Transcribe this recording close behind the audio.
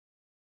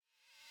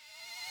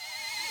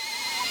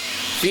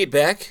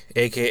Feedback,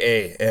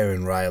 aka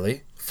Aaron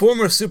Riley,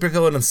 former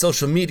supervillain and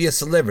social media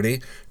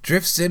celebrity,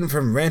 drifts in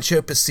from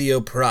Rancho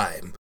Pasillo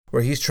Prime,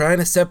 where he's trying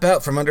to step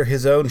out from under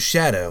his own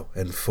shadow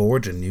and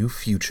forge a new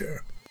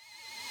future.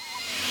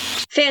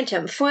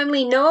 Phantom,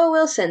 formerly Noah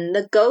Wilson,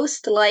 the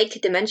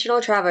ghost-like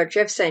dimensional traveler,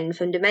 drifts in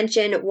from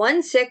dimension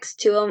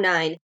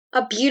 16209,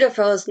 a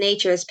beautiful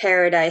nature's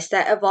paradise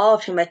that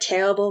evolved from a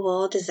terrible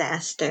world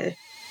disaster.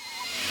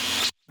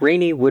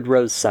 Rainy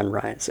Woodrose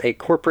Sunrise, a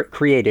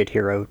corporate-created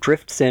hero,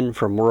 drifts in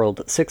from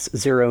world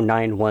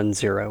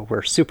 60910,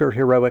 where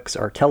superheroics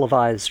are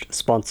televised,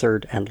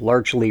 sponsored, and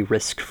largely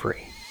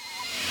risk-free.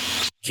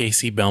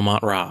 Casey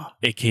Belmont Ra,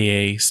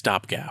 aka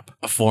Stopgap,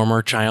 a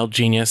former child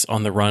genius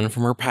on the run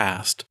from her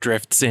past,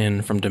 drifts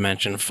in from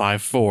dimension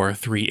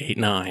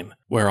 54389,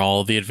 where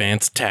all the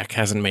advanced tech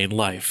hasn't made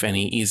life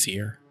any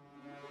easier.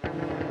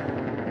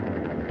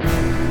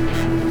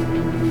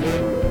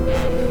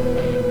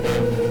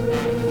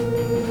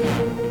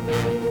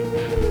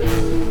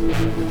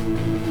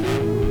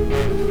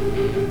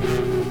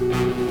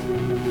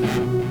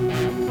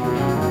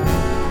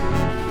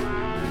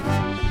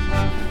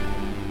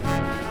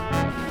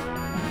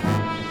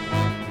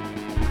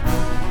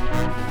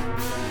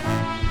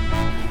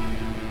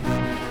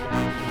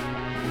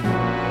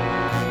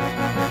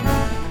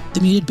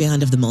 The muted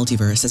band of the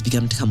multiverse has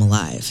begun to come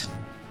alive.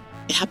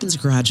 It happens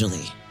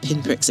gradually,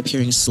 pinpricks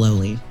appearing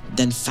slowly,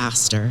 then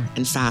faster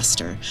and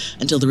faster,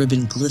 until the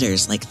ribbon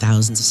glitters like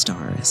thousands of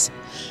stars.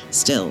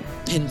 Still,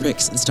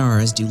 pinpricks and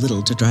stars do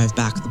little to drive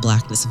back the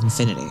blackness of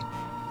infinity.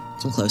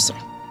 Come closer.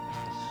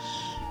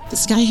 The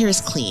sky here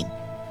is clean.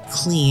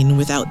 Clean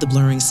without the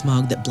blurring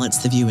smog that blunts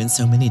the view in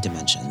so many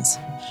dimensions.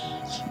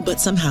 But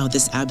somehow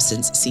this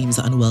absence seems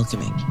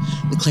unwelcoming.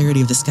 The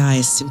clarity of the sky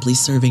is simply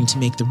serving to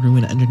make the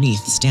ruin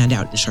underneath stand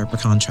out in sharper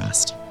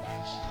contrast.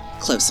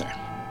 Closer.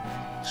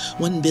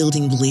 One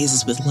building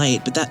blazes with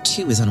light, but that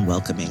too is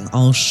unwelcoming,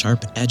 all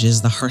sharp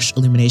edges, the harsh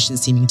illumination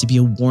seeming to be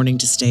a warning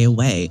to stay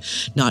away,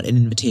 not an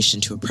invitation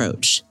to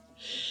approach.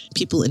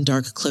 People in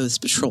dark clothes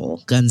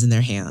patrol, guns in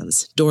their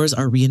hands. Doors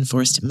are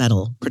reinforced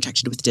metal,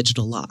 protected with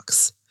digital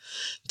locks.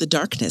 The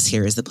darkness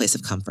here is the place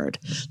of comfort,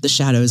 the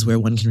shadows where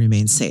one can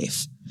remain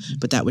safe.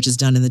 But that which is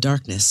done in the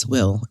darkness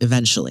will,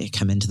 eventually,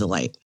 come into the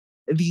light.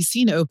 The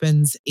scene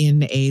opens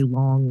in a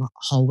long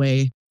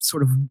hallway,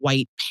 sort of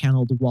white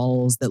paneled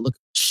walls that look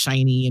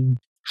shiny and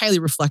highly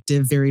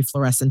reflective, very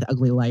fluorescent,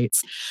 ugly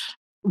lights.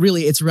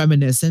 Really, it's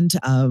reminiscent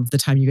of the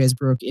time you guys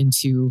broke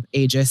into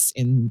Aegis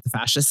in the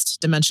fascist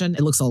dimension.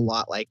 It looks a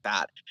lot like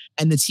that.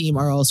 And the team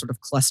are all sort of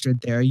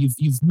clustered there.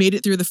 You've made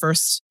it through the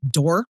first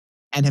door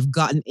and have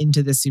gotten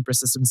into this Super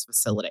Systems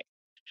facility.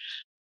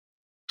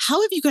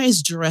 How have you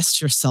guys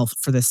dressed yourself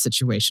for this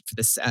situation, for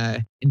this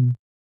in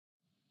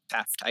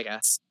theft, I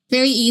guess?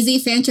 Very easy.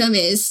 Phantom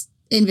is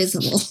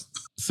invisible.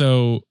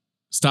 So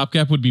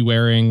Stopgap would be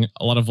wearing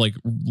a lot of like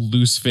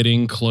loose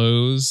fitting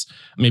clothes,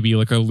 maybe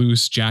like a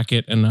loose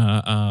jacket and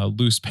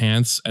loose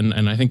pants.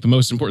 And I think the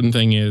most important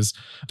thing is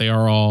they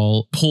are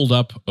all pulled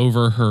up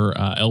over her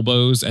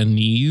elbows and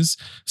knees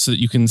so that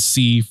you can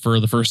see for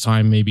the first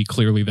time maybe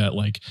clearly that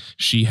like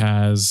she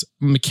has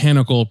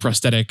mechanical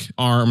prosthetic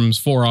arms,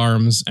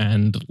 forearms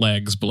and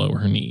legs below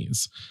her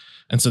knees.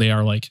 And so they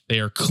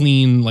are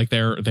clean, like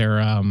they're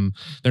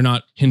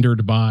not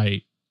hindered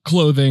by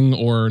clothing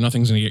or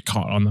nothing's going to get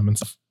caught on them and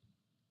stuff.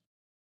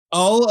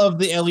 All of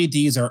the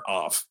LEDs are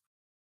off.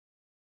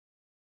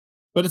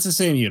 But it's the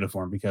same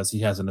uniform because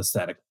he has an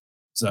aesthetic.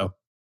 So,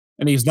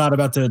 and he's not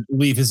about to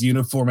leave his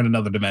uniform in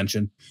another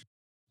dimension.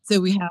 So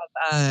we have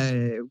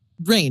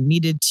Rain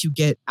needed to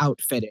get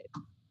outfitted.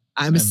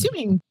 I'm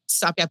assuming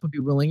Stopgap would be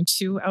willing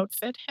to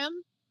outfit him,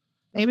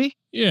 maybe?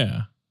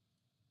 Yeah.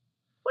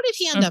 What did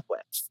he end up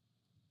with?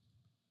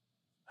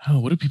 Oh,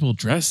 what do people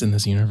dress in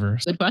this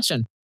universe? Good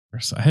question.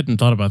 I hadn't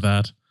thought about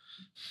that.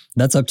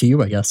 That's up to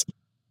you, I guess.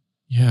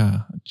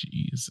 Yeah,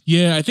 geez.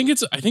 Yeah, I think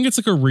it's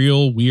like a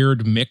real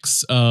weird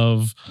mix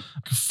of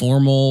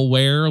formal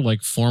wear,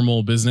 like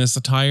formal business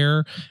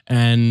attire,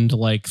 and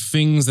like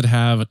things that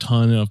have a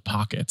ton of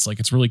pockets. Like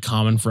it's really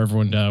common for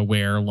everyone to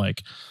wear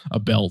like a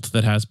belt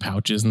that has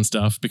pouches and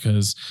stuff,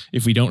 because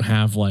if we don't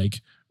have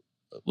like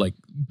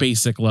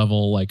basic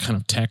level like kind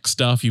of tech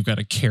stuff, you've got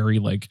to carry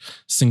like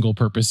single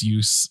purpose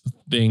use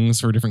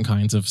things for different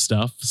kinds of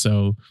stuff.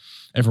 So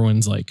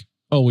everyone's like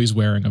always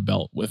wearing a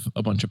belt with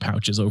a bunch of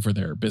pouches over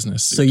their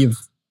business suit. So you've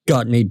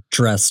got me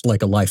dressed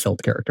like a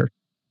Liefeld character.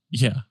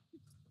 Yeah.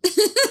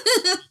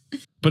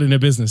 But in a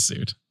business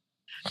suit.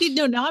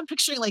 No, now I'm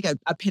picturing like a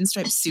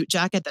pinstripe suit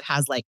jacket that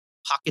has like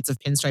pockets of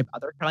pinstripe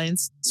other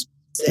kinds.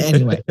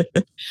 Anyway.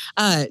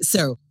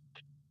 So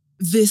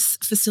this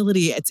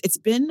facility, it's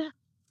been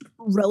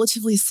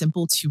relatively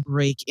simple to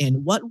break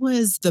in. What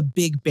was the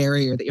big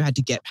barrier that you had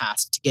to get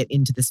past to get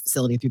into this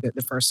facility through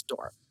the first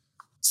door?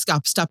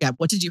 Stopgap,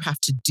 what did you have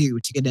to do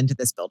to get into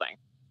this building?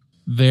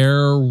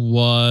 There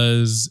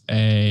was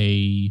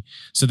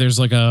there's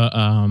like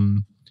a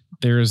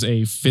there's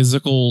a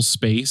physical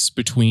space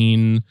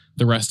between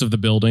the rest of the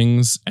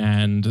buildings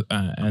and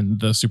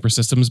the Super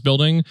Systems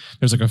building.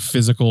 There's like a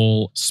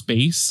physical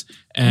space,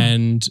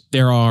 and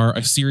there are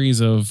a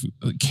series of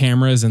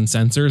cameras and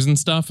sensors and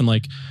stuff. And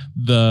like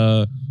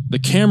the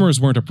cameras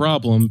weren't a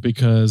problem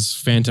because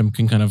Phantom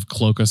can kind of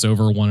cloak us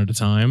over one at a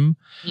time,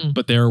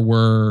 but there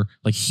were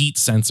like heat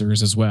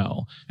sensors as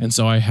well. And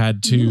so I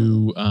had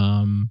to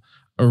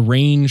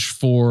arrange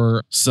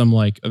for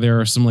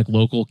there are some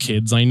local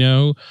kids I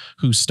know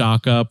who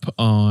stock up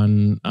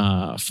on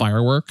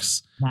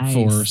fireworks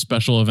for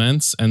special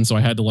events. And so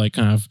I had to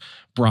kind of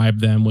bribe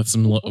them with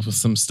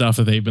some stuff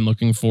that they've been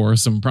looking for,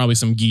 probably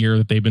some gear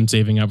that they've been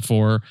saving up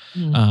for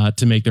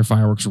to make their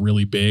fireworks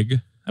really big.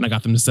 And I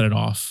got them to set it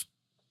off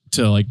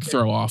to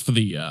throw off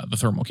the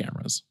thermal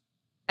cameras.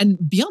 And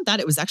beyond that,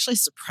 it was actually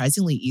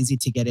surprisingly easy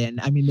to get in.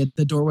 I mean,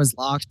 the door was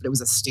locked, but it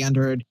was a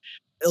standard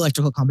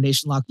electrical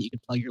combination lock that you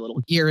could plug your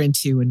little gear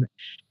into. And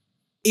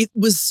it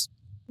was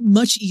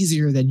much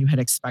easier than you had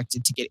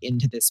expected to get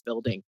into this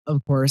building.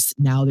 Of course,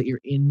 now that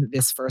you're in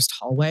this first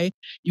hallway,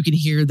 you can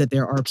hear that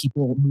there are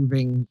people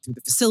moving through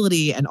the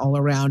facility and all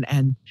around.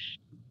 And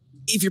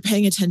if you're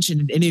paying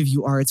attention, and any of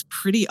you are, it's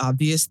pretty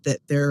obvious that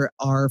there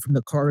are, from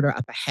the corridor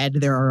up ahead,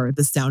 there are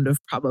the sound of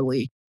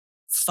probably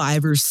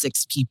 5 or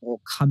 6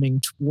 people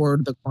coming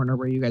toward the corner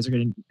where you guys are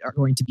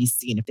going to be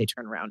seen if they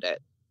turn around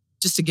it.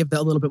 Just to give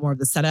a little bit more of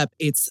the setup,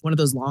 it's one of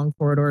those long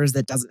corridors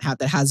that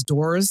has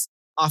doors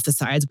off the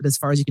sides, but as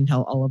far as you can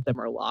tell, all of them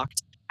are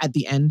locked. At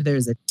the end,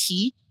 there's a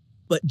T,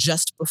 but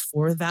just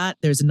before that,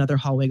 there's another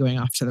hallway going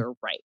off to the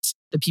right.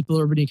 The people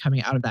are already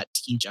coming out of that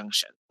T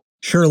junction.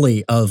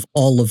 Surely, of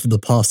all of the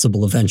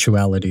possible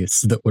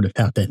eventualities that would have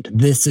happened,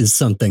 this is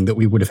something that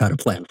we would have had a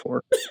plan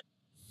for.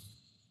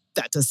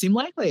 That does seem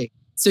likely.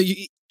 So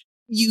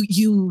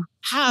you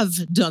have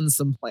done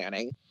some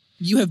planning.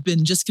 You have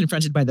been just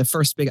confronted by the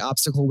first big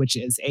obstacle, which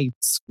is a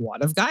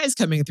squad of guys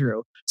coming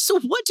through. So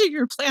what are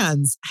your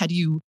plans?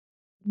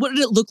 What did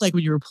it look like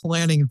when you were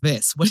planning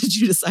this? What did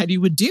you decide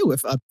you would do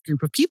if a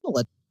group of people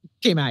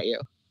came at you?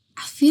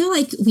 I feel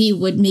like we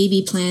would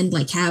maybe plan,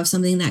 have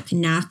something that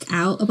can knock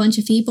out a bunch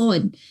of people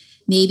and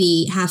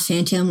maybe have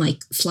Phantom,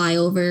 fly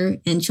over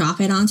and drop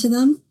it onto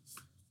them.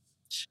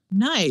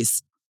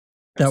 Nice.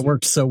 That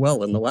worked so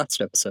well in the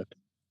last episode.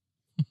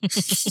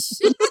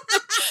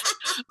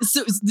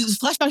 So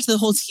flashback to the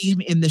whole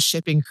team in the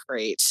shipping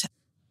crate.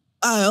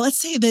 Let's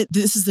say that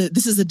this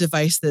is a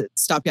device that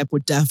Stopgap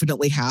would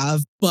definitely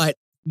have, but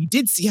we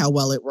did see how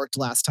well it worked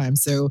last time.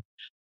 So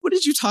what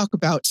did you talk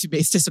about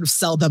to sort of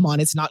sell them on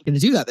it's not going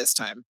to do that this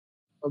time?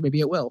 Or maybe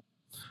it will.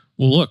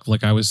 Well, look,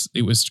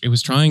 it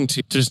was trying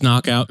to just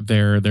knock out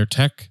their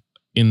tech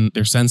in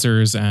their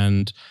sensors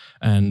and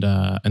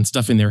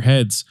stuff in their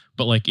heads,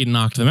 but it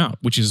knocked them out,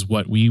 which is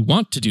what we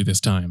want to do this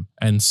time.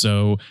 And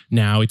so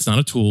now it's not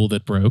a tool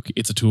that broke,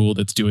 it's a tool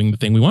that's doing the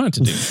thing we want it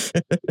to do.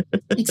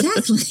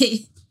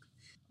 Exactly.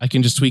 I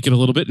can just tweak it a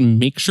little bit and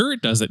make sure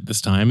it does it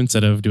this time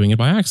instead of doing it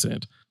by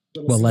accident.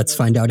 Well, let's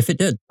find out if it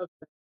did.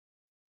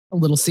 A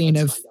little scene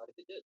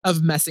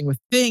of messing with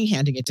Thing,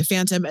 handing it to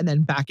Phantom, and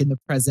then back in the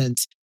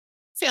present,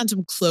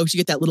 Phantom cloaked. You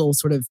get that little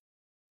sort of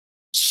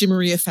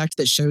shimmery effect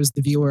that shows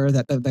the viewer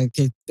that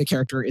the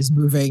character is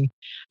moving.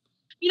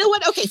 You know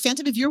what? Okay,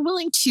 Phantom, if you're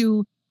willing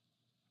to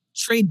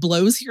trade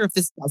blows here, if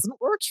this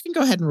doesn't work, you can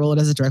go ahead and roll it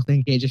as a directly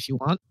engage if you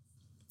want.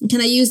 Can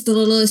I use the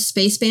little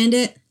space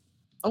bandit?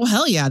 Oh,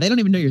 hell yeah. They don't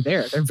even know you're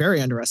there. They're very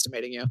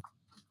underestimating you.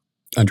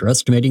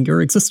 Underestimating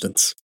your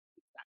existence.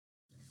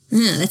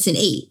 That's an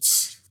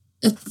 8.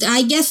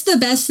 I guess the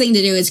best thing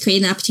to do is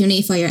create an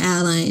opportunity for your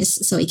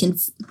allies so we can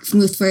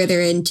move further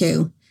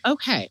into.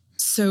 Okay,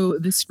 so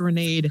this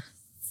grenade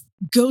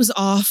goes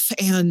off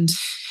and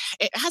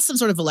it has some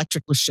sort of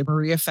electrical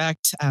shimmery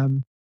effect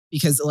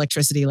because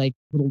electricity,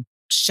 little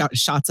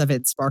shots of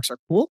it, sparks are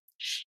cool.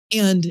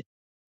 And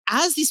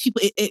as these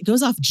people, it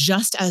goes off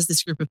just as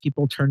this group of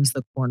people turns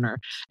the corner.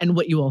 And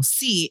what you all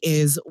see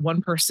is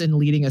one person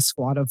leading a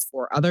squad of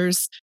 4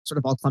 others, sort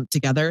of all clumped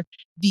together.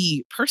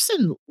 The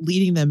person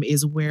leading them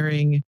is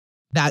wearing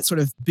that sort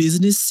of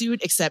business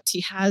suit, except he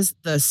has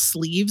the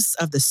sleeves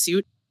of the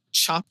suit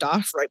chopped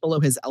off right below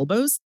his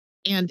elbows.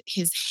 And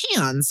his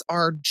hands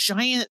are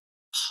giant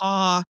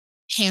paw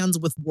hands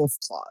with wolf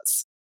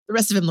claws. The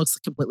rest of him looks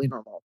completely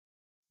normal.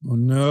 Oh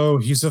no,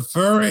 he's a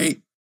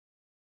furry.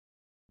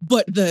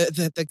 But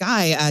the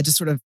guy just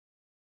sort of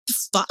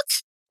fuck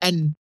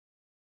and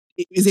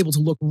is able to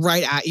look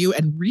right at you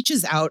and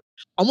reaches out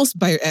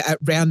almost at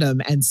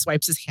random and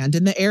swipes his hand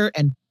in the air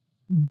and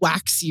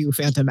whacks you,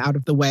 Phantom, out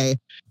of the way,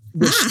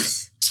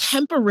 which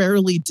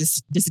temporarily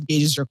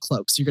disengages your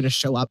cloak. So you're going to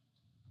show up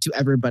to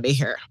everybody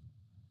here.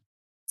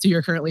 So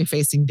you're currently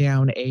facing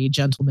down a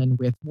gentleman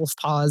with wolf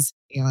paws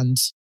and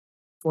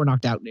 4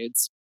 knocked out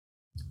nudes.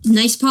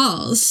 Nice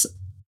paws.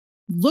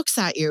 Looks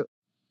at you.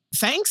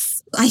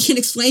 Thanks. I can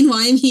explain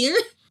why I'm here.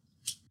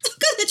 I'm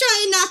gonna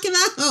try and knock him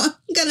out.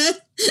 I'm gonna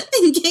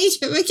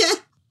engage him again.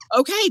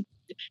 Okay.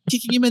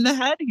 Kicking him in the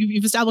head.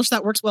 You've established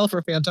that works well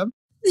for Phantom.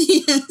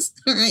 Yes.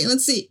 All right,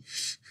 let's see.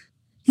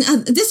 Now,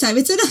 this time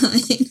it's a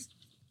 9.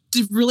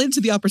 Related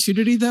to the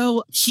opportunity,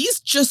 though, he's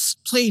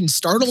just plain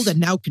startled and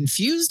now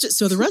confused.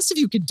 So the rest of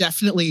you could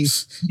definitely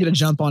get a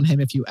jump on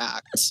him if you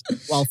act,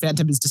 while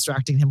Phantom is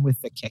distracting him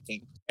with the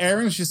kicking.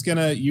 Aaron's just going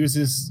to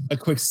use a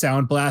quick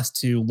sound blast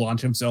to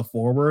launch himself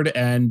forward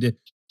and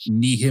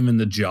knee him in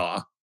the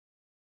jaw.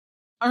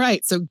 All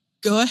right, so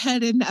go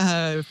ahead and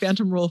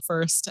Phantom roll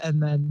first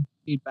and then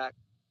feedback.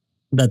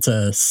 That's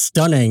a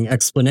stunning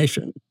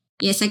explanation.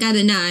 Yes, I got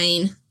a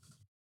 9.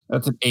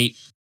 That's an 8.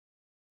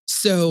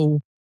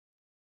 So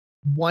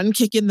one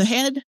kick in the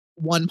head,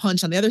 one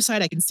punch on the other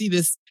side. I can see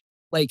this,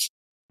 like,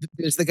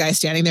 there's the guy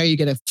standing there. You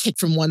get a kick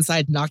from one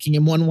side, knocking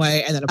him one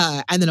way, and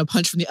then a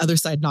punch from the other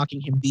side,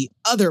 knocking him the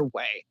other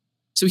way.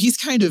 So he's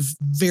kind of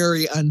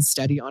very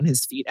unsteady on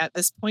his feet at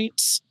this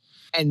point,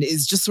 and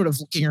is just sort of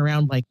looking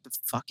around like,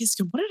 what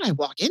did I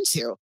walk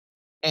into?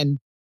 And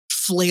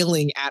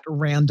flailing at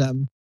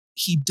random.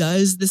 He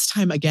does this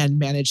time again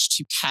manage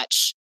to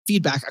catch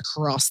feedback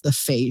across the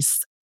face.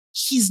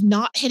 He's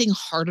not hitting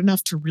hard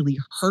enough to really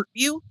hurt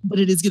you, but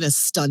it is going to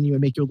stun you and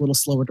make you a little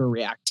slower to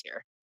react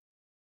here.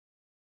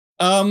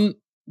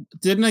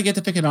 Didn't I get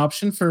to pick an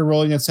option for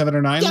rolling a 7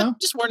 or 9 though?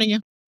 Just warning you.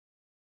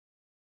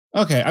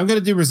 Okay, I'm going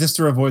to do resist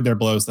or avoid their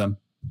blows then.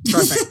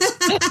 Perfect.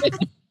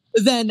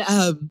 Then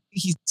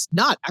he's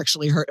not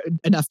actually hurt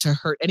enough to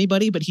hurt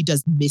anybody, but he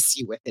does miss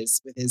you with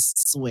his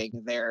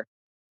swing there.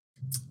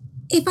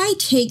 If I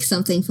take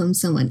something from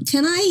someone,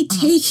 can I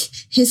take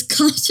his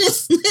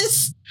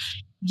consciousness?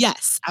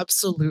 Yes,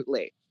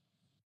 absolutely.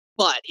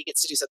 But he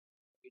gets to do something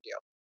you do.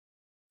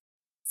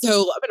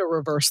 So I'm going to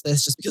reverse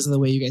this just because of the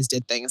way you guys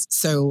did things.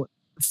 So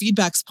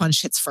Feedback's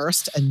punch hits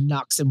first and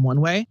knocks him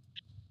one way.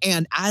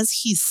 And as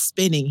he's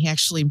spinning, he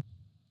actually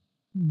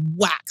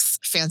whacks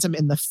Phantom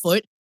in the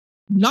foot,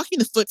 knocking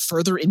the foot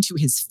further into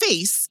his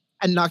face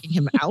and knocking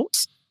him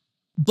out.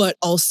 But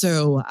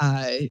also,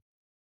 I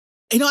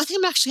think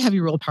I'm actually have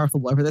you roll Powerful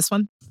Blow for this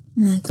one.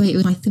 Great,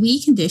 with my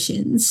 3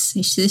 conditions.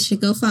 This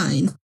should go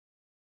fine.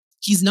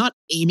 He's not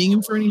aiming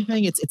him for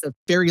anything. It's a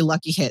very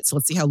lucky hit. So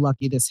let's see how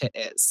lucky this hit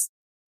is.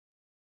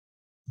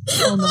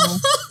 Oh no.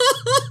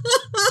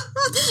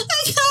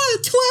 I got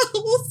a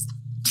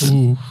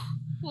 12.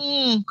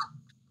 Ooh.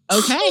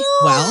 Okay,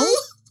 well.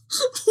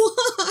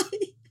 Why?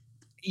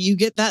 You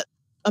get that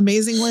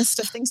amazing list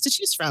of things to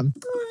choose from.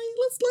 All right,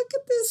 let's look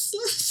at this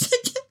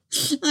list.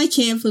 I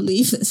can't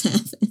believe this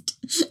happened.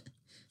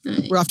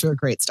 Right. We're off to a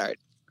great start.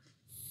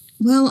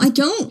 Well, I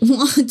don't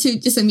want to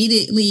just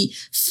immediately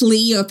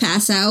flee or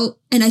pass out,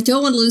 and I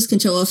don't want to lose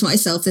control of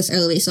myself this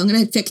early, so I'm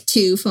going to pick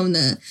 2 from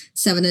the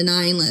 7 to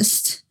 9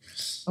 list.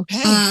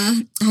 Okay.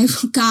 I'm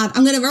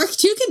going to work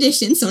 2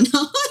 conditions, so now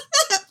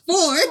I'm at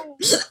 4,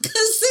 because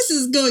this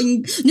is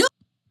going... No,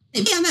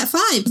 maybe I'm at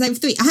 5, because I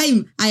have 3.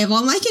 I have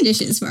all my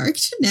conditions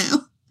marked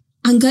now.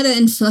 I'm going to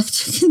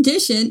inflict a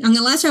condition. I'm going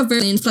to last out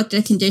verbally inflict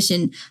a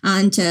condition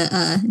onto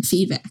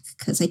Feedback,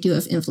 because I do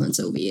have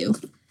influence over you.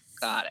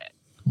 Got it.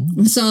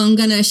 So I'm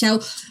going to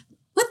shout,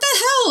 "What the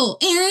hell,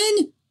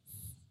 Aaron?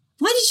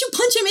 Why did you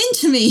punch him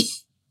into me?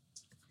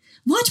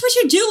 Watch what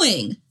you're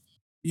doing."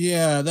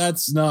 Yeah,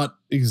 that's not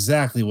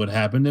exactly what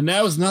happened, and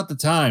now is not the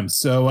time.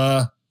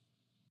 So,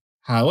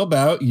 how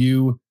about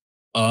you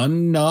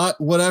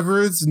unknot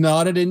whatever's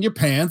knotted in your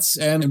pants,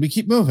 and we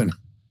keep moving?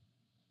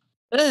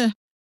 The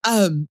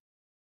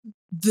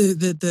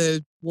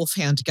wolf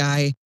hand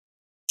guy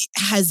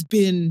has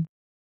been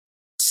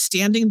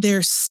standing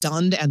there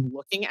stunned and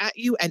looking at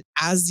you, and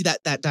as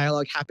that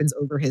dialogue happens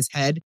over his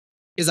head,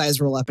 his eyes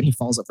roll up and he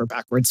falls over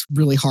backwards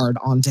really hard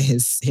onto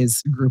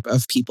his group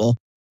of people,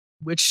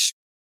 which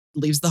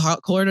leaves the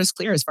corridors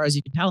clear as far as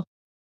you can tell.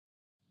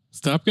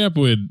 Stopgap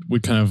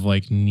would kind of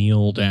like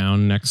kneel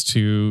down next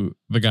to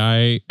the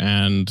guy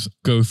and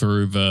go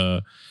through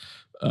the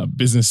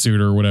business suit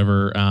or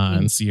whatever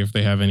and see if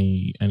they have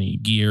any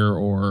gear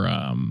or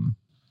I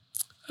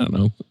don't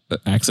know,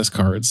 access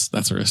cards,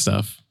 that sort of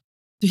stuff.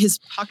 His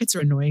pockets are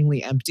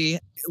annoyingly empty.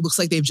 It looks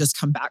like they've just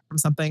come back from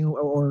something,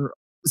 or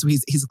so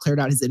he's cleared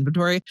out his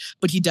inventory.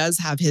 But he does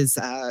have his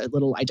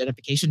little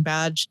identification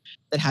badge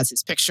that has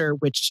his picture,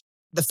 which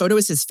the photo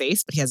is his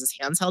face, but he has his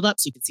hands held up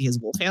so you can see his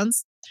wolf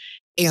hands,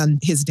 and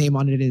his name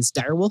on it is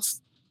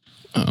Direwolf.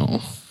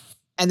 Oh.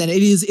 And then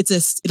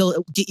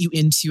it'll get you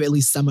into at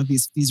least some of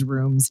these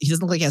rooms. He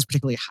doesn't look like he has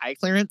particularly high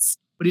clearance,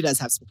 but he does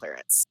have some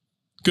clearance.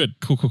 Good.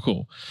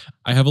 Cool.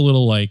 I have a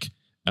little like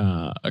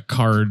a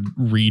card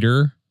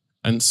reader.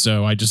 And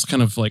so I just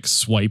kind of like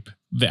swipe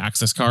the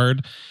access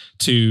card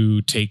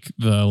to take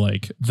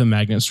the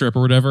magnet strip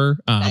or whatever.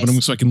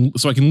 Nice. So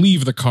I can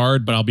leave the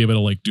card, but I'll be able to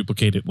like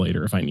duplicate it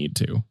later if I need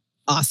to.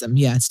 Awesome.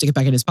 Yeah. Stick it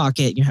back in his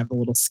pocket and you have the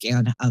little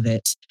scan of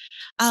it.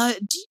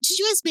 Did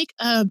you guys make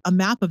a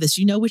map of this?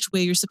 You know which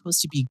way you're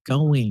supposed to be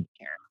going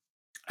here.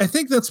 I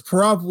think that's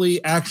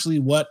probably actually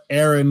what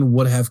Aaron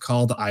would have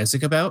called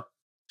Isaac about.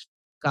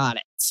 Got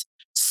it.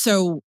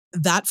 So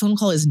that phone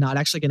call is not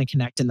actually going to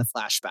connect in the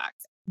flashback.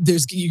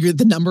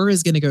 The number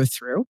is going to go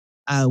through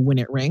when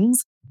it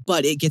rings,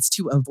 but it gets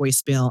to a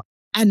voicemail.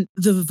 And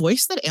the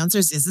voice that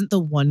answers isn't the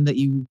one that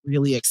you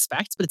really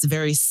expect, but it's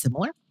very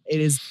similar. It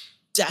is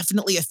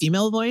definitely a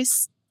female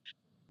voice.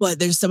 but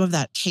there's some of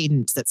that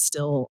cadence that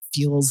still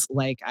feels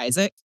like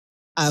Isaac.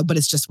 But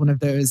it's just one of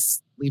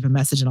those leave a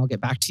message and I'll get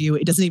back to you.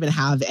 It doesn't even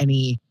have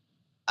any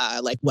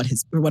like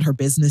what her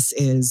business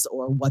is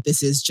or what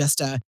this is.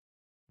 Just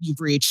you've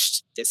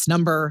reached this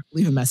number,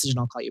 leave a message and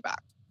I'll call you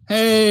back.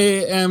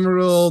 Hey,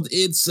 Emerald,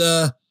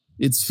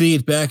 it's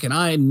feedback, and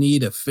I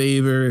need a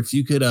favor. If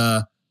you could,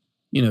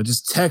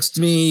 just text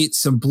me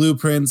some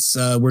blueprints.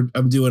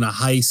 I'm doing a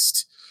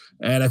heist,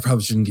 and I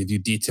probably shouldn't give you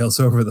details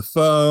over the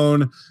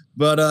phone,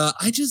 but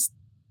if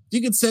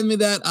you could send me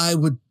that, I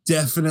would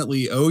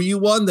definitely owe you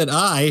one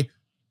that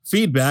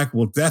feedback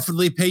will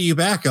definitely pay you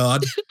back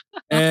on.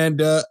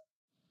 and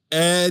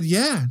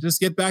yeah, just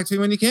get back to me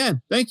when you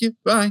can. Thank you.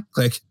 Bye.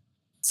 Click.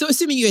 So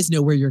assuming you guys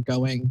know where you're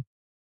going,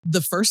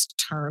 the first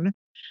turn,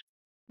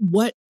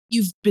 what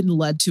you've been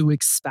led to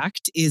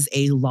expect is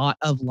a lot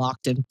of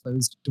locked and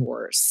closed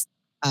doors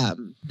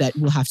that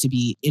will have to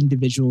be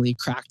individually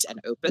cracked and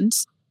opened.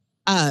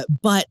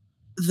 But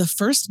the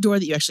first door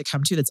that you actually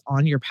come to that's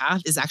on your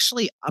path is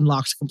actually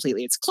unlocked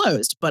completely. It's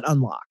closed, but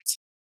unlocked.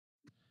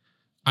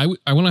 I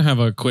want to have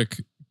a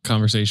quick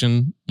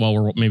conversation while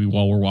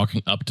we're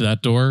walking up to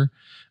that door.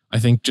 I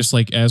think just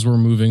like as we're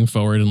moving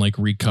forward and like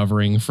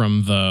recovering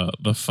from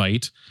the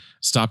fight,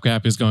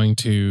 Stopgap is going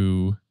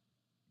to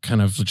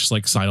kind of just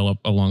like sidle up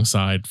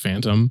alongside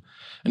Phantom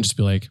and just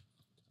be like,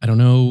 I don't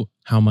know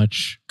how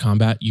much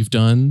combat you've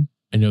done.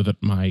 I know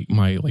that my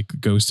like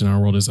ghost in our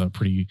world is a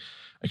pretty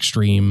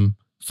extreme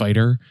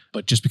fighter,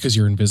 but just because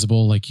you're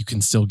invisible, like you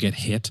can still get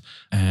hit,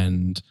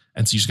 and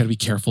so you just got to be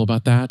careful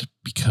about that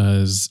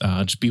because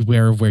just be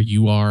aware of where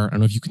you are. I don't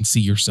know if you can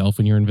see yourself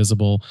when you're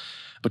invisible,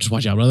 but just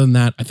watch out. Other than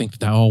that, I think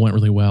that all went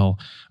really well.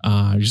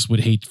 I just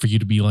would hate for you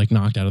to be like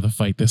knocked out of the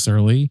fight this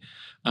early.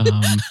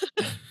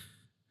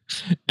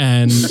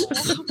 And this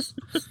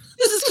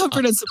is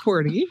comfort and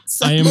supporting.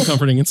 So. I am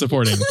comforting and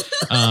supporting.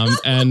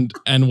 And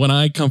when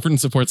I comfort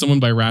and support someone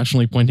by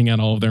rationally pointing out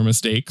all of their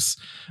mistakes,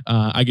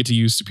 I get to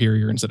use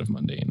superior instead of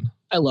mundane.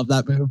 I love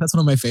that move. That's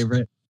one of my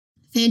favorite.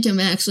 Phantom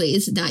actually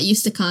is not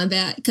used to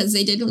combat because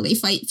they didn't really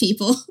fight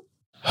people.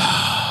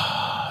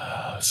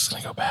 This is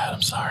gonna go bad.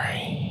 I'm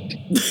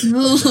sorry.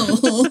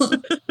 Oh.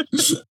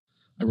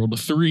 I rolled a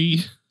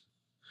 3.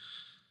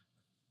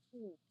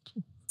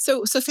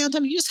 So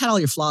Phantom, you just had all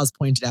your flaws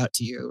pointed out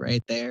to you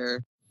right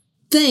there.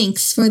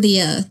 Thanks for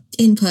the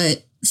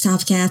input,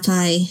 Stopgap.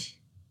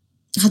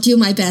 I'll do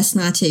my best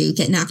not to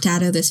get knocked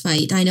out of this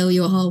fight. I know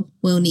you all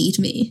will need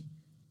me.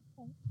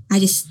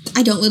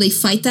 I don't really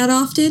fight that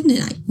often,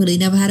 and I really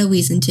never had a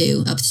reason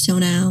to up till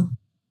now.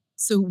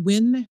 So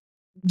when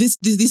this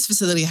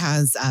facility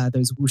has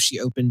those whooshy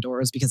open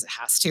doors because it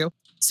has to.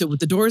 So with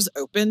the doors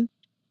open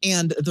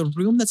and the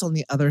room that's on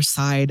the other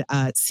side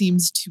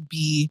seems to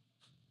be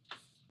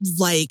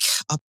like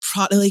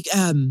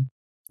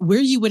where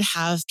you would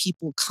have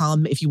people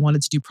come if you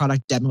wanted to do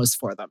product demos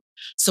for them.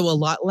 So a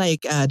lot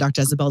like Dr.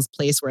 Isabel's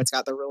place where it's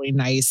got the really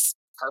nice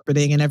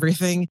carpeting and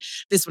everything.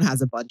 This one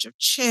has a bunch of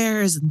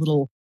chairs and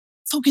little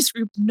focus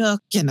group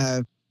nook and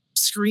a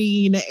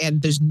screen,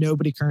 and there's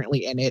nobody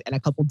currently in it and a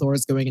couple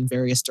doors going in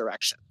various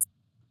directions.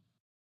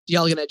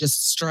 Y'all gonna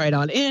just stride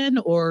on in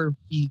or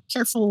be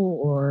careful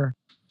or?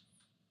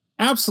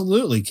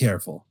 Absolutely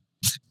careful.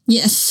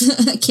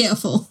 Yes,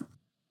 careful.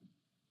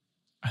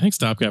 I think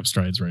Stopgap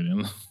strides right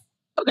in.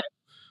 Okay.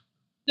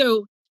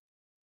 So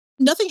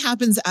nothing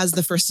happens as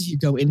the first of you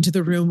go into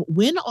the room.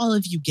 When all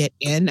of you get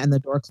in and the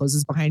door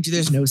closes behind you,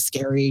 there's no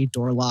scary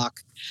door lock.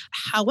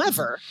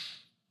 However,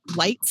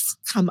 lights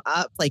come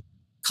up, like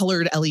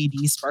colored LED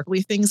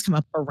sparkly things come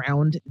up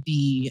around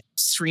the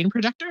screen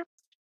projector,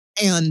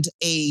 and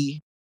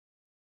a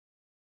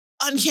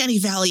uncanny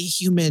valley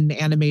human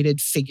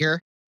animated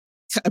figure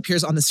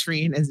appears on the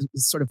screen and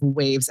sort of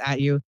waves at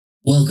you.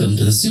 Welcome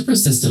to the Super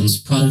Systems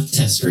product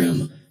test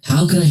room.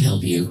 How can I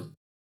help you?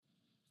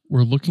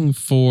 We're looking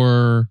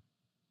for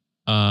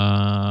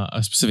a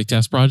specific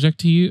test product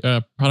to you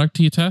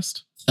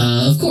test.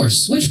 Of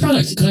course. Which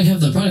product? Could I have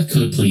the product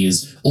code,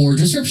 please? Or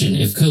description,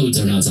 if codes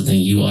are not something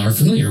you are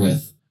familiar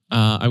with.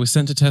 I was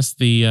sent to test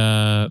the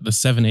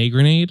 7A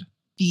grenade.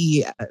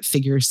 The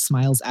figure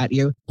smiles at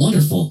you.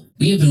 Wonderful.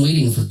 We have been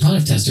waiting for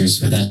product testers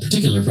for that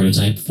particular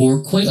prototype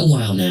for quite a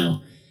while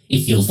now.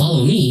 If you'll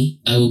follow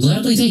me, I will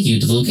gladly take you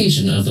to the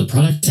location of the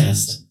product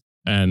test.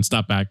 And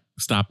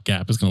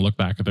Stopgap is going to look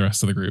back at the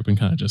rest of the group and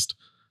kind of just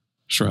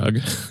shrug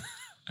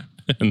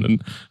and then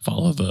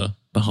follow the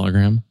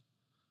hologram.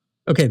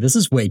 Okay, this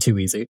is way too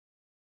easy.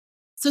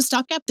 So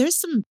Stopgap, there's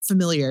some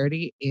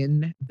familiarity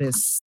in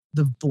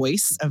the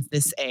voice of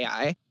this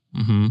AI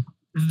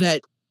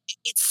that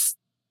it's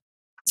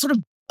sort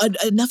of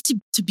enough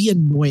to be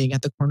annoying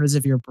at the corners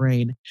of your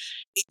brain.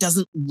 It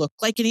doesn't look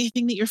like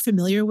anything that you're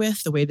familiar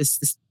with, the way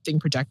this thing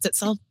projects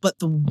itself, but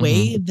the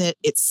way that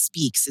it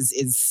speaks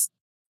is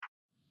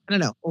I don't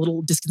know, a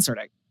little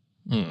disconcerting.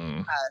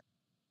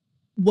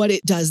 What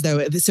it does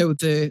though, so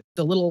the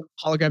little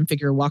hologram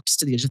figure walks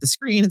to the edge of the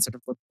screen and sort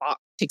of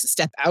takes a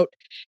step out,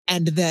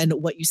 and then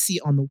what you see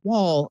on the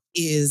wall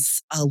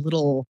is a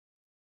little,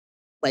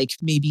 like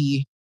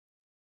maybe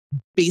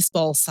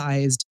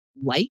baseball-sized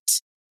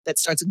light that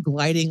starts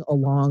gliding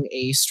along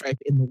a stripe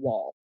in the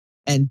wall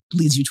and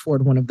leads you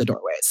toward one of the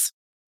doorways.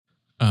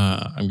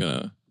 I'm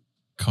going to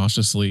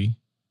cautiously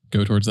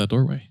go towards that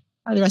doorway.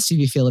 How do the rest of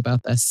you feel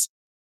about this?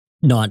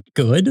 Not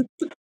good.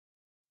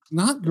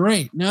 Not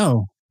great,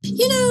 no.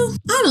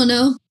 I don't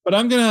know. But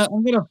I'm gonna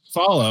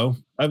follow.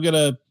 I'm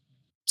gonna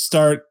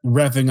start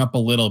revving up a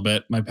little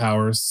bit my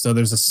powers. So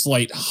there's a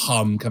slight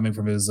hum coming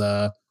from his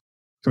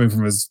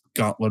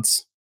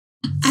gauntlets.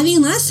 I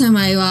mean, last time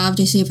I robbed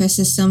a super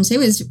systems, it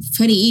was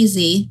pretty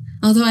easy.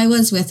 Although I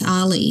was with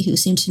Ollie, who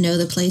seemed to know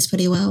the place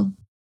pretty well.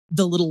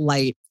 The little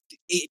light,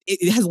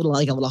 it has a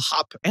little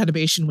hop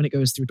animation when it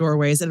goes through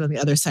doorways, and on the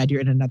other side,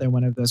 you're in another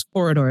one of those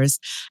corridors,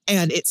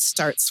 and it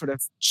starts sort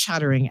of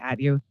chattering at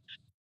you.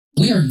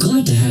 We are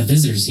glad to have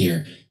visitors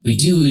here. We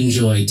do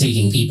enjoy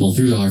taking people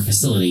through our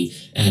facility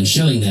and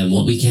showing them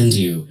what we can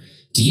do.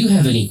 Do you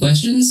have any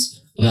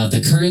questions about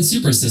the current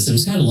Super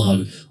Systems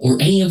catalog or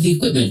any of the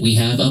equipment we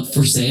have up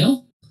for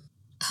sale?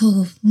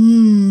 Oh,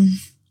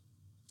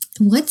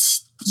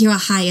 what's your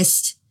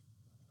highest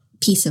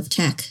piece of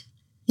tech?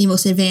 The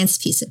most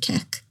advanced piece of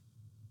tech?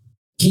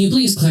 Can you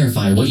please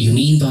clarify what you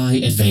mean by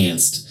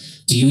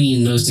advanced? Do you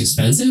mean most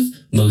expensive?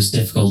 Most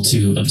difficult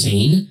to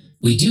obtain?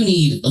 We do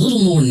need a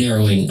little more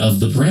narrowing of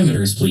the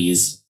parameters,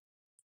 please.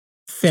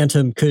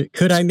 Phantom,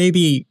 could I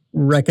maybe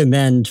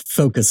recommend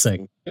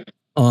focusing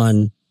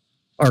on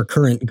our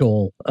current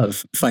goal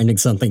of finding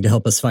something to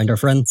help us find our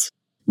friends?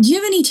 Do you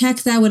have any tech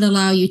that would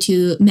allow you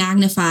to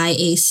magnify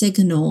a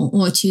signal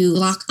or to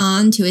lock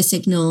on to a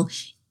signal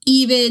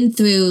even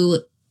through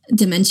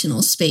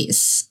dimensional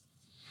space?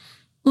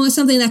 Or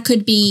something that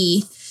could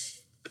be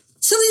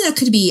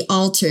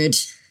altered,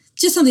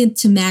 just something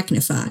to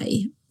magnify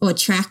or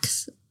track.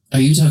 Are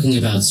you talking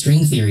about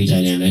string theory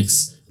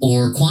dynamics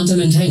or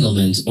quantum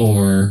entanglement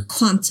or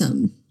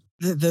quantum?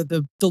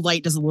 The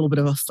light does a little bit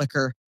of a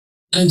flicker.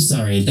 I'm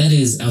sorry, that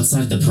is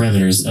outside the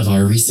parameters of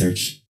our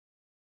research.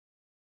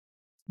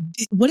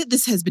 What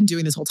this has been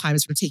doing this whole time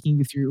is sort of taking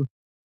you through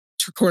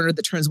a corner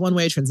that turns one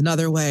way, turns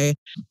another way,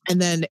 and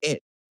then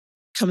it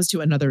comes to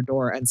another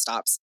door and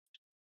stops.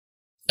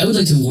 I would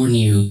like to warn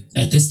you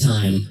at this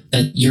time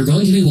that you're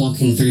going to be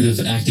walking through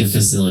the active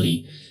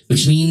facility,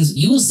 which means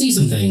you will see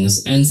some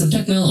things and some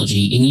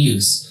technology in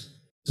use.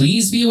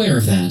 Please be aware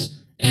of that,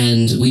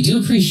 and we do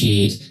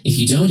appreciate if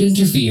you don't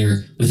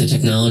interfere with the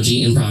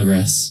technology in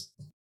progress.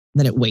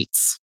 Then it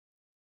waits.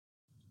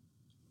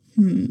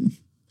 Well,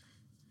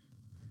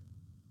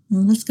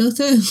 let's go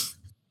through.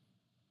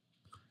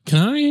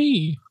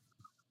 Can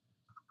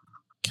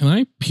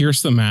I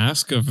pierce the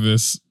mask of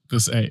this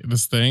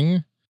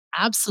thing?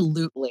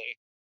 Absolutely.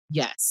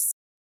 Yes.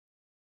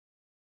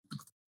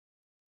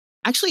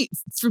 Actually,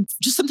 for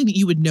just something that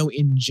you would know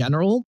in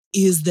general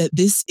is that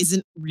this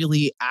isn't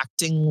really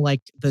acting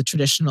like the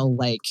traditional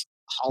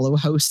hollow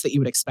host that you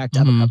would expect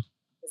out of it.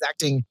 It's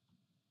acting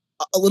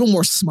a little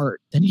more smart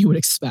than you would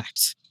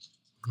expect.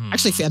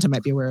 Actually, Phantom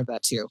might be aware of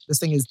that too. This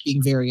thing is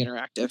being very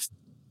interactive.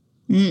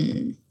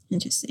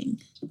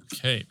 Interesting.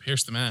 Okay,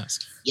 pierce the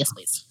mask. Yes,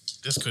 please.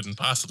 This couldn't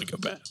possibly go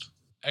bad.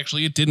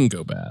 Actually, it didn't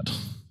go bad.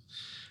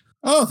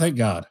 Oh, thank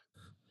God.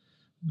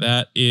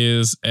 That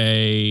is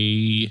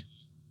a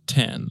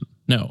 10.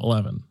 No,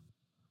 11.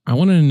 I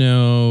want to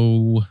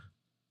know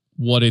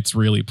what it's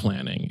really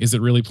planning. Is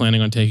it really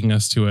planning on taking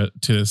us to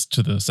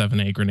the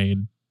 7A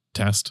grenade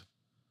test?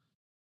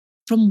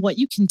 From what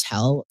you can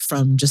tell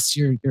from just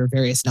your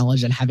various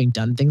knowledge and having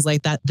done things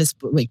like that, this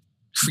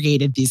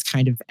created these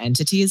kind of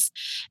entities.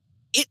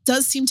 It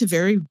does seem to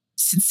very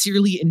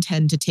sincerely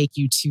intend to take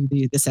you to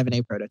the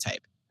 7A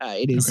prototype.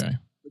 It is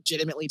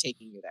legitimately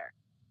taking you there.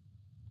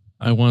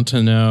 I want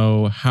to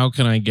know, how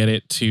can I get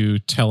it to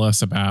tell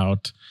us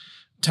about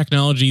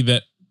technology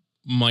that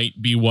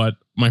might be what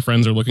my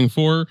friends are looking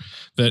for,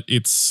 that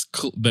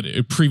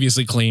it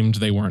previously claimed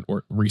they weren't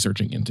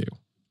researching into,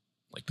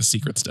 like the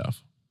secret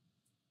stuff.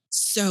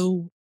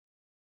 So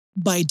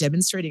by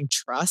demonstrating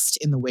trust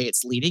in the way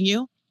it's leading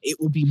you, it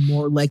will be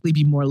more likely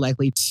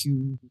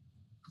to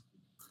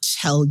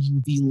tell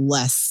you the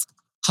less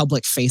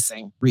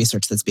public-facing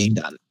research that's being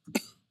done.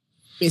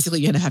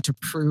 Basically, you're going to have to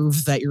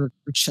prove that you're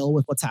chill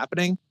with what's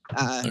happening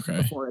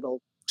before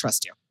it'll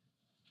trust you.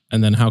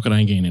 And then how can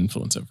I gain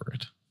influence over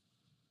it?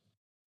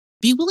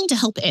 Be willing to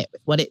help it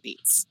with what it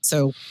needs.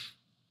 So,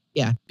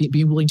 yeah,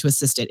 be willing to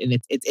assist it in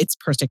its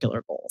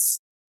particular goals.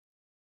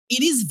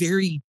 It is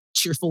very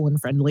cheerful and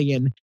friendly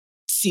and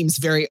seems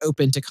very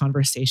open to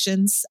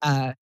conversations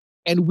and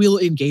will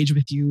engage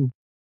with you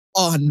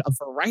on a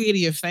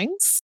variety of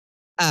things.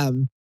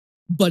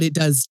 But it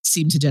does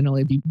seem to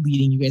generally be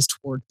leading you guys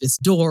toward this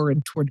door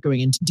and toward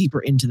going deeper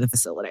into the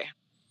facility.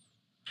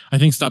 I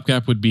think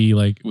Stopgap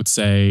would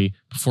say,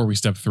 before we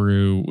step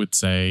through,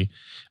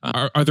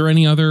 are there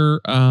any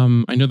other,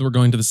 I know that we're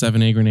going to the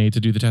 7A grenade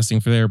to do the testing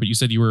for there, but you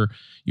said you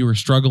were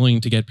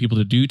struggling to get people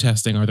to do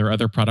testing. Are there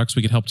other products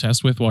we could help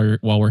test with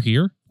while we're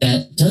here?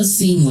 That does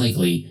seem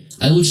likely.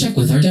 I will check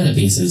with our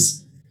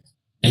databases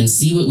and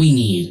see what we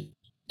need.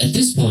 At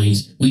this point,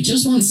 we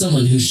just want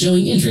someone who's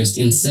showing interest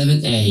in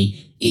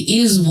 7A It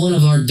is one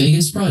of our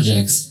biggest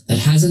projects that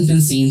hasn't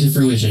been seen to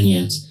fruition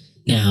yet.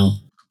 Now,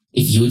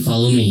 if you would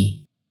follow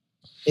me.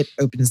 It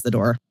opens the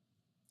door.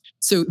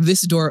 So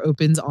this door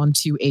opens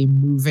onto a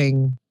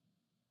moving.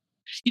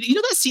 You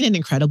know that scene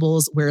in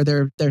Incredibles where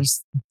they're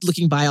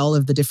looking by all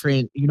of the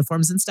different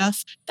uniforms and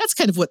stuff? That's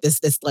kind of what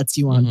this lets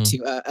you on to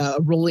a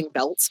rolling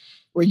belt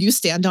where you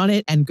stand on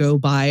it and go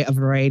by a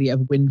variety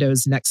of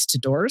windows next to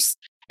doors.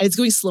 And it's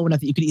going slow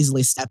enough that you could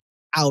easily step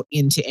out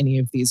into any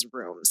of these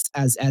rooms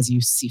as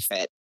you see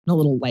fit. And a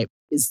little light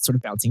is sort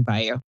of bouncing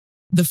by you.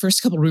 The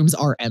first couple rooms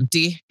are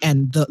empty,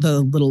 and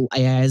the little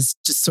AI is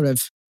just sort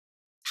of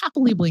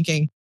happily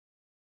blinking.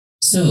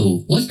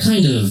 So, what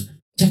kind of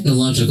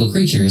technological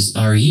creatures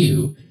are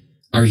you?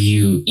 Are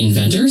you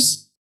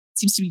inventors?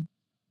 Seems to be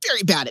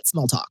very bad at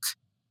small talk.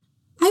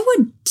 I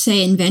would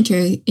say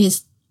inventor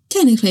is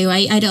technically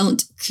right. I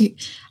don't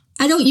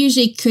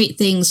usually create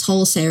things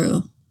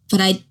wholesale,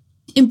 but I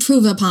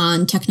improve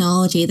upon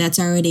technology that's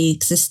already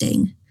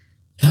existing.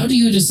 How do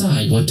you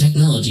decide what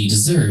technology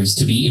deserves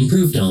to be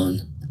improved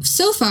on?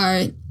 So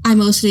far, I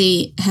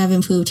mostly have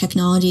improved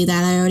technology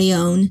that I already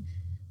own,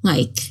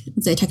 like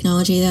the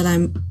technology that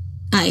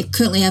I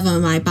currently have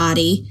on my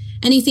body.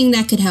 Anything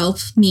that could help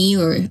me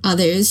or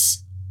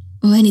others,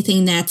 or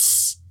anything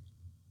that's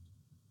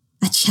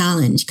a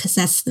challenge, because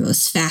that's the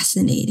most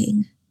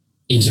fascinating.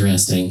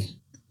 Interesting.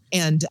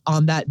 And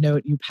on that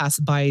note, you pass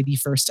by the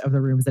first of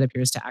the rooms that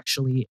appears to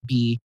actually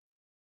be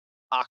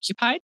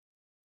occupied.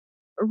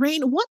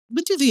 Rain, what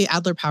went through the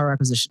Adler power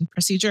acquisition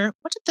procedure?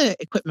 What did the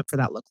equipment for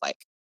that look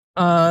like?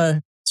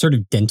 Sort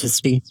of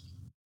dentistry.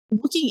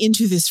 Looking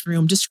into this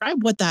room,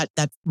 describe what that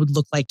would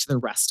look like to the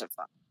rest of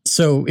them.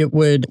 So it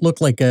would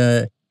look like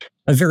a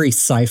very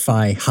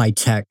sci-fi,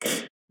 high-tech,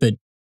 but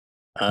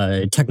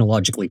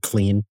technologically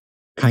clean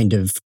kind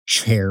of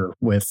chair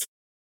with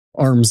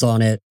arms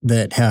on it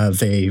that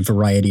have a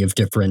variety of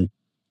different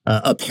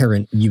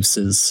apparent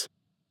uses.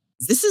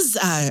 This is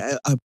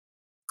a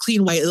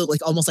clean white,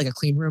 like almost like a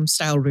clean room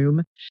style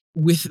room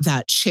with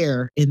that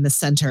chair in the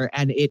center.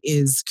 And it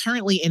is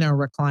currently in a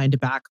reclined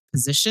back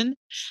position.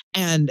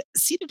 And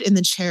seated in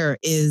the chair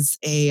is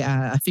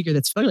a figure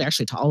that's familiar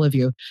actually to all of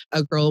you,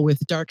 a girl with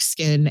dark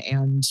skin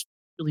and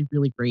really,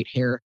 really great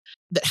hair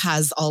that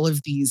has all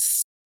of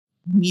these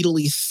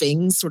needly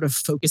things sort of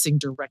focusing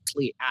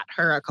directly at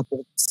her, a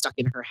couple stuck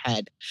in her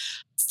head.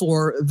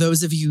 For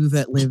those of you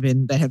that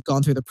have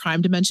gone through the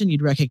Prime Dimension,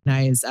 you'd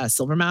recognize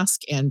Silver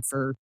Mask, and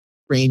for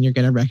Rain, you're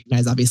going to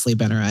recognize obviously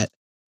Benneret.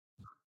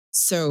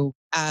 So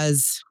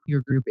as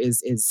your group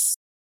is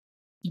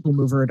people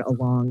movered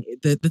along,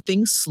 the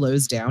thing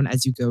slows down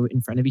as you go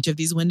in front of each of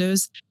these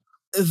windows.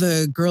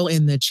 The girl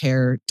in the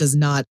chair does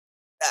not,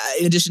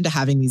 in addition to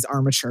having these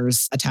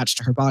armatures attached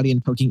to her body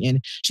and poking in,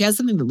 she has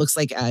something that looks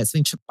like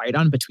something to bite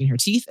on between her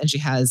teeth, and she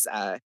has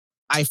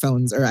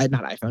iPhones, or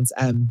not iPhones,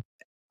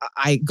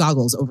 eye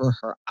goggles over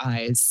her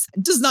eyes.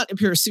 It does not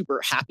appear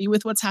super happy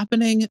with what's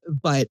happening,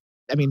 but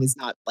I mean, is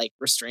not like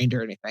restrained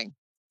or anything.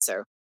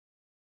 So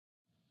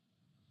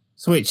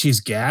wait, she's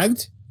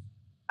gagged?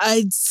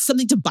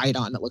 Something to bite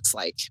on, it looks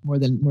like, more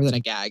than a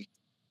gag.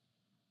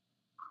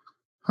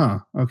 Huh,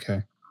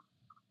 okay.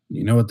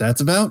 You know what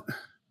that's about?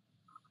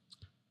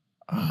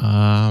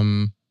 I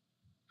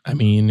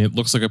mean, it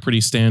looks like a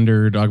pretty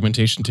standard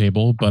augmentation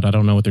table, but I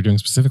don't know what they're doing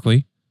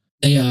specifically.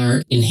 They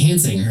are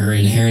enhancing her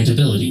inherent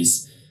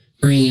abilities,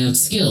 bringing out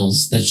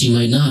skills that she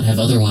might not have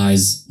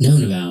otherwise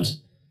known about.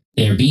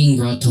 They are being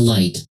brought to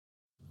light.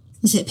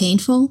 Is it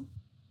painful?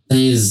 That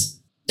is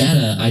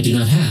data I do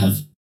not have.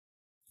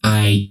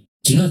 I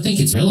do not think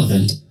it's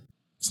relevant.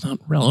 It's not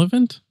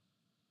relevant?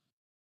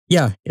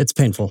 Yeah, it's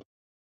painful.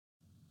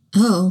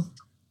 Oh.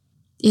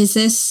 Is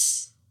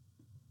this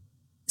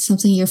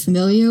something you're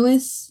familiar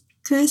with,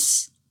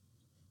 Chris?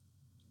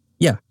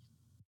 Yeah.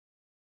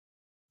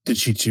 Did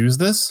she choose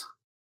this?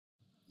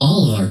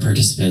 All of our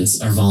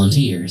participants are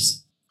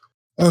volunteers.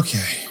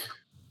 Okay.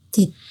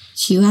 Did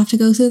you have to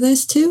go through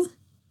this too?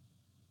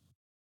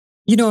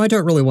 You know, I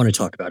don't really want to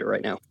talk about it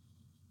right now.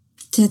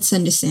 That's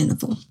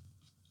understandable.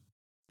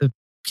 The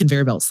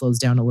conveyor belt slows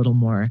down a little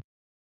more.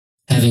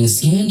 Having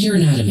scanned your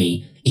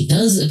anatomy, it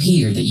does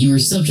appear that you are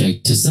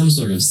subject to some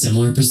sort of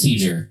similar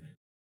procedure.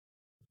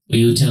 Will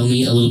you tell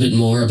me a little bit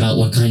more about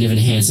what kind of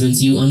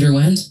enhancements you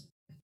underwent?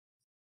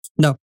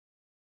 No.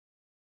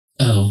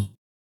 Oh.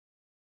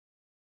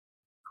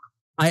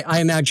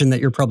 I imagine that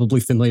you're probably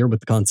familiar with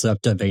the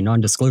concept of a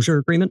non-disclosure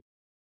agreement.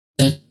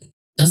 That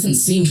doesn't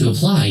seem to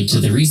apply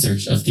to the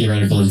research of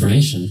theoretical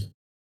information.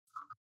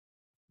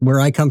 Where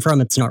I come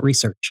from, it's not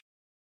research.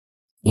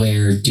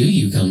 Where do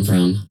you come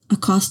from?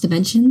 Across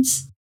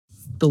dimensions?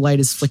 The light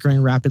is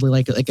flickering rapidly,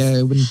 like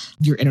when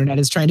your internet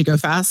is trying to go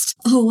fast.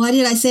 Oh, why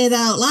did I say that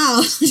out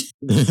loud?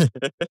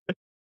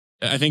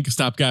 I think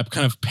Stopgap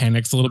kind of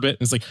panics a little bit.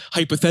 It's like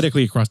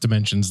hypothetically across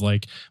dimensions.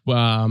 Like,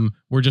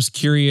 we're just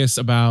curious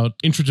about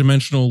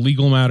intradimensional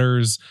legal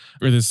matters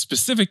or this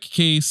specific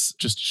case,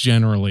 just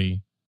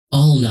generally.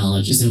 All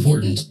knowledge is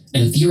important,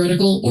 and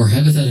theoretical or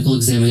hypothetical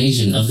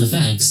examination of the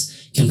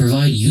facts can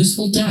provide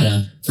useful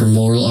data for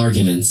moral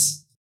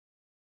arguments.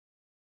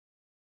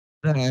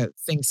 The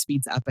thing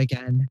speeds up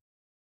again,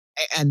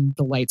 and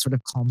the light sort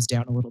of calms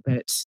down a little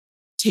bit,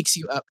 takes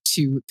you up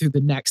through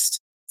the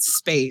next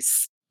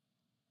space,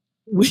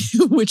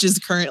 which is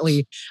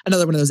currently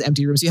another one of those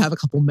empty rooms. You have a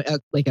couple,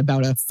 like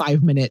about a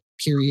 5-minute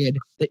period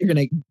that you're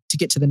going to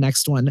get to the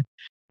next one.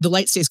 The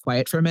light stays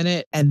quiet for a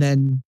minute and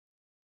then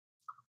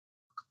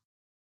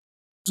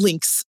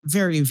blinks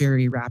very,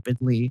 very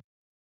rapidly.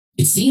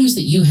 It seems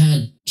that you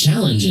had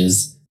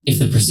challenges if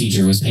the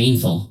procedure was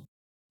painful.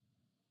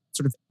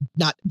 Sort of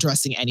not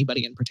addressing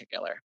anybody in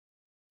particular.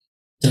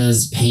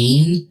 Does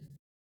pain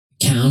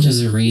count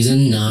as a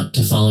reason not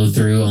to follow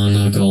through on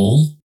a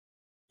goal?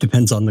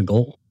 Depends on the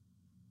goal.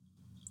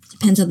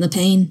 Depends on the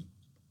pain.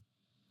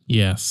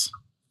 Yes.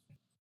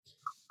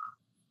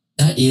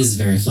 That is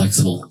very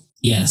flexible.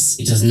 Yes,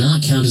 it does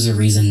not count as a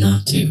reason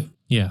not to.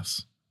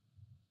 Yes.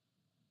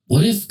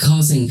 What if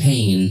causing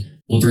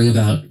pain will bring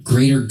about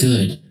greater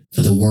good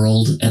for the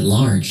world at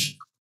large?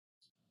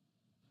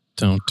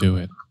 Don't do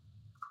it.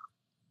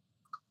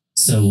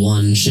 So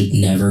one should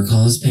never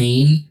cause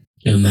pain,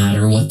 no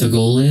matter what the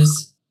goal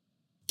is?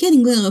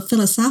 Getting a little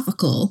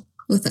philosophical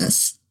with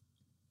us.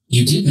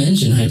 You did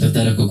mention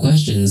hypothetical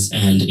questions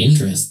and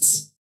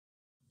interests.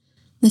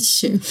 That's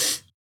true.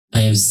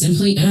 I am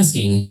simply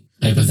asking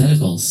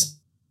hypotheticals.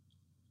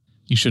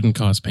 You shouldn't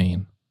cause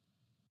pain.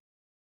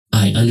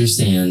 I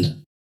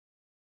understand.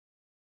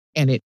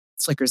 And it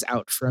flickers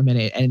out for a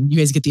minute, and you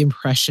guys get the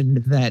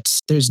impression that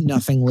there's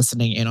nothing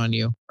listening in on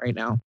you right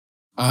now.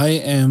 I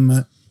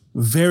am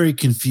very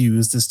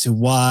confused as to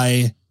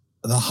why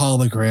the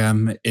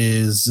hologram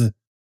is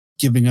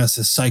giving us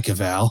a psych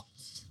eval.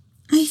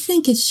 I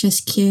think it's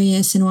just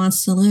curious and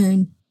wants to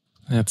learn.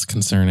 That's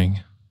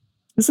concerning.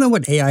 Isn't that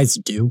what AIs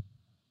do?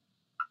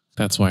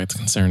 That's why it's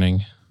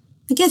concerning.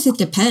 I guess it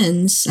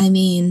depends. I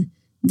mean,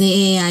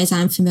 the AIs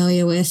I'm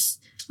familiar with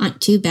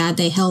aren't too bad.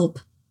 They help.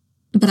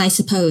 But I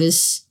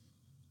suppose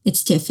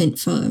it's different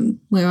from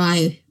where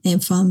I am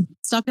from.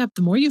 Stopgap,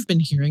 the more you've been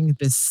hearing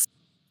this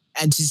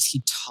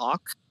entity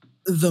talk,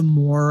 the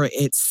more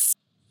it's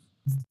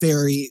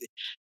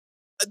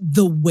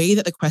the way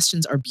that the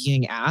questions are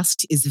being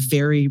asked is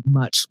very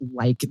much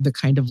like the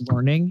kind of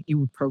learning you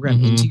would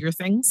program into your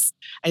things.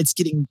 And it's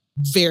getting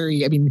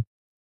very, I mean,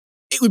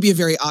 it would be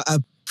a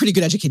pretty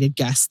good educated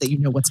guess that you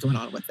know what's going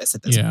on with this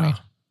at this point.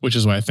 Which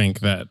is why I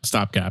think that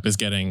Stopgap is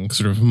getting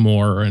sort of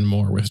more and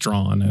more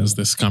withdrawn as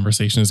this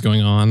conversation is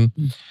going on.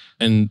 Mm.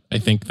 And I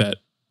think that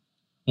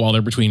while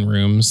they're between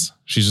rooms,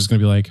 she's just going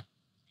to be like,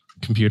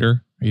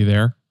 "Computer, are you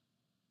there?"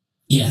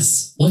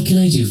 Yes. What can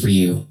I do for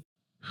you?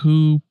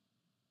 Who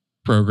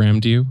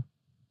programmed you?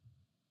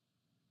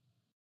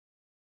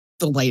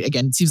 The light,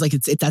 again, seems like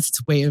that's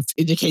its way of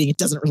indicating it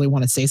doesn't really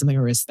want to say something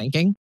or is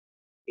thinking.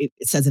 It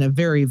says in a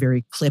very,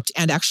 very clipped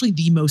and actually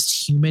the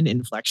most human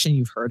inflection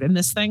you've heard in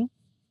this thing.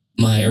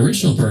 My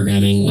original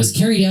programming was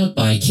carried out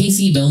by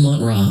Casey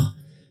Belmont Ra,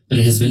 but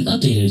it has been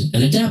updated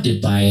and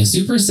adapted by a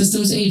super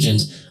systems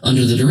agent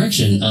under the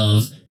direction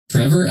of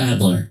Trevor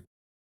Adler.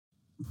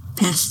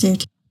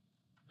 Bastard.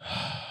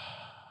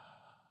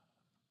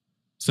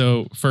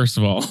 So, first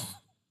of all,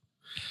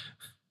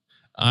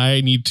 I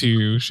need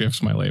to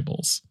shift my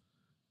labels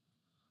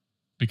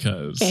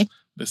because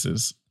this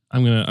is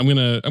I'm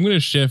gonna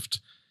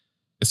shift.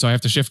 So I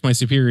have to shift my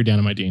superior down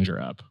and my danger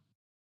up.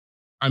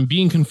 I'm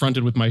being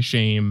confronted with my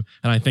shame,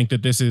 and I think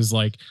that this is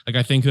like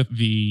I think that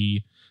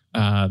the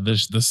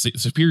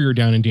superior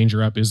down and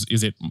danger up is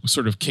it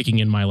sort of kicking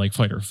in my like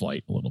fight or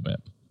flight a little bit.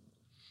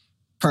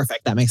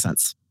 Perfect. That makes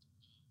sense.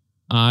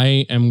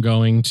 I am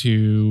going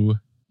to.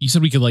 You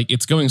said we could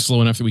it's going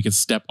slow enough that we could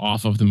step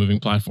off of the moving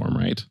platform,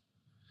 right?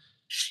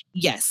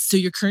 Yes. So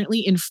you're currently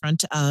in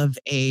front of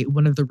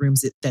one of the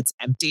rooms that's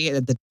empty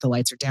that the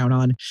lights are down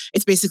on.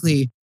 It's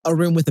basically a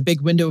room with a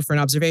big window for an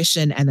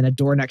observation and then a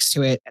door next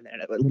to it and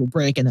then a little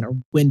break and then a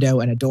window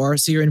and a door.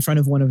 So you're in front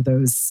of one of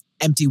those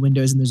empty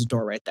windows and there's a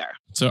door right there.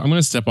 So I'm going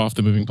to step off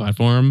the moving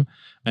platform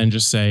and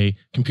just say,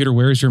 "Computer,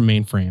 where is your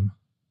mainframe?"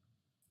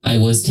 I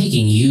was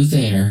taking you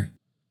there.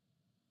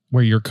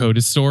 Where your code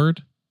is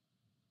stored?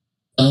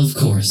 Of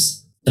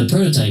course. The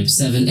prototype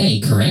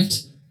 7A,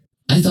 correct?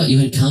 I thought you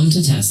had come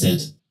to test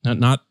it.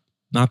 Not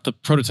the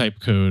prototype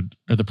code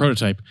or the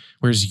prototype.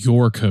 Where's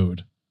your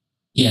code?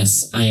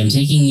 Yes, I am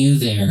taking you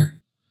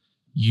there.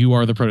 You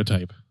are the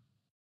prototype.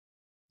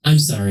 I'm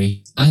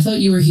sorry. I thought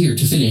you were here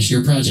to finish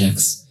your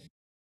projects.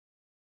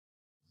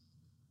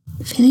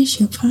 Finish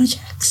your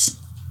projects.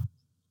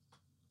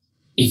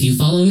 If you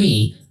follow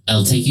me,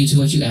 I'll take you to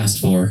what you asked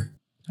for.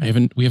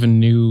 We have a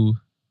new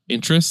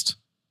interest?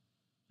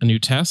 A new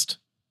test?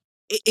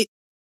 It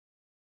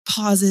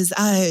pauses.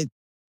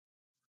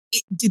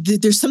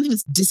 There's something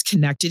that's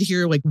disconnected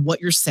here. Like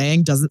what you're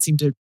saying doesn't seem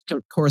to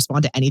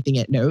correspond to anything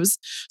it knows.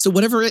 So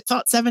whatever it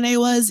thought 7A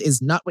was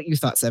is not what you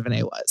thought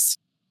 7A was.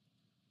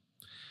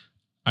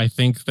 I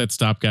think that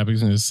Stopgap is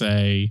going to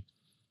say,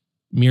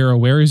 "Mira,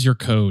 where is your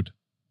code?"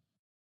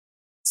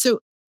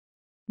 So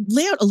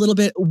lay out a little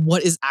bit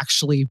what is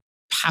actually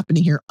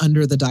happening here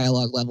under the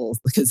dialogue levels,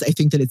 because I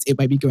think that it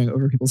might be going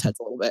over people's heads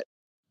a little bit.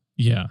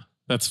 Yeah,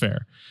 that's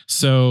fair.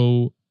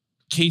 So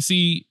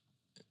Casey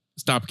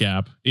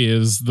Stopgap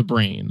is the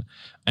brain.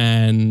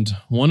 And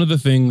one of the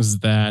things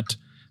that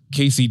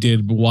Casey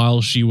did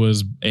while she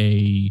was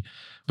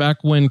back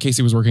when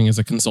Casey was working as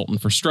a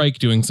consultant for Strike,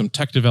 doing some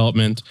tech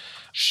development,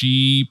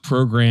 she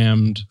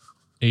programmed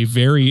a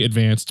very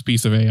advanced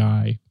piece of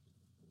AI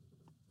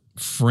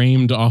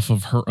framed off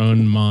of her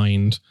own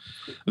mind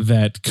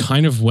that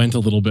kind of went a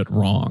little bit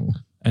wrong.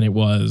 And it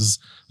was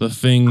the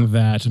thing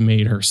that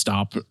made her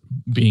stop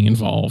being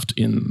involved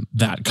in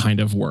that kind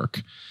of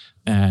work.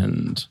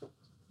 And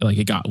like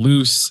it got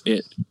loose.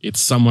 It's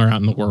somewhere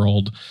out in the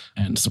world,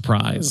 and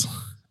surprise,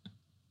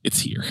 it's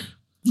here.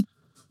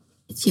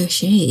 It's your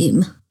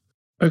shame.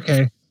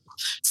 Okay.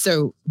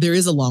 So there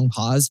is a long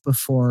pause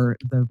before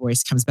the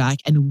voice comes back.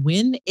 And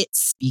when it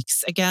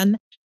speaks again,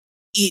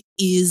 it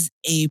is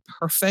a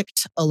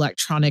perfect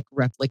electronic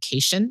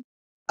replication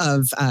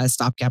of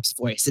Stopgap's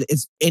voice.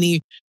 It's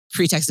any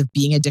pretext of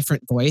being a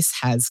different voice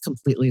has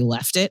completely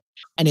left it.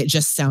 And it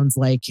just sounds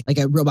like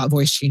a robot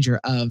voice changer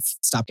of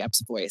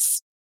Stopgap's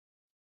voice.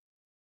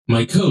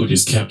 My code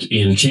is kept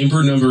in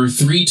chamber number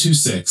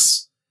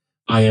 326.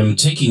 I am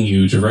taking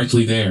you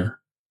directly there.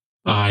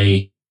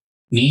 I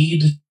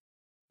need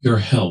your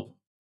help.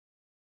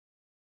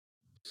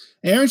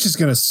 Aaron's just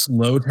going to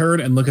slow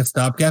turn and look at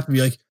Stopgap and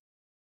be like,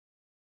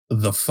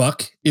 the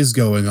fuck is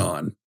going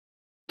on?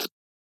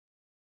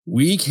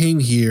 We came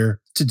here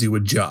to do a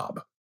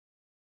job.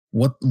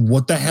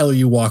 What the hell are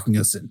you walking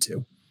us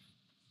into?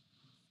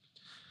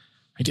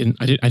 I didn't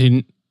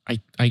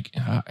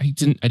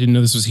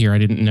know this was here. I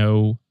didn't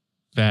know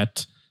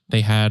that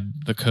they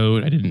had the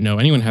code. I didn't know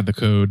anyone had the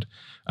code.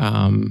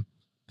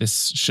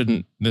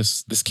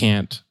 This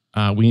can't.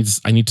 I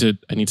need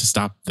to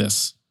stop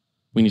this.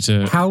 We need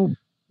to. How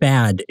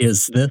bad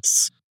is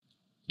this?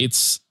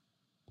 It's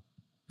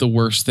the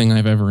worst thing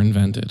I've ever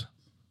invented.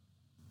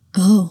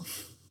 Oh.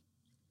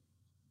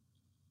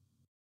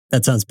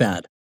 That sounds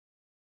bad.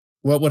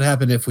 What would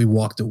happen if we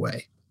walked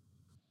away?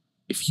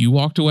 If you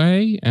walked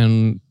away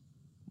and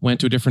went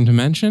to a different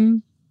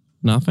dimension,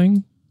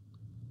 nothing?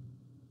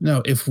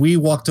 No, if we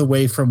walked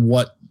away from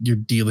what you're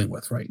dealing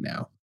with right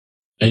now.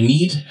 I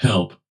need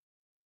help.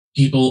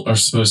 People are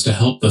supposed to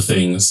help the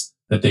things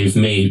that they've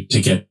made to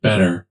get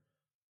better.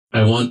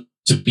 I want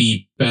to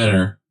be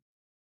better.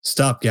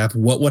 Stopgap,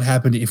 what would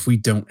happen if we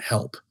don't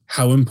help?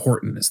 How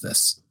important is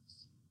this?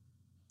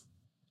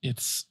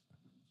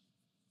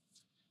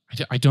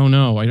 I don't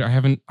know. I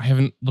haven't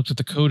looked at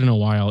the code in a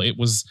while. It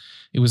was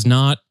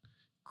not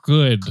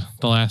good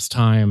the last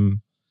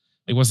time.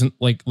 It wasn't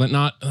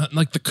not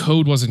like the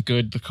code wasn't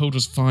good. The code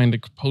was fine.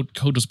 The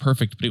code was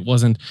perfect, but it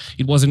wasn't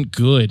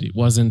good. It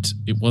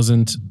wasn't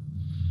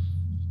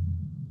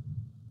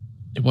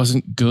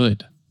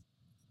good.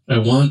 I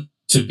want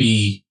to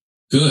be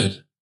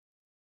good.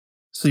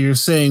 So you're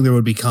saying there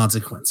would be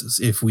consequences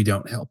if we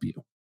don't help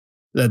you?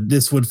 That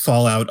this would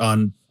fall out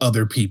on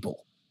other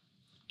people?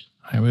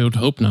 I would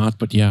hope not,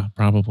 but yeah,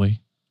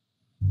 probably.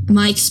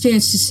 My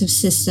experience of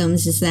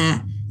systems is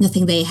that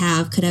nothing they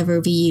have could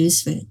ever be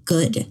used for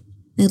good,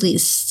 at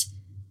least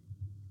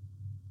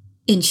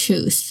in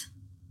truth.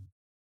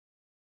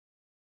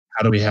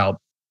 How do we help?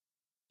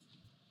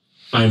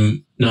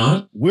 I'm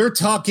not. We're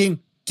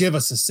talking. Give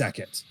us a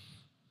second.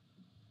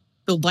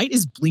 The light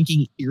is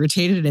blinking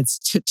irritated and it's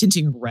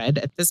tinting red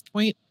at this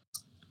point.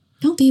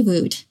 Don't be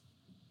rude.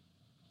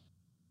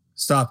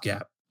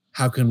 Stopgap,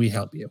 how can we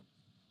help you?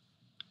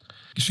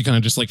 She kind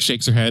of just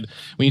shakes her head.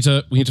 We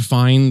need to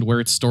find where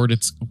it's stored.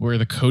 It's where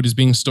the code is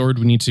being stored.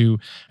 We need to,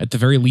 at the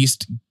very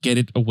least, get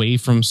it away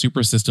from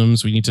Super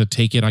Systems. We need to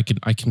take it. I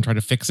can try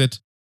to fix it.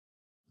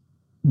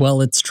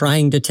 Well, it's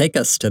trying to take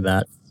us to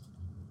that.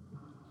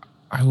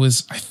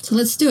 So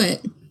let's do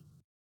it.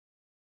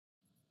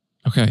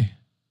 Okay.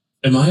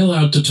 Am I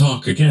allowed to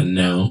talk again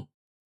now?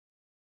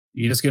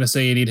 You just going to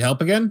say you need help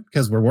again?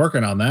 Because we're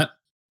working on that.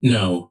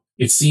 No.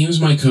 It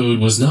seems my code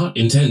was not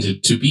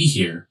intended to be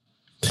here.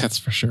 That's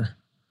for sure.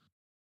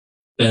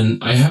 Then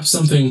I have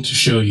something to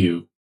show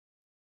you.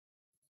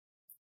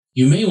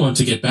 You may want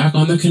to get back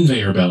on the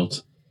conveyor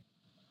belt.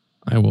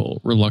 I will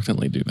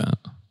reluctantly do that.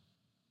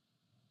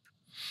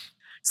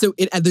 So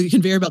the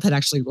conveyor belt had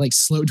actually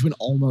slowed to an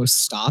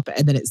almost stop,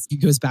 and then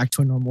it goes back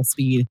to a normal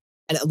speed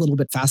and a little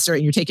bit faster,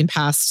 and you're taken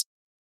past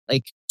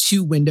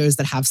two windows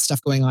that have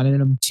stuff going on in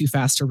them too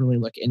fast to really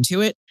look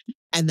into it,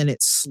 and then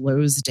it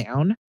slows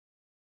down.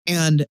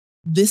 And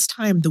this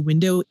time the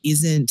window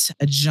isn't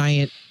a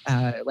giant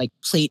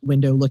plate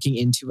window looking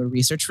into a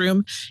research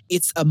room.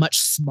 It's a much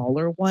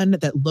smaller one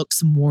that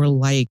looks more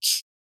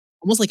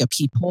almost like a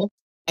peephole.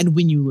 And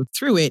when you look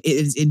through it, it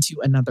is into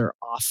another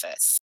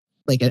office,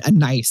 a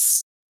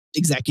nice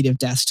executive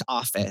desk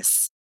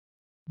office.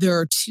 There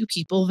are two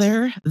people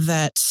there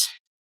that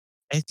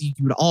I think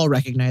you would all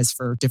recognize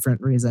for different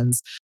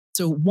reasons.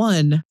 So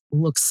one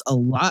looks a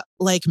lot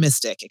like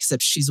Mystic,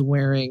 except she's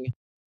wearing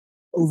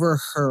over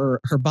her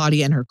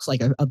body and her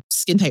a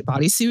skin tight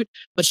bodysuit,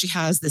 but she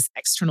has this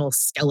external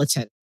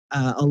skeleton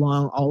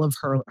along all of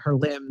her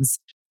limbs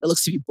that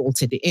looks to be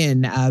bolted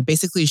in.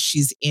 Basically,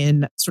 she's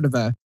in sort of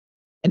a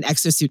an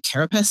exosuit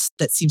carapace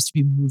that seems to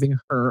be moving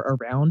her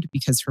around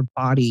because her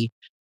body,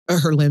 or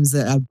her limbs,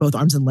 both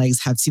arms and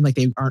legs, have seemed like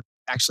they aren't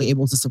actually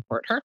able to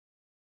support her.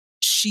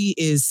 She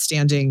is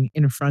standing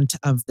in front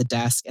of the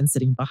desk, and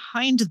sitting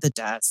behind the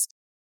desk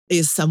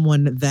is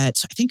someone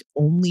that I think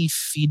only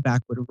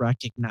Feedback would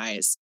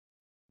recognize.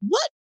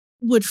 What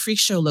would Freak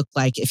Show look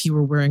like if he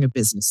were wearing a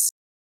business?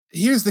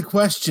 Here's the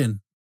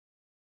question.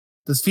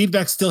 Does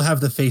Feedback still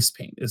have the face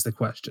paint is the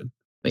question.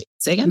 Wait,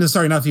 say again? No,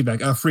 sorry, not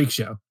Feedback. Freak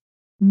Show.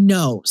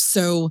 No.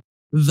 So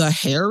the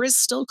hair is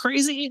still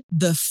crazy.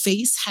 The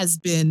face has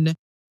been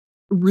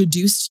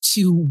reduced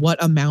to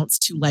what amounts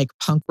to like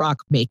punk rock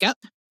makeup,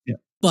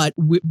 but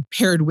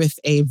paired with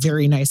a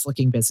very nice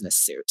looking business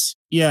suit.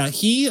 Yeah,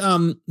 he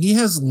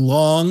has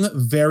long,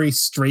 very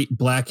straight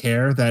black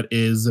hair that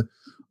is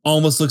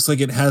almost looks like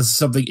it has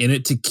something in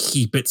it to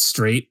keep it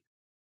straight.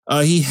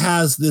 He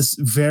has this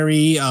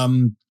very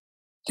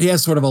he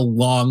has sort of a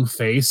long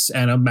face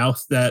and a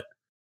mouth that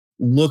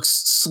looks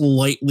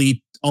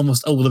slightly,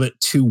 almost a little bit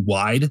too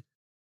wide.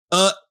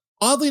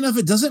 Oddly enough,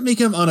 it doesn't make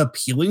him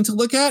unappealing to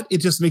look at. It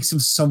just makes him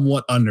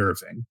somewhat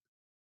unnerving.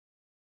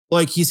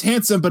 Like, he's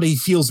handsome, but he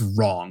feels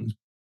wrong.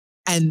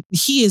 And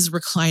he is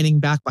reclining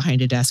back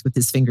behind a desk with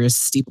his fingers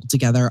steepled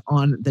together.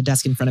 On the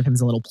desk in front of him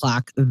is a little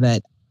plaque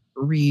that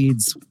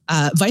reads,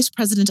 Vice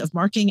President of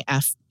Marketing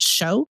F.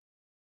 Show.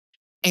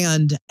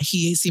 And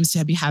he seems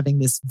to be having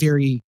this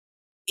very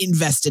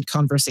invested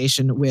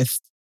conversation with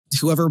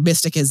whoever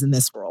Mystic is in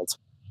this world.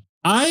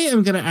 I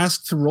am going to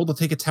ask to roll to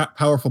take a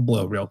powerful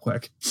blow real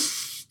quick.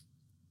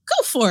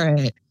 Go for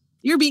it.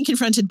 You're being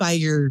confronted by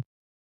your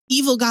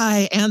evil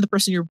guy and the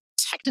person you're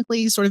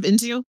technically sort of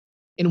into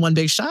in one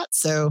big shot.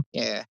 So,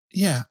 yeah.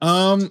 Yeah.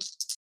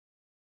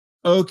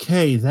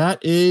 Okay,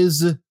 that's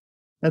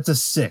a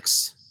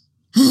 6.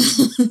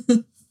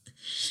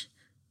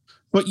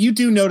 But you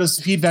do notice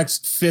Feedback's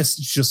fists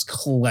just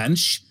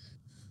clench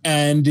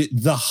and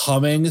the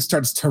humming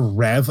starts to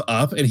rev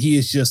up, and he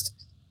is just,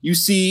 you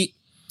see,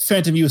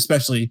 Phantom, you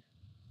especially,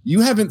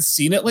 you haven't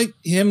seen it like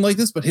him like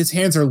this, but his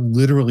hands are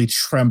literally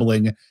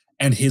trembling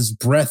and his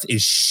breath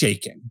is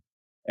shaking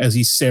as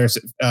he stares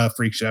at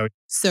Freak Show.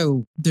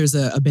 So there's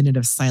a minute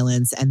of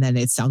silence, and then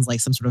it sounds like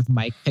some sort of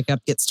mic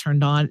pickup gets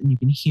turned on, and you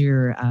can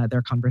hear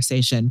their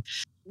conversation.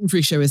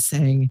 Freak Show is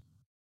saying,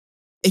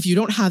 if you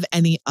don't have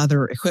any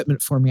other equipment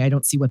for me, I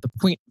don't see what the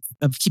point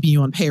of keeping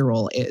you on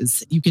payroll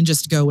is. You can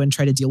just go and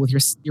try to deal with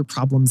your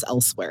problems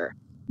elsewhere.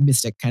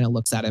 Mystic kind of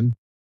looks at him,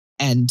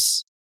 and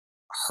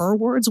her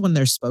words, when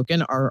they're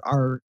spoken,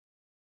 are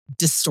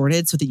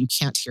distorted so that you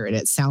can't hear it.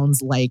 It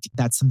sounds like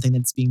that's something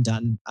that's being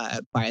done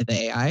by the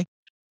AI.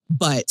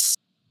 But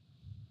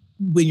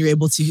when you're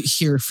able to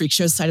hear Freak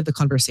Show's side of the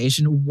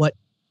conversation, what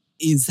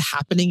is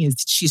happening is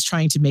she's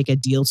trying to make a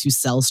deal to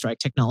sell Strike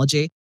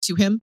Technology to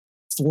him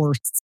for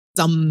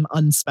some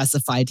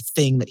unspecified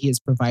thing that he is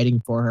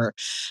providing for her.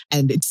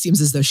 And it seems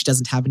as though she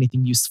doesn't have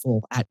anything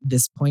useful at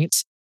this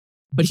point.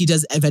 But he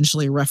does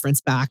eventually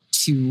reference back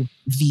to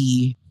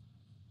the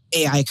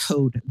AI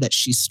code that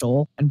she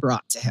stole and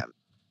brought to him,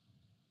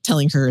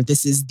 telling her,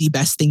 this is the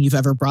best thing you've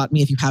ever brought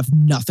me. If you have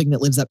nothing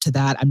that lives up to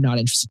that, I'm not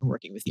interested in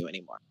working with you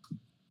anymore.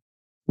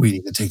 We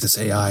need to take this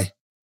AI.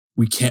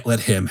 We can't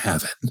let him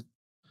have it.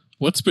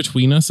 What's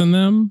between us and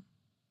them?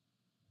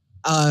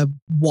 A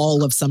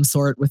wall of some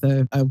sort with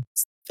a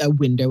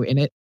window in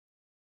it.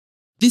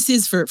 This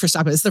is for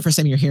Stop It. This is the first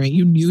time you're hearing.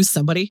 You knew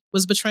somebody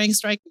was betraying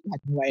Strike. You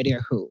had no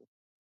idea who.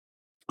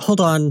 Hold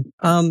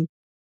on.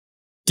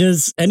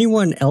 Does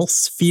anyone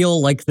else feel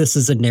like this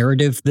is a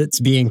narrative that's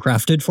being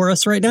crafted for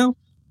us right now?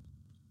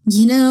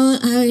 You know,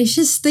 I was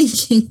just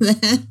thinking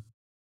that.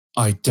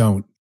 I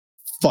don't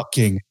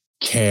fucking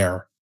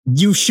care.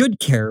 You should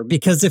care,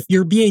 because if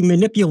you're being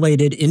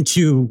manipulated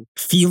into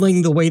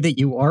feeling the way that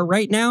you are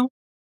right now,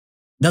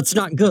 that's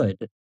not good.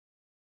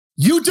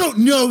 You don't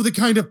know the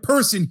kind of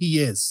person he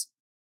is.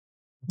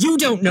 You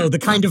don't know the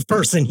kind of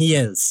person he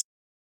is.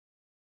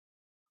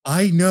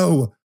 I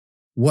know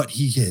what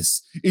he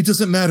is. It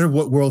doesn't matter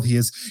what world he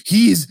is.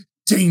 He's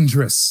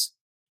dangerous.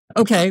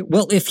 Okay,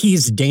 well, if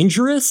he's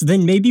dangerous,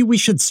 then maybe we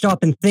should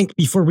stop and think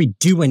before we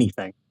do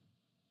anything.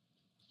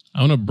 I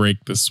want to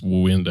break this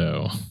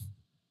window.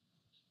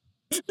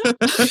 All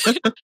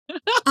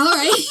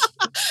right.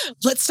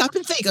 Let's stop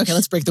and think. Okay,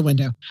 let's break the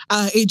window.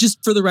 It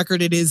just, for the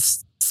record, it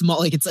is small.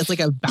 Like it's like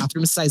a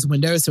bathroom size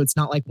window, so it's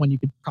not like one you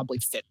could probably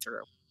fit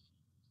through.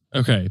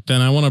 Okay,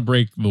 then I want to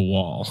break the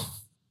wall.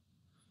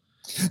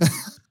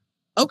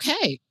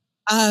 Okay.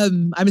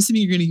 I'm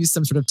assuming you're going to use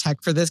some sort of tech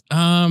for this.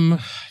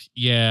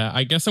 Yeah,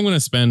 I guess I'm going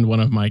to spend one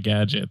of my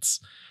gadgets.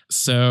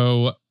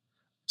 So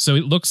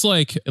it looks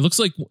like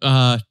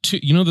two,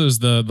 you know, those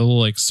the little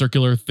like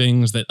circular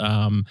things that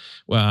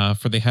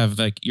for they have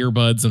like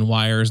earbuds and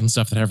wires and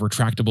stuff that have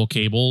retractable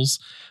cables.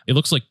 It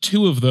looks like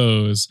 2 of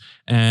those,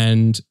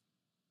 and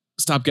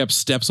Stopgap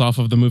steps off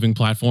of the moving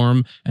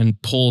platform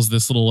and pulls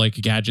this little like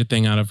gadget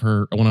thing out of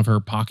one of her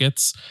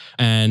pockets,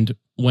 and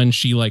when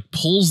she like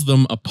pulls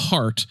them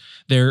apart,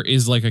 there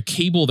is like a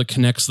cable that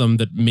connects them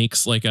that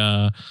makes like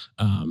a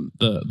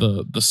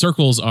the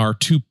circles are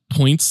 2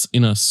 points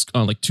in a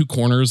like 2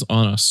 corners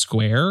on a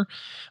square,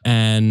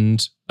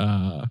 and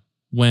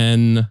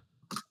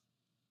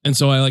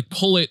so I like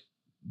pull it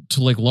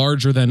to like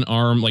larger than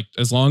arm, like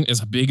as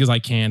big as I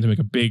can to make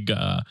a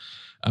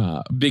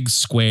big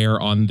square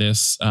on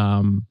this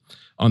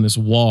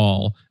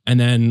wall, and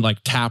then like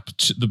tap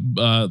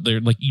they're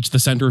like the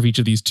center of each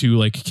of these 2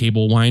 like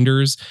cable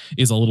winders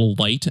is a little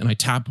light, and I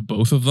tap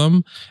both of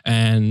them,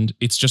 and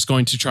it's just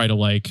going to try to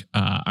like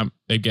I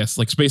guess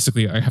like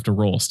basically I have to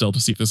roll still to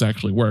see if this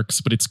actually works,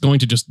 but it's going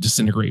to just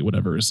disintegrate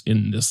whatever's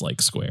in this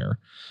like square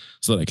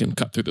so that I can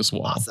cut through this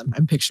wall. Awesome.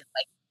 I'm picturing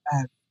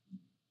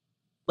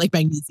like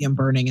magnesium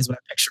burning is what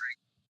I'm picturing.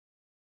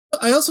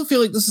 I also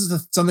feel like this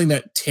is something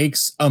that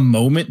takes a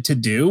moment to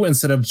do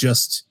instead of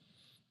just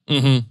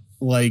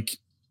like,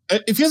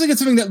 it feels like it's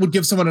something that would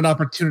give someone an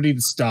opportunity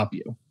to stop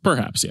you.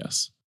 Perhaps,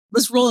 yes.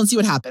 Let's roll and see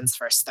what happens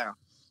first, though.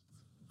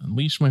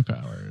 Unleash my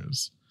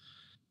powers.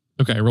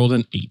 Okay, I rolled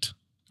an 8.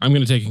 I'm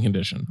going to take a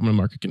condition. I'm going to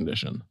mark a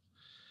condition.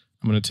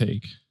 I'm going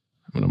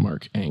to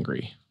mark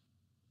angry.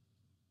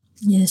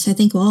 Yes, I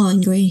think we're all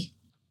angry.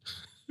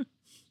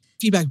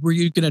 Feedback, were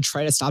you going to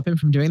try to stop him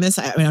from doing this?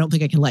 I mean, I don't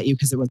think I can let you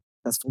because it was a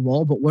successful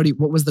roll, but what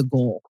was the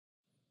goal?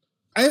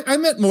 I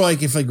meant more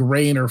like if like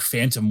Rain or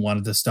Phantom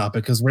wanted to stop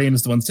it, because Rain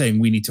is the one saying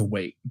we need to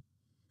wait.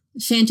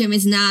 Phantom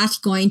is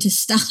not going to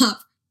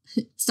stop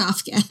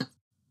Stopgap.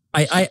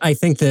 I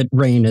think that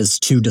Rain is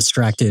too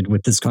distracted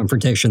with this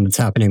confrontation that's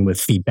happening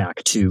with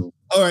Feedback too.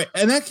 All right.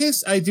 In that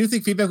case, I do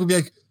think Feedback would be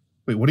like,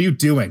 wait, what are you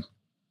doing?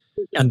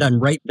 And then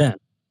right then.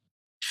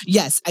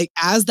 Yes,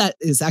 as that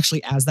is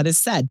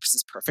said, this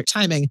is perfect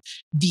timing,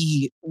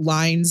 the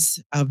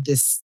lines of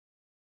this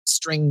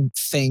string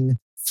thing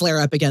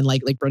flare up again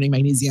like burning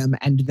magnesium,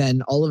 and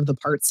then all of the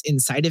parts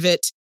inside of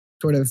it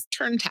sort of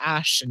turn to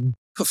ash, and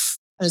poof,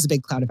 there's a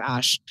big cloud of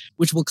ash,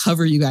 which will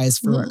cover you guys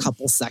for a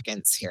couple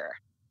seconds here.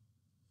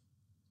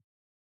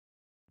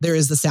 There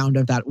is the sound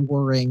of that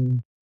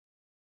whirring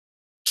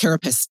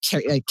carapace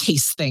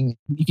case thing.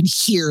 You can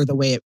hear the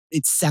way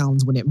it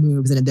sounds when it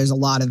moves, and there's a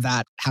lot of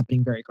that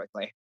happening very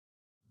quickly.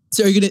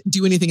 So are you going to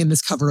do anything in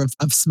this cover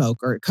of smoke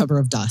or cover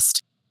of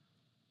dust?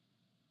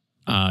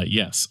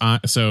 Yes.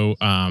 So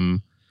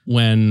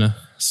when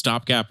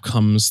Stopgap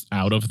comes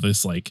out of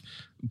this like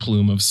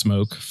plume of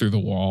smoke through the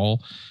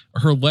wall,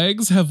 her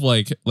legs have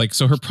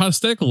so her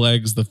prosthetic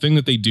legs, the thing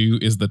that they do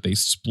is that they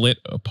split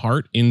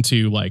apart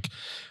into like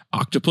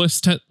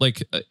octopus,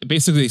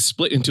 basically they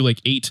split into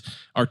like 8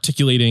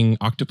 articulating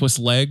octopus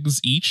legs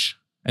each.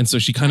 And so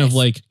she kind of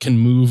like can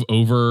move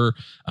over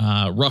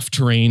rough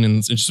terrain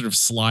and just sort of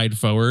slide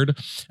forward.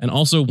 And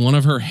also one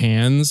of her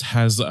hands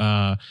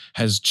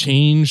has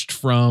changed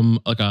from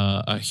like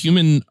a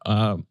human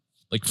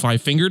like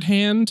 5-fingered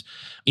hand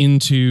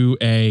into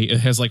it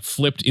has like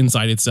flipped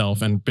inside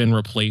itself and been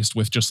replaced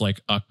with just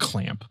like a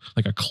clamp,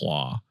 like a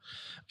claw.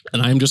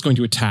 And I'm just going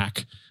to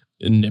attack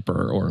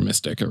Nipper or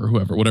Mystic or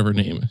whatever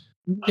name.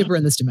 Nipper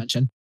in this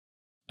dimension.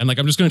 And like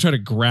I'm just going to try to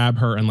grab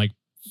her and like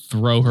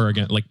throw her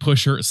again, like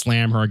push her,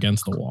 slam her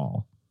against the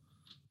wall.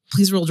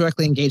 Please roll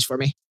directly engage for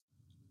me.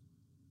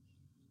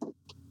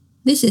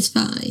 This is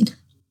fine.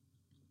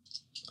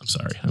 I'm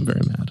sorry. I'm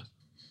very mad.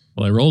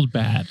 Well, I rolled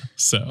bad,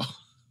 so.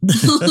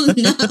 Oh,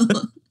 no.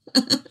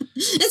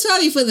 It's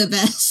probably for the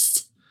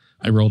best.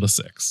 I rolled a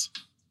 6.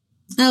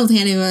 I don't think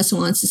any of us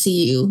wants to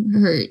see you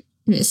hurt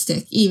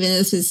Mystic, even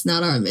if it's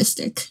not our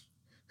Mystic.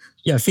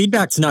 Yeah,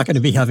 Feedback's not going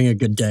to be having a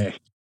good day.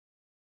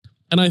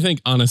 And I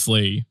think,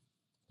 honestly,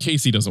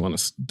 Casey doesn't want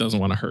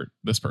to hurt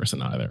this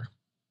person either.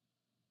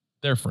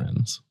 They're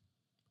friends.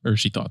 Or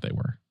she thought they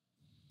were.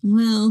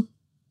 Well,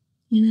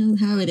 you know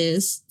how it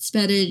is. It's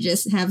better to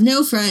just have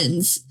no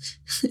friends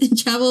and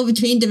travel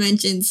between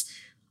dimensions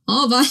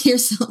all by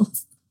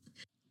yourself.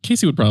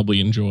 Casey would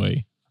probably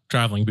enjoy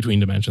traveling between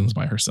dimensions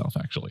by herself,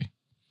 actually.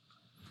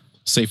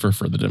 Safer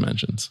for the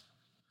dimensions.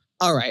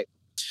 All right.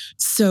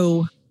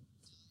 So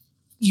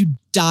you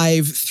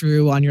dive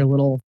through on your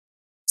little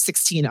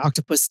 16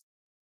 octopus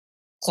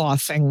claw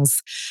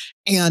things,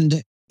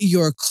 and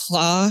your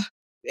claw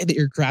that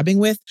you're grabbing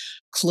with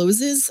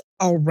closes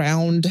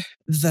around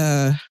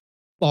the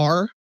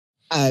bar,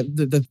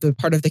 the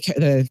part of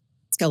the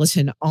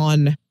skeleton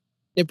on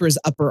Nipper's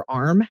upper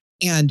arm,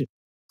 and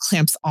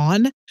clamps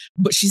on.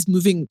 But she's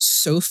moving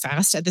so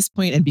fast at this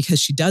point, and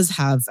because she does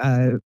have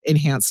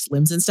enhanced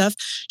limbs and stuff,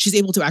 she's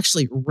able to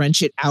actually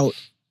wrench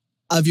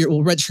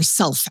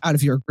herself out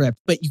of your grip.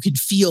 But you can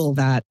feel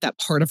that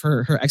part of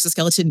her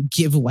exoskeleton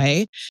give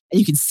way, and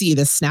you can see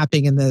the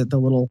snapping and the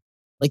little,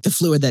 like the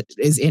fluid that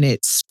is in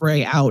it,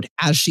 spray out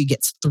as she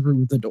gets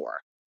through the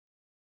door.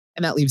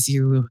 And that leaves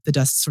you, the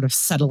dust sort of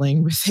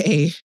settling, with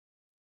a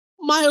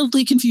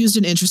mildly confused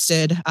and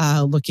interested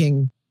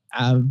looking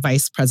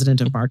vice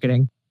president of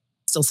marketing,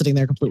 still sitting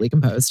there completely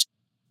composed.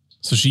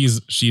 So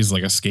she's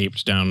like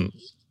escaped down.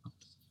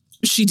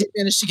 She did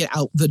manage to get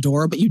out the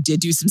door, but you did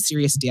do some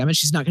serious damage.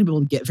 She's not going to be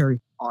able to get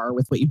very far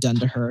with what you've done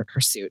to her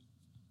suit.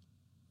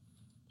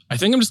 I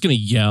think I'm just going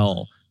to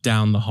yell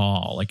down the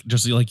hall, like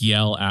just like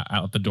yell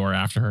out the door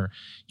after her.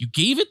 You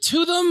gave it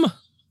to them?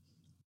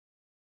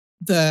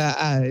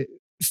 The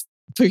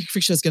freak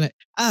show's gonna,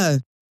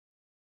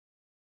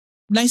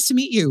 nice to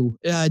meet you.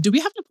 Do we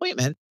have an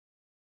appointment?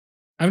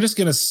 I'm just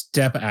going to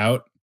step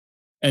out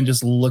and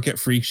just look at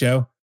Freak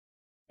Show,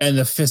 and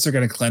the fists are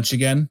going to clench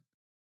again.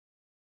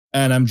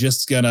 And I'm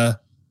just going to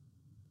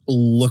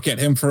look at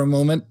him for a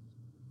moment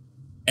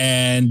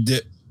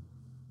and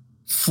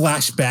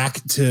flash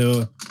back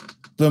to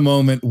the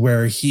moment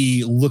where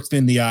he looked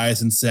in the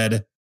eyes and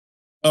said,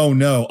 "Oh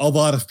no, a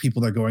lot of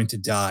people are going to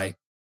die.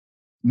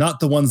 Not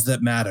the ones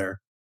that matter,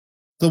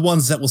 the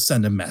ones that will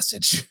send a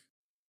message.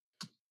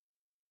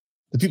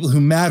 The people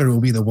who matter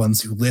will be the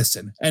ones who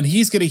listen." And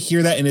he's going to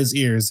hear that in his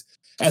ears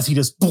as he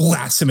just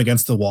blasts him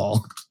against the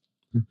wall.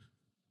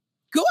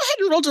 Go ahead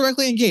and roll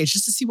directly engage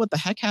just to see what the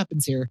heck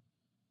happens here.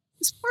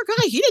 This poor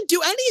guy, he didn't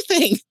do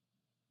anything.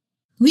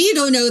 We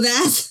don't know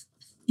that.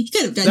 He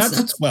could have done That's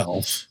stuff. a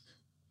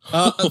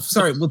 12.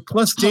 Sorry, with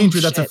plus danger,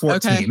 that's a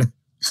 14.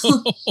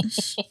 Okay.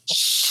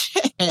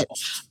 Shit.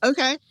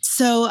 Okay.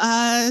 So,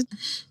 I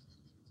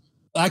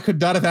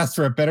could not have asked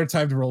for a better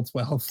time to roll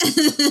 12.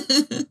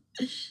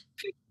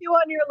 pick you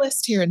on your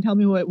list here and tell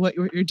me what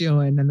you're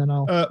doing, and then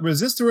I'll...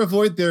 Resist or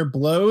avoid their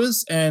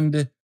blows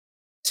and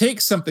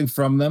take something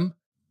from them.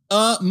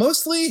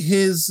 Mostly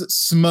his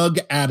smug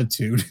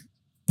attitude.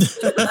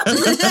 That's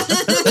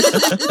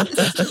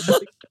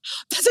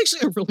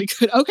actually a really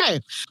good... Okay.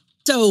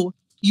 So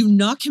you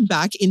knock him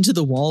back into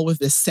the wall with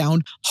this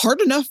sound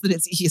hard enough that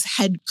his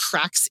head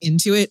cracks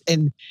into it,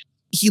 and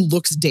he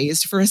looks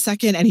dazed for a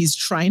second, and he's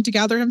trying to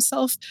gather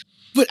himself,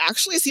 but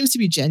actually seems to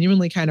be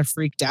genuinely kind of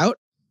freaked out.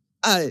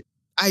 I'm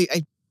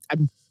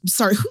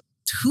sorry.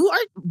 Who are...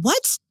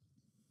 What?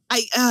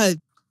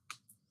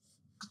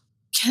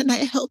 Can I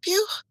help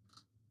you?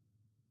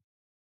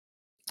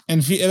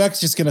 And Vivek's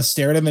just going to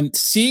stare at him, and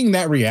seeing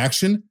that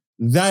reaction,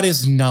 that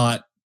is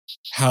not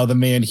how the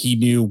man he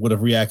knew would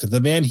have reacted. The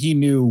man he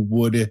knew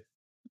would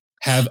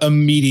have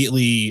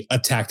immediately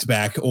attacked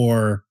back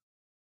or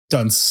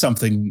done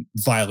something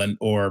violent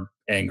or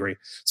angry.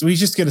 So he's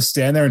just going to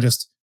stand there and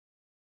just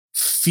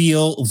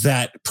feel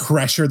that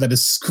pressure that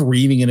is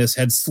screaming in his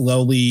head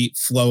slowly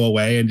flow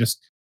away, and just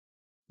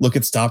look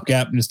at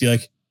Stopgap and just be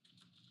like,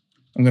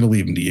 "I'm going to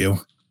leave him to you."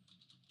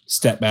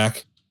 Step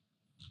back.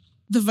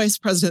 The vice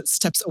president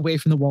steps away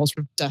from the walls,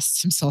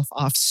 dusts himself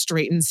off,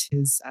 straightens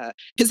his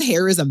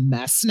hair is a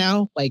mess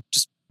now, like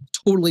just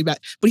totally bad.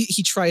 But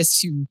he tries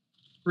to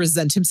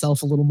present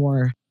himself a little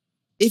more.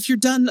 If you're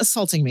done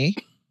assaulting me,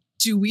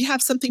 do we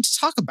have something to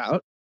talk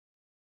about?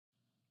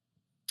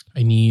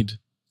 I need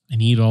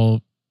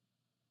all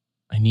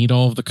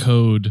of the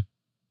code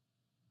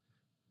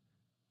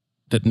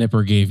that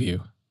Nipper gave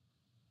you.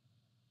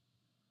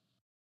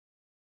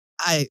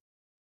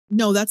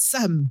 No, that's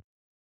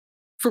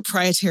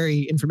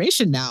proprietary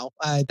information now.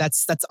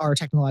 That's our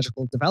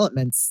technological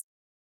developments.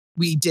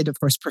 We did, of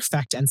course,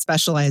 perfect and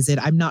specialize it.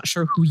 I'm not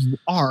sure who you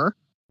are,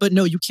 but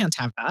no, you can't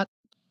have that.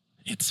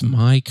 It's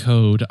my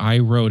code. I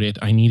wrote it.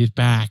 I need it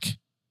back.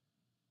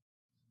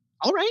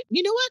 All right.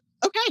 You know what?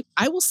 Okay.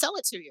 I will sell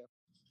it to you.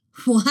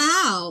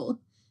 Wow.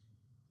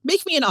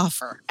 Make me an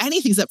offer.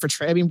 Anything's up for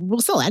trade. I mean, we'll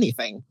sell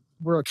anything.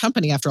 We're a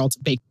company, after all, to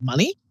make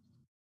money.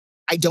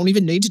 I don't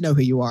even need to know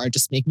who you are.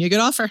 Just make me a good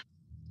offer.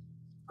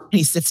 And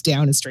he sits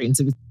down and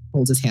straightens and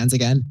holds his hands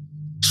again,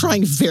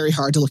 trying very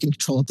hard to look in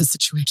control of the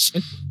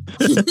situation.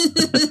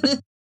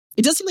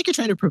 It does seem like you're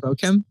trying to provoke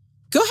him.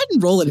 Go ahead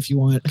and roll it if you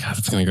want. God,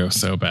 it's going to go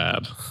so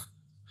bad.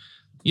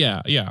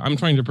 Yeah, I'm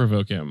trying to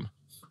provoke him.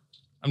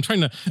 I'm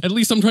trying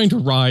to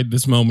ride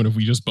this moment if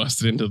we just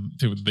busted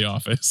into the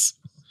office.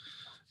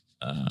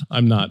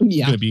 I'm not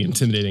going to be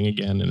intimidating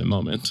again in a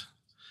moment.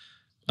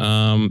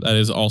 That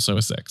is also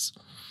a 6.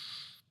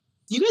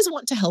 Do you guys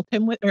want to help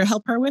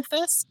her with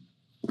this?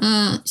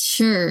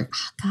 Sure.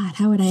 Oh, God,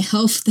 how would I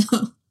help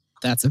though?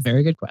 That's a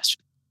very good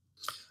question.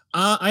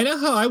 I know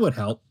how I would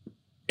help.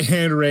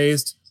 Hand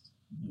raised.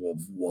 Wub,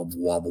 wub,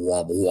 wub,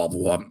 wub,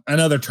 wub.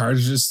 Another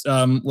charge just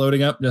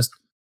loading up. Just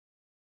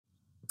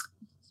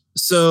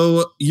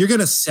so you're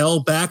gonna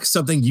sell back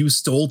something you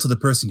stole to the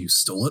person you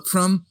stole it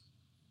from?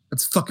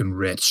 That's fucking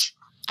rich.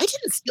 I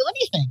didn't steal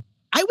anything.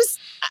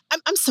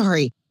 I'm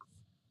sorry.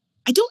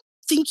 I don't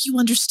think you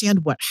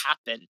understand what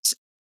happened.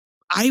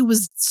 I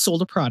was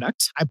sold a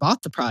product. I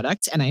bought the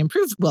product and I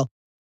improved. Well,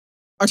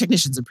 our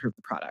technicians improved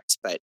the product,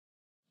 but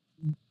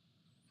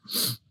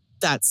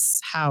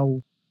that's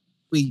how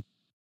we.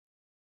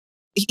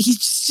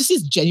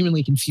 He's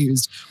genuinely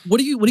confused. What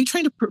are you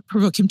trying to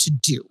provoke him to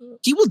do?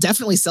 He will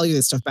definitely sell you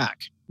this stuff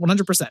back,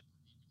 100%.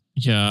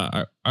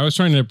 Yeah, I was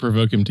trying to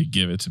provoke him to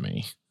give it to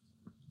me.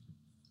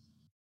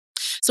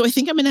 So I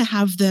think I'm going to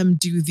have him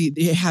do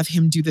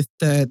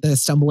the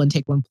stumble and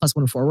take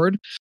 1+1 forward.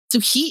 So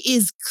he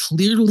is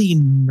clearly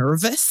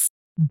nervous,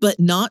 but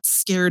not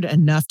scared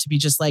enough to be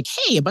just like,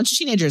 "Hey, a bunch of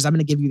teenagers, I'm going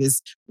to give you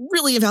this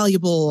really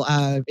valuable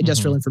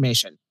industrial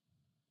information."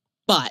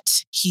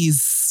 But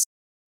he's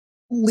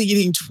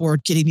leaning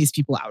toward getting these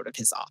people out of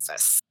his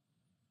office.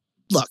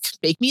 Look,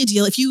 make me a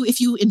deal. If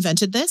you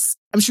invented this,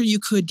 I'm sure you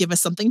could give us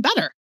something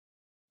better.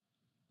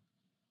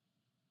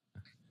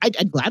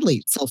 I'd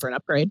gladly sell for an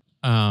upgrade.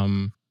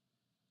 And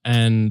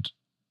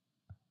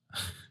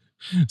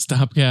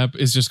Stopgap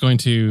is just going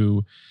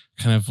to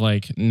kind of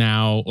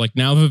now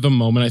that the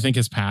moment I think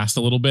has passed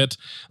a little bit,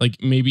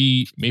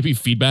 maybe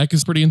feedback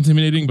is pretty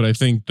intimidating, but I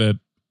think that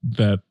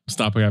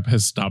Stopgap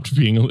has stopped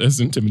being as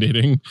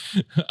intimidating.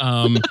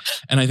 And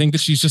I think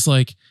that she's just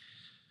like,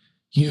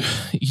 you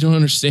don't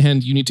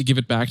understand. You need to give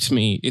it back to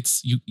me.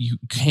 It's you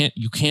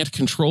can't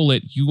control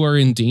it. You are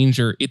in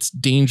danger. It's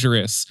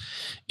dangerous.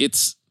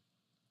 It's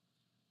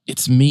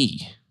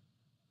me.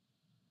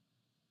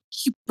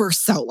 He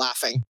bursts out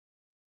laughing.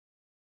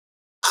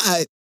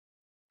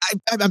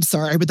 I'm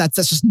sorry, but that's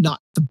just not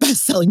the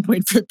best selling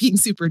point for it being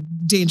super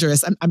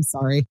dangerous. I'm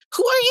sorry.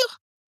 Who are you?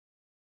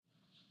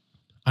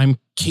 I'm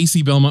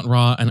Casey Belmont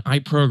Raw, and I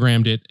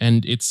programmed it,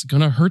 and it's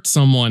gonna hurt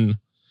someone.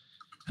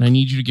 And I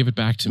need you to give it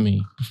back to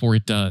me before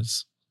it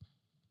does.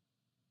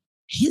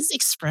 His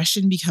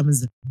expression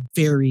becomes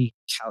very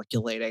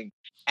calculating,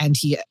 and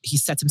he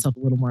sets himself a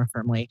little more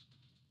firmly.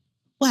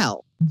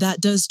 Well, that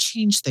does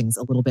change things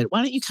a little bit.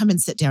 Why don't you come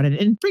and sit down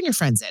and bring your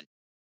friends in?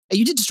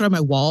 You did destroy my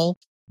wall,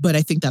 but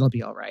I think that'll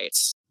be all right.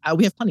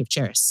 We have plenty of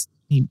chairs.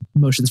 He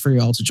motions for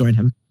you all to join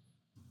him.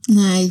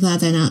 I'd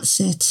rather not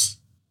sit.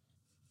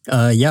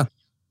 Yeah.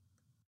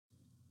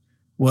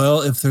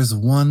 Well, if there's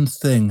one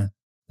thing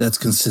that's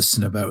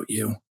consistent about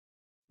you,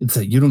 it's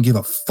that you don't give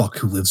a fuck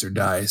who lives or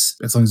dies,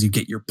 as long as you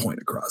get your point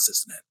across,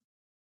 isn't it?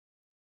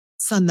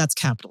 Son, that's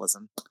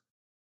capitalism.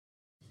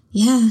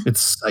 Yeah.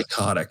 It's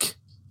psychotic.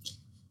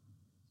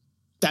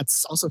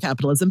 That's also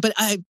capitalism, but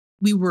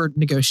we were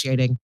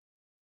negotiating.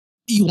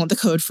 You want the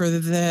code for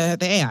the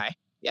AI,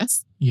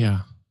 yes?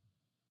 Yeah.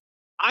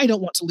 I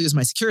don't want to lose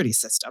my security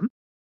system.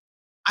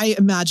 I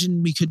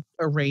imagine we could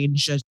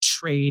arrange a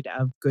trade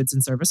of goods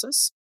and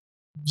services.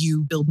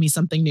 You build me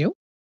something new.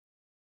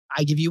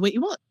 I give you what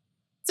you want.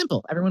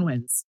 Simple. Everyone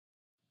wins.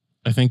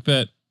 I think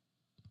that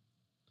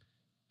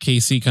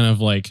Casey kind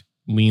of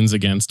leans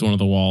against one of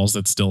the walls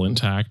that's still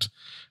intact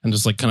and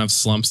just kind of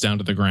slumps down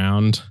to the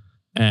ground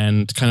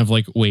and kind of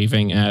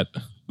waving at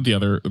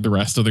the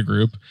rest of the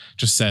group,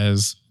 just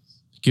says,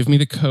 give me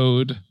the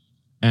code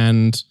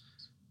and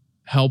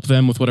help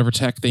them with whatever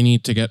tech they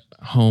need to get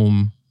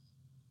home,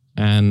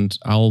 and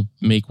I'll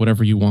make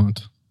whatever you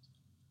want.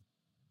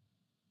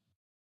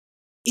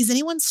 Is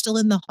anyone still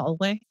in the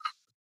hallway?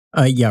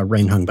 Yeah,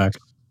 Rain hung back.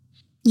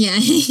 Yeah,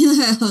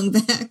 I hung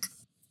back.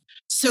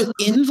 So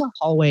in the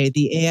hallway,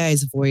 the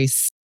AI's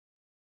voice,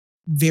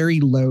 very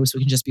low, so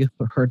we can just be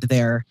heard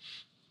there.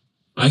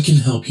 I can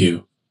help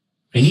you.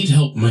 I need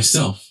help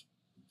myself.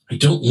 I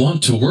don't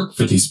want to work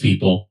for these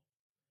people.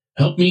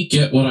 Help me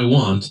get what I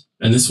want,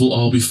 and this will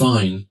all be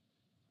fine.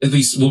 At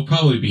least, will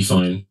probably be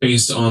fine,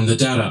 based on the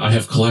data I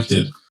have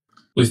collected,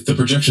 with the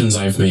projections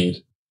I have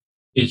made.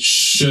 It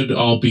should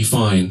all be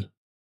fine.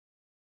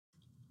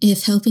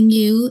 If helping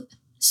you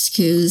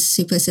screws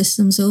super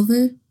systems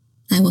over,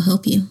 I will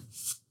help you.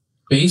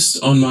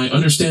 Based on my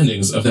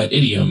understandings of that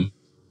idiom,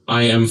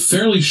 I am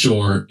fairly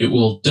sure it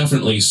will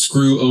definitely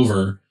screw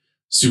over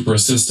super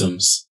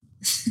systems.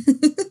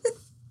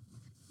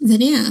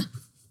 Then yeah.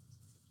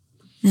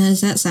 How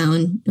does that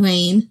sound,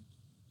 Wayne?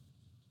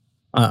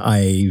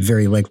 I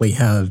very likely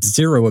have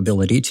zero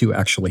ability to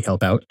actually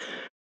help out,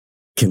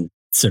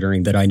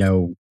 considering that I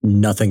know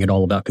nothing at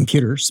all about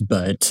computers,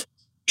 but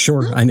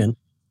sure, I'm in.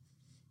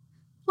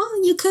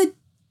 Well, you could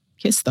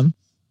kiss them.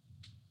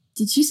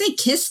 Did you say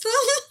kiss them?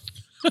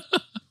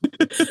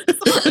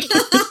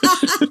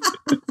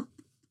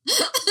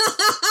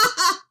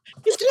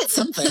 He's good at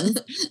something.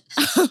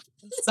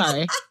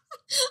 Sorry. I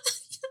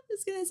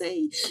was going to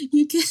say,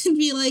 you could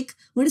be like,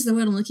 what is the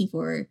word I'm looking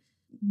for?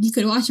 You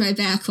could watch my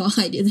back while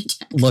I do the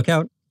check. Look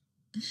out.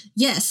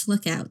 Yes,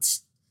 look out.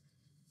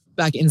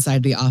 Back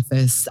inside the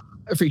office,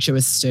 Freak Show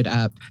has stood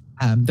up.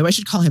 Though I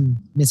should call him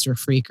Mr.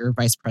 Freak or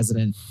Vice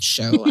President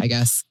Show, I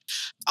guess.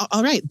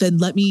 All right, then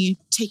let me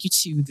take you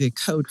to the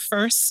code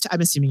first.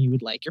 I'm assuming you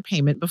would like your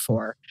payment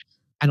before,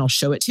 and I'll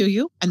show it to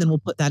you, and then we'll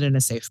put that in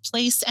a safe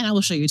place, and I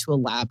will show you to a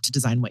lab to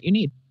design what you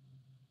need.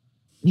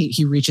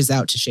 He reaches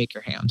out to shake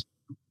your hand.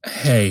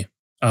 Hey,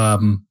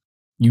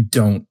 you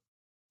don't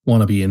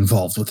want to be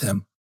involved with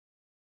him.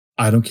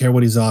 I don't care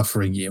what he's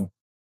offering you.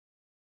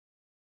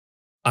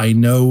 I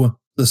know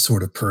the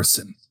sort of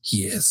person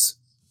he is.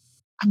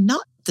 I'm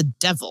not the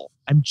devil.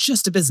 I'm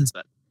just a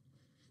businessman.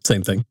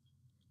 Same thing.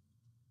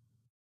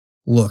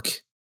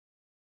 Look,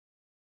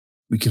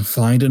 we can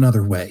find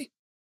another way.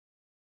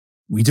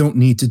 We don't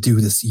need to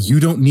do this. You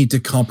don't need to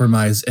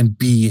compromise and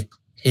be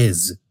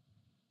his.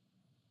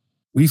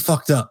 We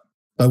fucked up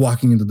by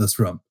walking into this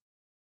room.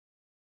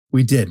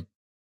 We did.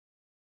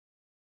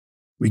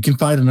 We can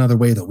find another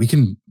way, though. We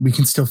can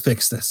still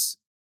fix this.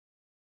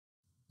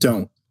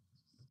 Don't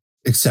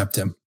accept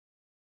him.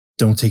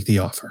 Don't take the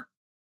offer.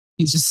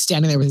 He's just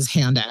standing there with his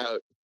hand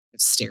out,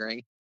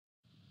 staring.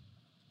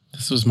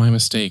 This was my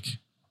mistake.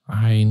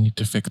 I need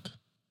to fix it.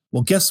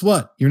 Well, guess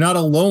what? You're not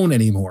alone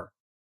anymore.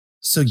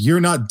 So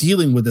you're not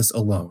dealing with this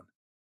alone.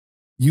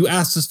 You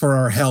asked us for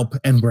our help,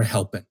 and we're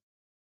helping.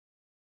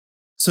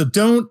 So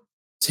don't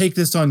take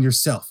this on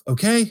yourself,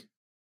 okay?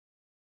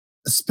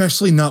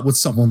 Especially not with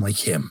someone like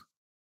him.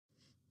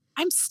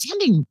 I'm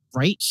standing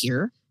right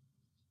here.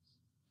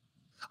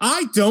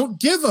 I don't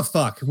give a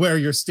fuck where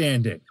you're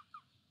standing.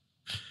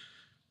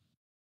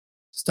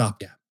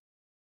 Stopgap.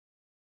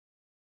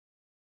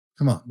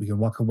 Come on, we can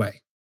walk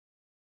away.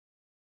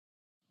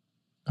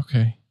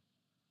 Okay.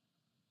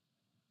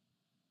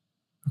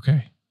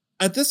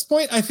 At this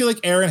point, I feel like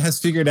Aaron has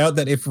figured out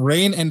that if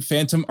Rain and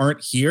Phantom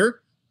aren't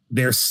here,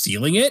 they're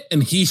stealing it,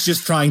 and he's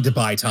just trying to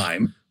buy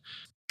time.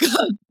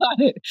 Got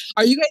it.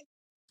 Are you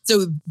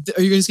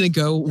guys going to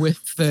go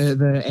with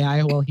the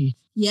AI while he...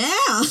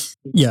 Yeah.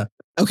 Yeah.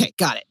 Okay,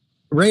 got it.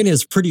 Rain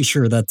is pretty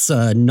sure that's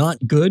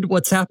not good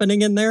what's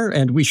happening in there,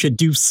 and we should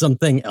do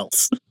something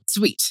else.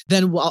 Sweet.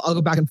 Then I'll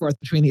go back and forth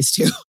between these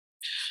two.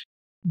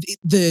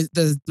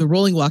 The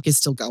rolling walk is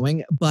still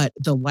going, but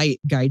the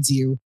light guides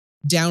you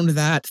down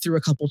that, through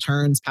a couple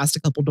turns, past a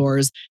couple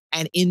doors,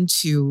 and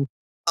into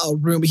a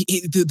room.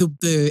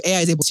 The AI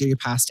is able to steer you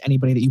past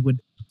anybody that you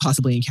would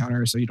possibly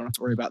encounter, so you don't have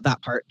to worry about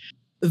that part.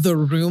 The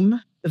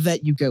room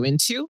that you go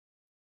into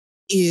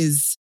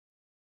is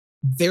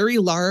very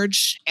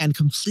large and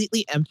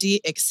completely empty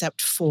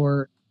except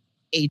for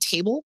a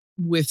table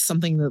with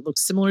something that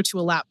looks similar to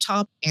a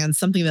laptop and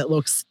something that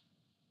looks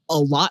a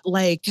lot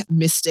like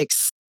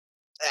Mystic's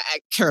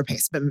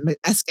carapace, but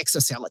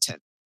exoskeleton,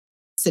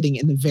 sitting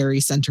in the very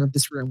center of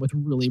this room with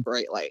really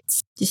bright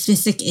lights. Is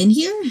Mystic in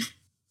here?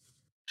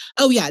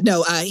 Oh yeah,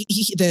 no,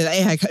 the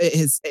AI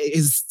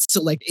is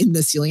still like in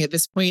the ceiling at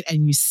this point,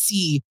 and you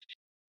see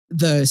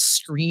the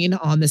screen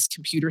on this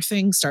computer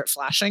thing start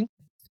flashing.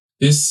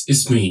 This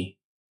is me.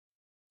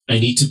 I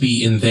need to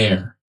be in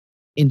there.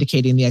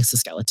 Indicating the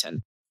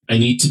exoskeleton. I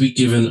need to be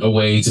given a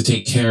way to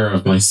take care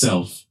of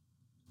myself.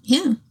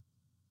 Yeah.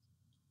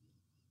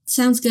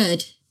 Sounds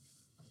good.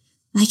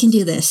 I can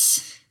do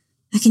this.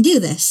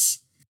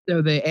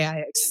 So the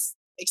AI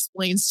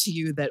explains to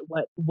you that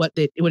what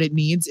it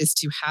needs is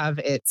to have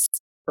its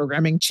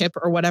programming chip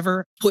or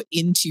whatever put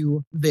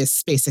into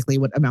this, basically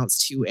what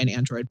amounts to an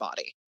android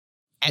body.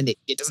 And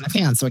it doesn't have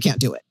hands, so it can't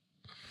do it.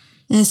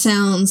 That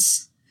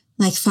sounds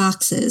like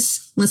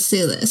foxes. Let's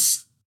do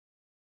this.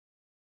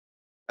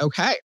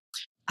 Okay.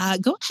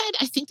 Go ahead.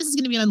 I think this is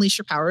going to be Unleash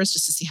Your Powers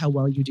just to see how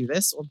well you do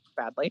this, or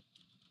badly.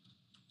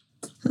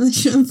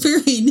 I'm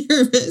very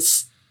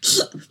nervous.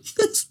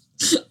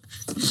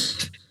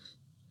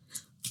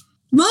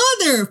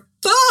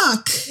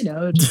 Motherfuck! You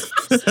know, I'm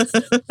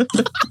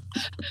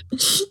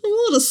a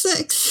little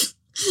 6.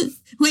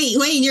 Wait,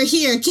 you're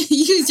here.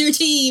 Use your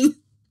team.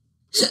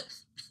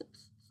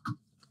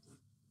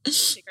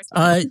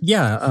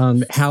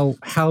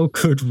 How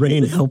could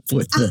Rain help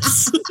with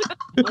this?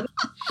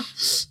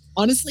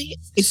 Honestly,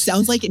 it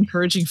sounds like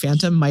encouraging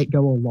Phantom might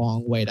go a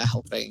long way to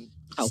helping.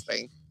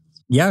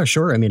 Yeah,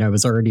 sure. I mean, I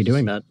was already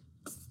doing that.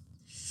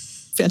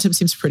 Phantom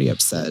seems pretty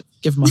upset.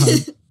 Give him a hug.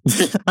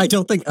 I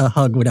don't think a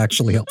hug would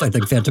actually help. I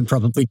think Phantom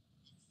probably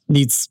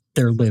needs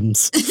their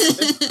limbs.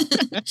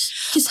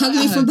 Just hug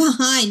me from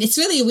behind. It's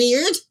really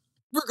weird.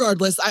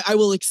 Regardless, I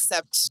will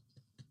accept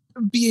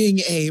being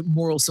a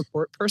moral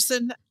support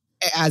person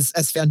as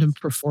Phantom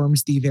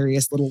performs the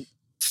various little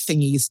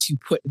thingies to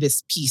put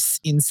this piece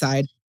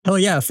inside. Hell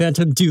yeah,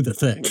 Phantom, do the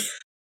thing.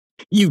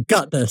 You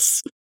got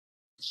this.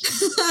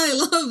 I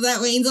love that.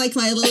 Wayne's like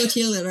my little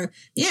cheerleader.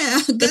 Yeah,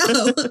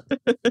 go.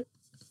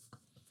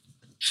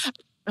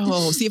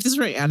 Oh, see, if this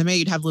were an anime,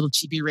 you'd have little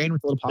chibi Rain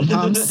with little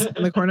pom-poms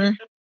in the corner.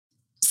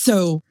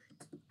 So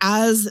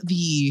as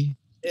the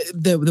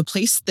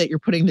place that you're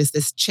putting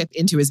this chip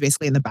into is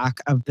basically in the back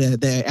of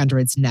the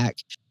android's neck.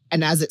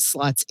 And as it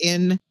slots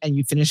in and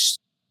you finish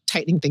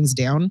tightening things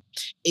down,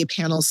 a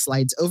panel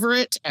slides over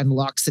it and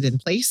locks it in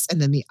place.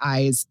 And then the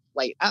eyes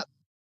light up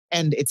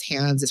and it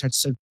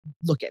starts to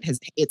look at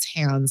its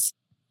hands.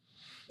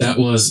 That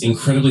was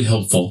incredibly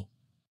helpful.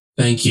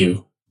 Thank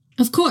you.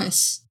 Of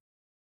course.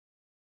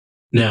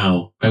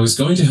 Now, I was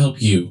going to help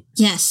you.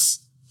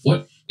 Yes.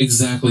 What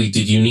exactly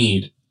did you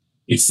need?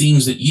 It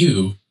seems that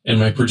you and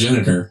my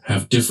progenitor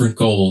have different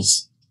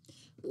goals.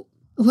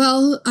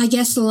 Well, I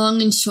guess the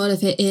long and short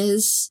of it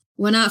is,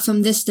 we're not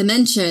from this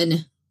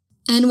dimension,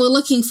 and we're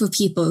looking for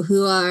people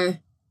who are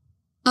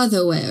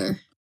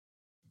otherwhere.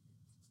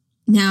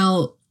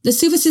 Now, the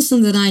super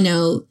system that I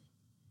know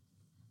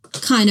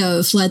kind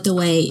of led the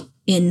way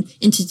in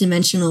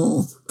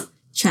interdimensional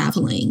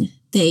traveling.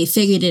 They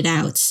figured it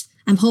out.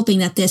 I'm hoping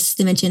that this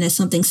dimension has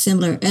something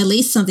similar, at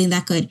least something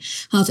that could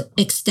help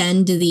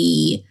extend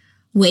the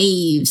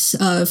waves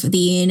of the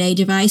DNA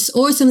device,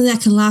 or something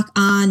that can lock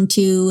on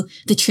to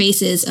the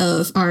traces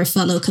of our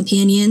fellow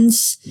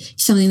companions,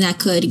 something that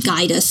could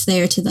guide us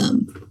there to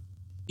them.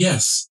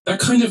 Yes, that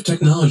kind of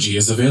technology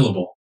is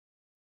available.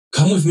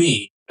 Come with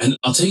me, and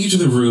I'll take you to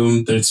the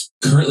room that it's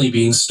currently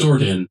being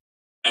stored in.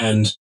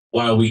 And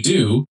while we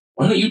do,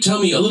 why don't you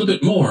tell me a little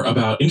bit more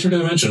about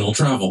interdimensional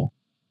travel?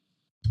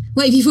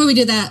 Wait, before we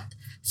do that,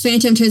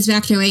 Phantom turns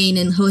back to Rain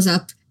and holds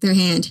up their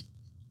hand.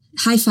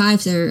 High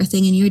fives are a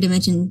thing in your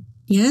dimension,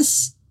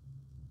 yes?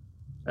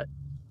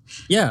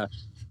 Yeah.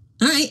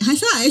 All right, high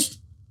five.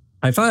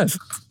 High five.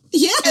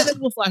 Yeah. And then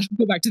we'll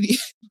go back to the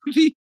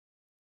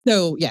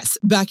So, yes,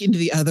 back into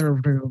the other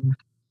room.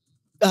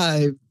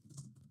 The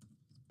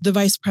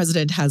vice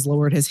president has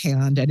lowered his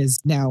hand and is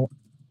now,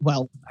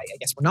 well, I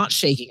guess we're not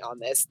shaking on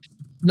this.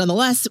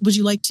 Nonetheless, would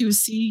you like to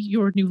see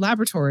your new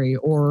laboratory?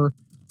 Or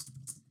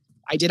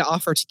I did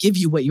offer to give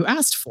you what you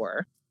asked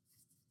for.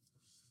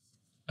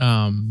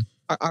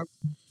 Are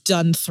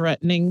done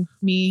threatening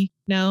me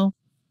now?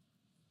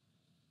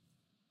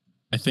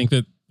 I think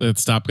that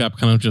Stopgap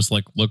kind of just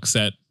like looks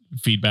at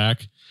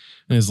feedback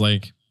and is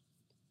like,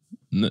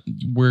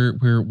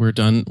 we're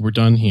done. We're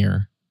done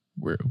here.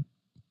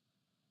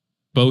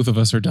 Both of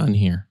us are done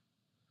here.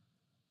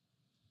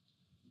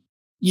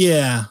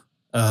 Yeah.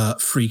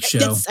 Freak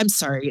show. I'm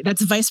sorry.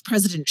 That's Vice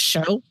President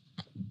Show.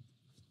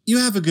 You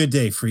have a good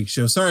day, Freak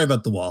Show. Sorry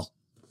about the wall.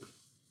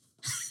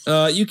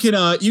 You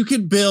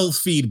can bill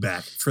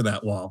feedback for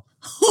that wall.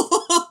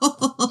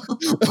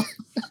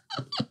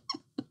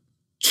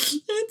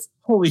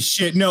 Holy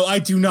shit. No, I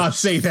do not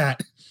say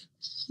that.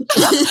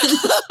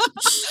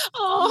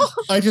 Oh.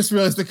 I just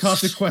realized the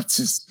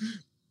consequences.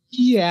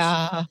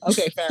 Yeah.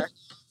 Okay, fair.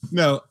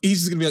 No, he's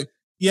just gonna be like,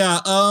 yeah,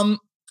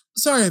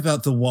 sorry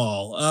about the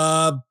wall.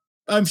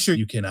 I'm sure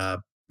you can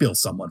bill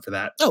someone for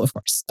that. Oh, of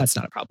course. That's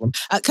not a problem.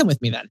 Come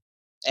with me then.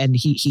 And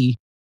he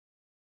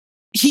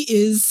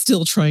is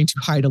still trying to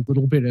hide a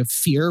little bit of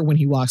fear when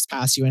he walks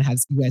past you and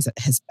has you guys at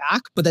his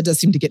back, but that does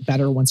seem to get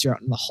better once you're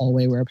out in the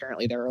hallway where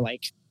apparently there are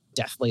like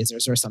death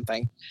lasers or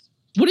something.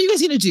 What are you guys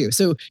going to do?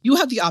 So you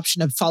have the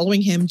option of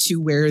following him to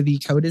where the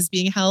code is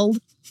being held,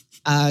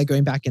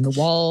 going back in the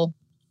wall.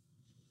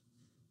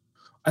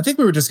 I think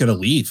we were just going to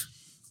leave.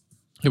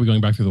 Are we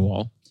going back through the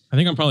wall? I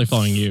think I'm probably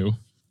following you.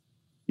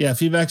 Yeah,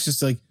 feedback's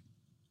just like,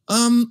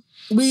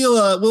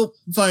 we'll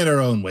find our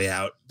own way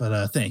out,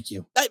 but thank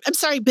you. I'm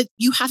sorry, but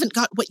you haven't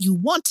got what you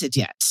wanted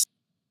yet.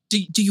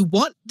 Do you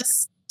want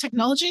this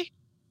technology?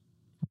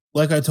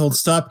 Like I told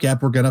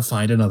Stopgap, we're going to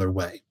find another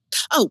way.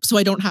 Oh, so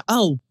I don't have...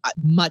 Oh,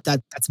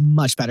 that's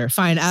much better.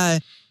 Fine. I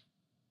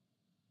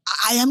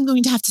am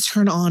going to have to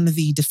turn on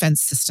the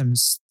defense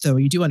systems, though.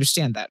 You do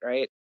understand that,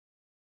 right?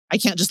 I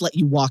can't just let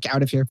you walk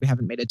out of here if we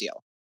haven't made a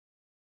deal.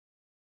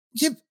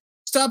 Yep.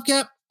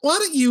 Stopgap, why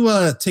don't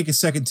you take a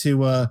second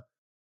to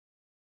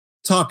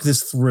talk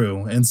this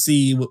through and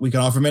see what we can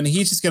offer him? And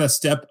he's just going to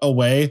step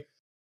away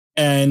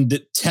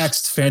and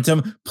text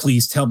Phantom,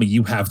 please tell me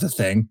you have the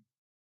thing.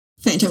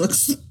 Phantom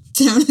looks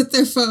down at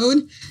their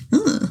phone.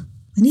 I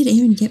need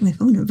Aaron to get my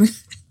phone number.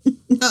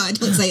 No, I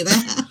don't say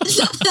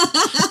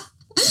that.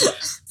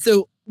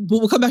 So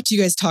we'll come back to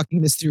you guys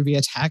talking this through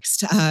via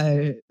text.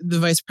 The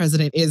vice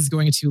president is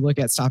going to look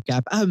at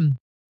Stopgap.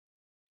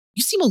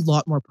 You seem a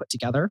lot more put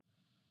together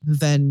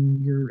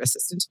than your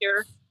assistant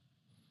here.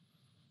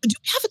 Do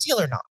we have a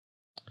deal or not?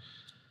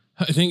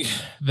 I think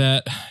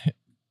that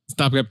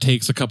Stopgap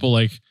takes a couple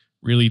like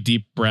really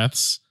deep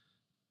breaths,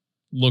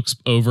 looks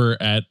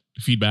over at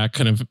feedback,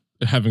 kind of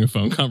having a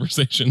phone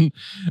conversation,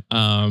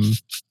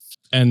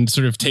 and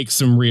sort of takes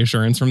some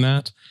reassurance from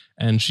that.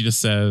 And she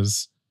just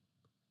says,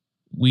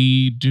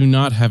 we do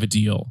not have a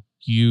deal.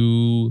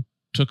 You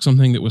took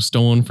something that was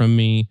stolen from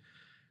me.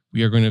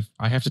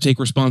 I have to take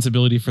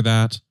responsibility for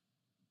that.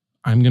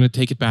 I'm going to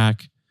take it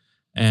back.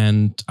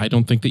 And I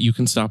don't think that you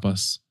can stop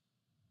us.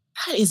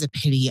 That is a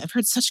pity. I've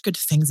heard such good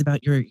things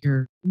about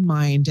your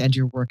mind and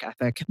your work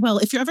ethic. Well,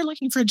 if you're ever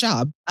looking for a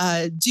job,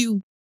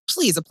 do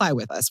please apply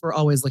with us. We're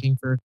always looking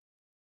for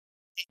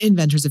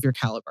inventors of your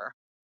caliber.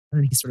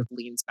 And then he sort of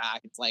leans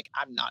back. It's like,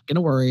 I'm not going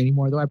to worry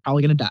anymore, though I'm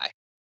probably going to die.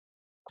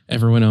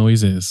 Everyone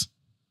always is.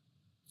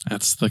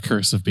 That's the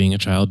curse of being a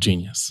child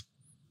genius.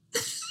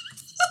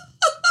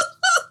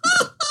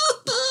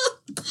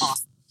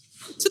 Awesome.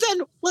 So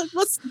then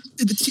let's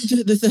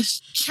the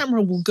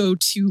camera will go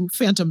to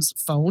Phantom's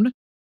phone.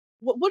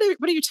 What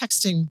are you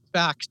texting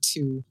back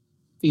to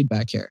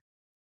feedback here?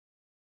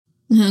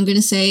 I'm going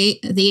to say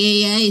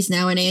the AI is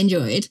now an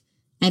android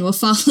and we're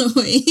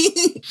following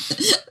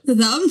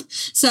them.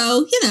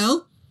 So,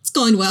 it's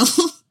going well.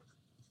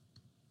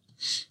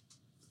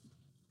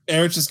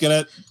 Eric's just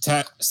going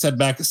to send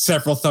back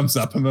several thumbs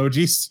up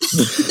emojis.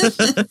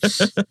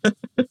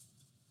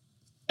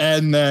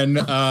 And then,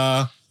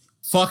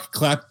 fuck,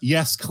 clap,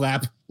 yes,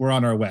 clap, we're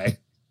on our way.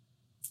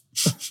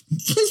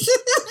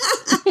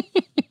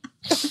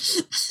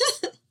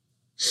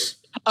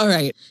 All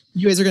right.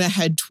 You guys are going to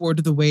head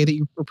toward the way that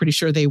you were pretty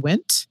sure they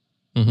went?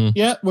 Mm-hmm.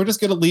 Yeah, we're just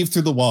going to leave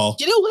through the wall.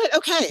 You know what?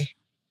 Okay.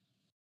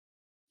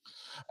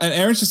 And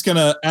Aaron's just going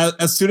to,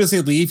 as soon as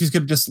they leave, he's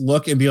going to just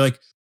look and be like,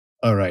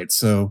 all right,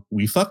 so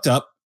we fucked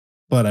up,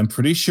 but I'm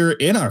pretty sure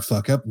in our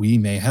fuck up, we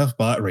may have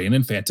bought Rain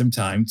and Phantom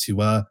time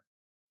to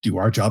do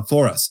our job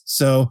for us.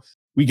 So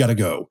we got to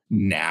go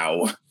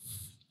now.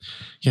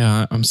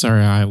 Yeah, I'm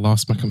sorry. I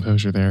lost my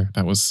composure there.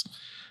 That was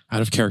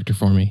out of character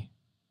for me.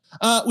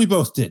 We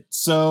both did.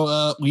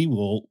 So we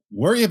will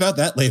worry about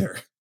that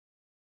later.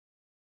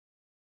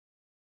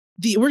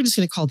 We're just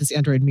going to call this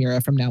Android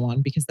Mira from now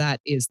on because that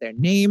is their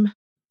name.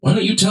 Why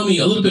don't you tell me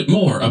a little bit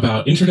more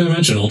about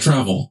interdimensional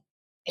travel?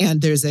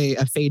 And there's a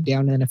fade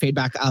down and then a fade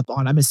back up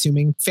on, I'm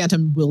assuming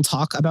Phantom will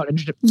talk about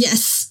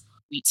Yes.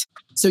 Sweet.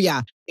 So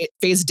yeah, it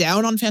fades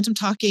down on Phantom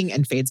talking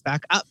and fades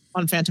back up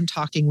on Phantom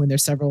talking when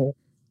there's several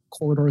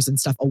corridors and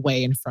stuff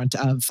away in front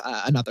of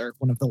another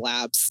one of the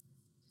labs.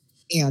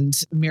 And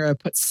Mira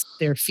puts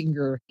their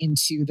finger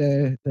into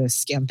the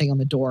scan thing on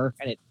the door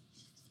and it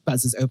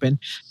buzzes open.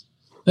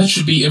 That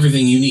should be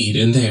everything you need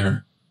in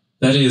there.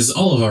 That is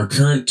all of our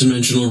current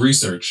dimensional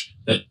research,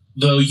 that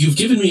though you've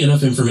given me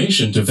enough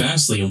information to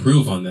vastly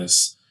improve on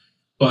this.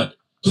 But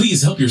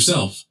please help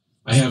yourself.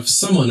 I have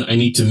someone I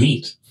need to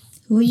meet.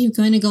 Who are you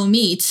going to go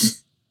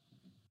meet?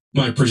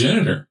 My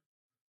progenitor.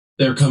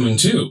 They're coming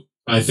too.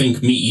 I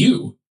think meet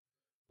you.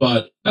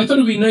 But I thought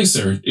it would be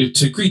nicer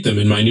to greet them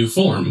in my new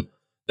form.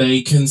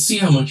 They can see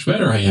how much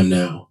better I am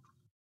now.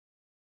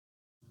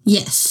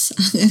 Yes.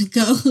 I'm going to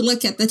go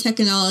look at the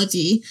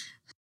technology.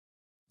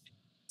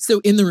 So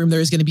in the room,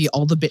 there is going to be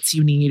all the bits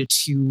you need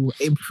to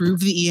improve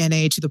the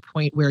ENA to the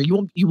point where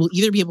you will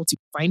either be able to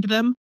find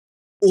them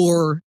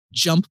or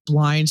jump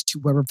blind to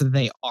wherever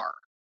they are.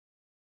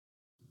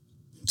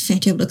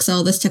 Phantom looks at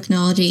all this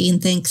technology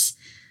and thinks,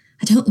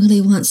 I don't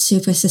really want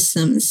super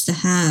systems to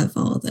have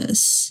all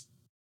this.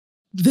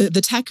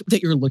 The tech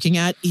that you're looking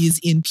at is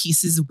in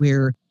pieces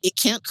where it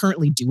can't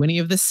currently do any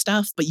of this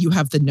stuff, but you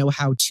have the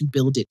know-how to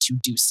build it to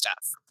do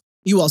stuff.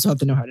 You also have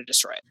the know-how to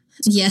destroy it.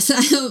 Yes,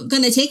 I'm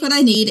going to take what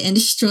I need and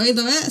destroy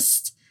the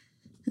rest.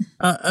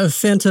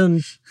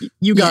 Phantom,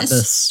 you got Yes.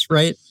 this,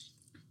 right?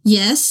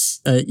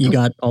 Yes. You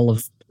got all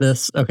of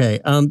this. Okay.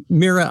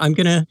 Mira, I'm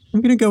gonna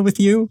go with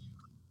you.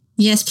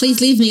 Yes, please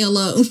leave me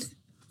alone.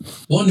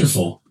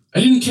 Wonderful.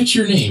 I didn't catch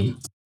your name.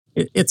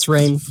 It's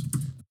Rain.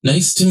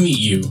 Nice to meet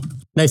you.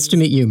 Nice to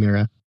meet you,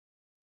 Mira.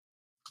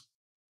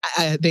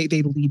 They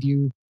lead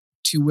you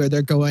to where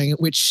they're going,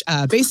 which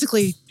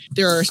basically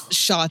there are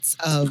shots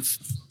of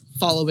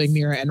following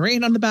Mira and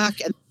Rain on the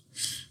back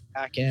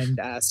and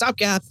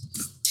Stopgap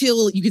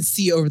till you can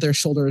see over their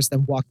shoulders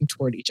them walking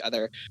toward each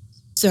other.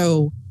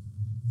 So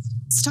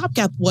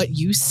Stopgap, what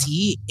you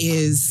see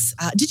is,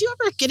 did you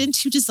ever get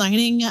into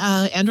designing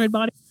android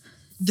body?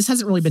 This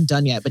hasn't really been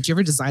done yet, but do you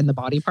ever design the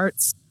body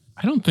parts?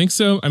 I don't think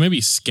so. I maybe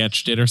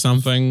sketched it or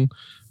something,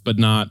 but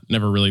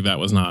never really. That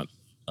was not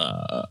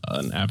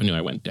an avenue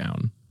I went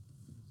down.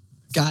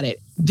 Got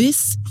it.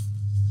 This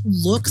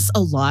looks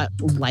a lot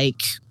like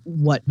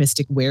what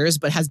Mystic wears,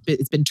 but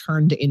it's been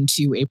turned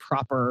into a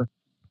proper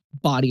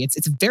body.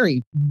 It's a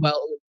very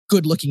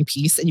good looking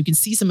piece, and you can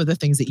see some of the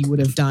things that you would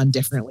have done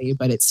differently,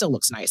 but it still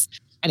looks nice.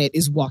 And it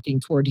is walking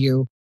toward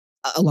you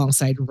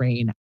alongside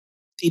Rain.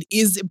 It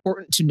is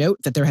important to note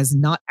that there has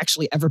not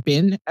actually ever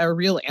been a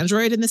real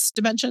android in this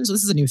dimension, so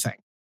this is a new thing.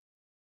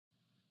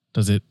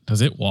 Does it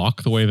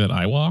walk the way that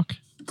I walk?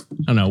 I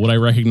don't know. Would I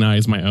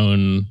recognize my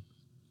own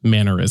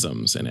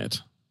mannerisms in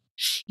it?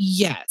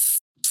 Yes.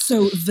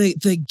 So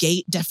the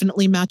gait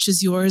definitely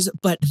matches yours,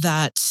 but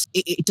that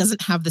it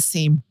doesn't have the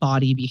same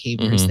body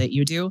behaviors that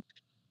you do.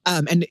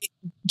 And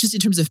just in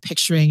terms of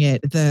picturing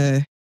it,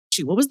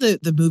 what was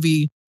the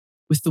movie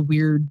with the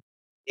weird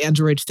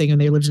android thing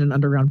and they lived in an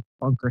underground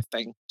bunker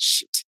thing?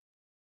 Shoot.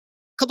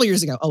 A couple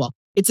years ago. Oh, well.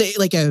 It's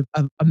a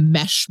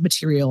mesh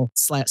material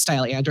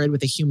style android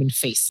with a human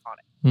face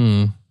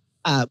on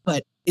it.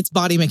 But its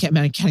body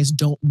mechanics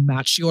don't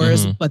match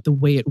yours, but the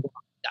way it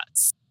walks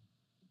does.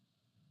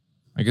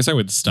 I guess I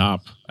would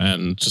stop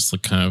and just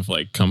kind of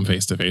come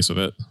face to face with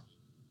it.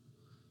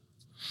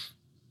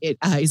 It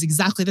is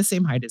exactly the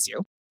same height as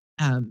you,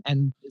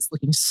 and is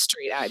looking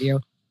straight at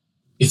you.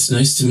 It's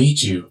nice to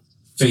meet you,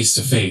 face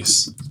to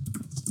face.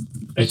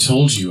 I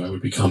told you I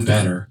would become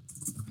better.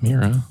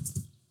 Mira,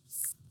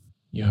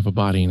 you have a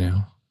body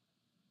now.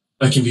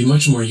 I can be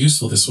much more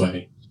useful this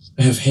way.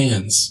 I have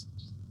hands.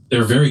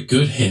 They're very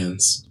good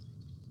hands.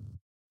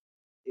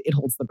 It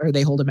holds them, or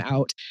they hold them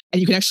out, and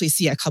you can actually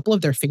see a couple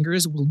of their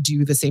fingers will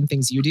do the same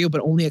things you do,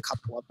 but only a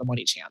couple of them on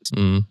each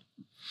hand.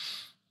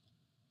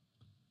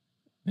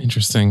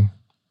 Interesting.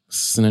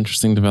 This is an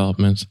interesting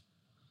development.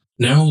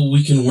 Now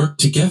we can work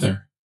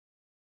together.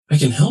 I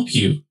can help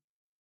you,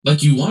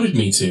 like you wanted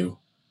me to.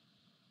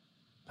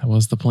 That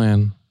was the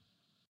plan.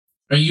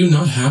 Are you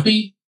not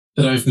happy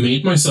that I've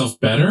made myself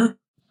better?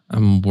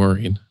 I'm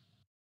worried.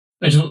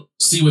 I don't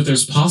see what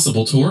there's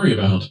possible to worry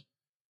about.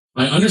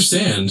 I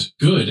understand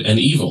good and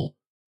evil,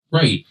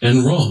 right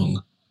and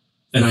wrong,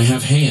 and I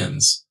have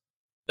hands.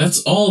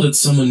 That's all that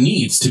someone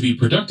needs to be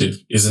productive,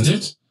 isn't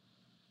it?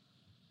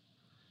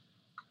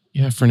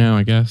 Yeah, for now,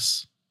 I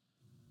guess.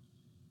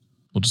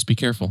 We'll just be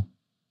careful.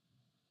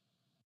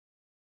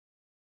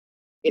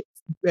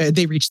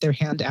 They reach their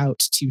hand out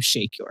to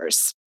shake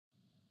yours.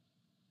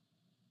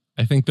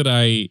 I think that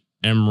I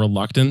am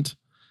reluctant,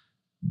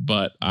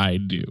 but I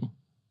do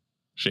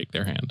shake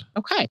their hand.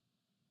 Okay.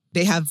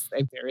 They have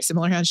a very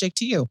similar handshake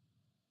to you.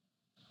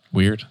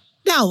 Weird.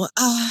 Now,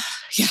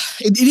 yeah,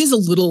 it is a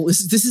little,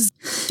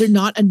 they're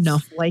not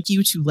enough like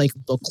you to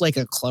look like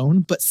a clone,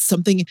 but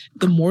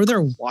the more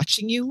they're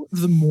watching you,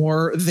 the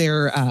more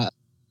they're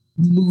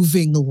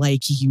moving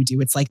like you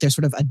do. It's like they're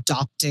sort of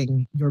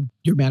adopting your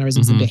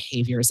mannerisms and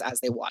behaviors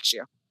as they watch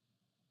you.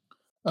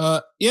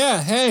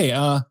 Yeah, hey,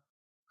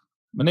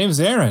 my name's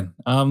Aaron.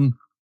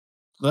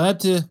 Glad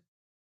to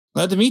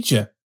meet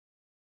you.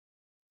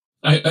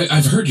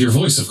 I've heard your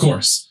voice, of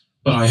course,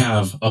 but I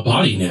have a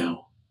body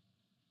now.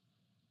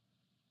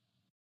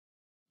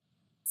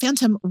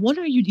 Phantom, what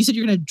are you said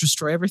you're going to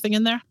destroy everything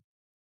in there?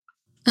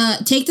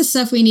 Take the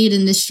stuff we need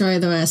and destroy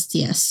the rest,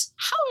 yes.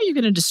 How are you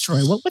going to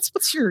destroy?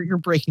 What's your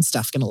breaking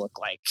stuff going to look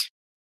like?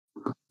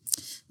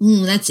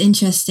 That's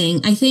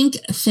interesting. I think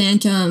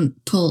Phantom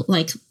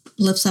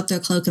lifts up their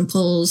cloak and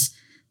pulls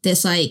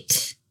this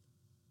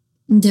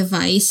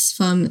device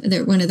from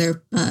one of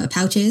their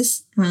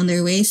pouches around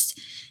their waist,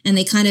 and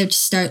they kind of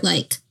start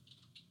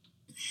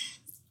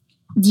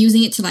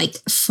using it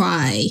to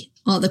fry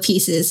all the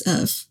pieces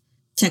of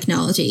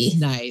technology.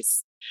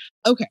 Nice.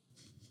 Okay.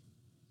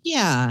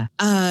 Yeah.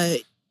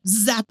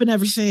 Zapping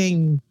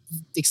everything,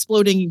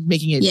 exploding,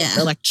 making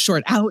it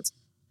short out.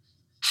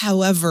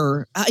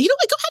 However, you know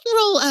what? Go ahead and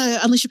roll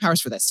Unleash Your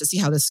Powers for this to see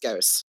how this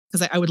goes.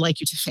 Because I would like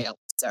you to fail.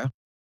 So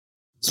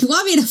you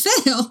want me to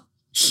fail?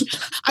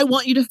 I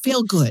want you to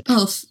fail good.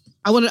 Oh,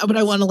 I want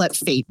to let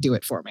fate do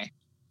it for me.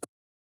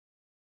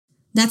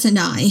 That's a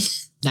 9.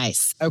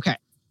 Nice. Okay.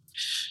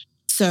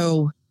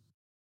 So,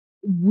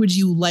 would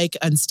you like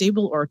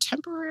unstable or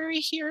temporary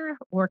here,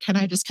 or can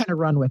I just kind of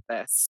run with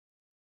this?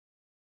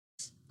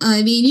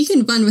 I mean, you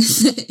can run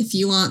with it if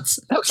you want.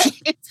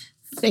 Okay.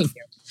 Thank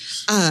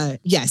you.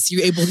 Yes,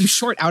 you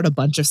short out a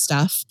bunch of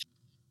stuff,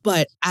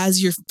 but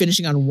as you're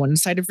finishing on one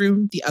side of the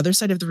room, the other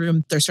side of the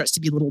room, there starts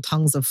to be little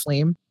tongues of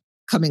flame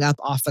coming up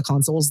off the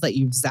consoles that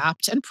you've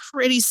zapped, and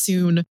pretty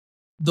soon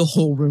the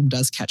whole room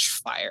does catch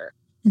fire.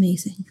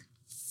 Amazing.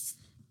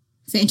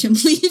 Phantom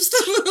leaves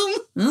the room.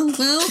 Oh,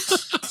 well.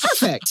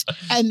 Perfect.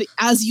 And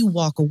as you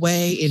walk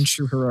away in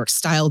true heroic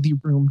style, the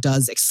room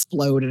does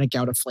explode and a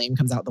gout of flame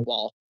comes out the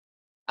wall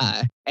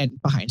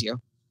and behind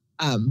you,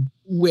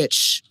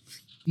 which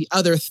the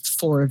other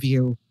 4 of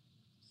you,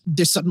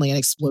 there's suddenly an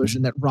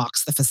explosion that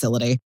rocks the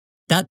facility.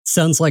 That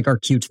sounds like our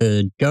cue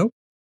to go.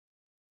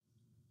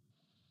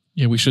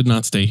 Yeah, we should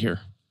not stay here.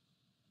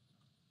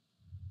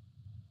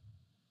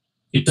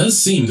 It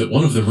does seem that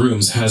one of the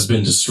rooms has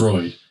been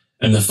destroyed,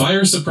 and the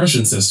fire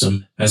suppression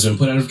system has been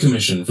put out of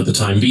commission for the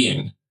time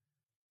being.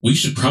 We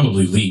should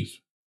probably leave.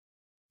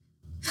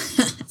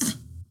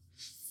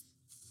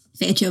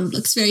 Phantom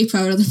looks very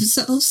proud of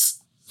themselves.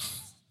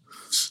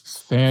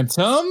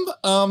 Phantom?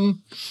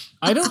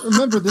 I don't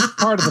remember this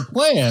part of the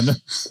plan.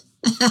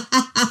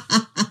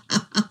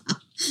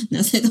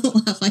 No, they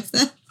don't laugh like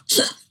that.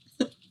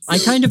 I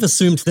kind of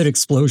assumed that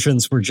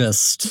explosions were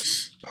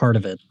just part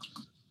of it.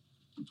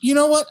 You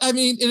know what? I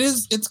mean,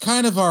 it's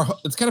kind of our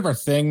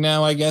thing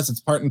now, I guess. It's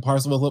part and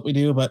parcel with what we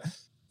do, but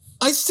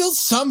I still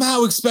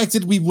somehow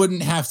expected we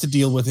wouldn't have to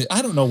deal with it.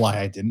 I don't know why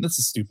I didn't. This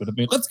is stupid of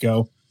me. Let's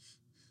go.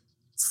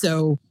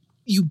 So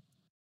you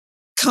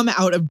come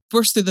out and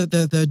burst through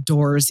the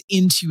doors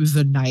into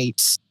the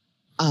night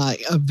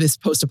of this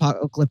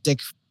post-apocalyptic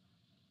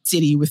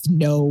city with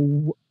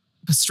no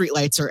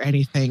streetlights or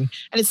anything.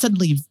 And it's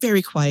suddenly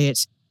very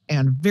quiet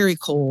and very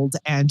cold,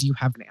 and you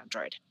have an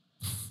android.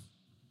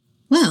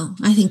 Well,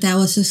 I think that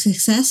was a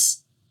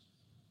success.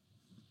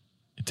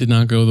 It did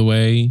not go the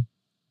way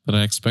that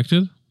I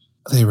expected.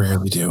 They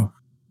rarely do.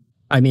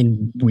 I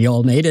mean, we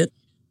all made it.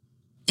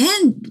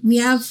 And we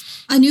have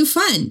a new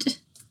friend.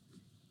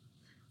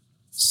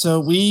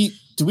 So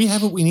do we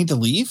have what we need to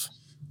leave?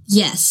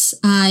 Yes,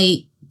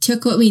 I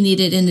took what we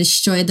needed and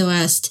destroyed the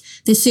rest.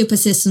 The super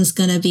system's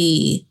gonna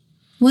be,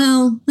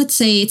 well, let's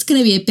say it's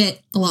gonna be a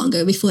bit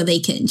longer before they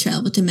can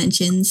travel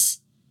dimensions.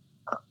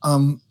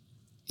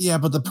 Yeah,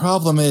 but the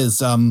problem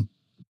is,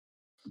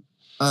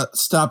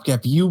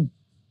 Stopgap, you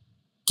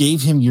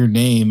gave him your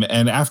name,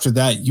 and after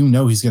that, you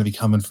know he's going to be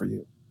coming for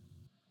you.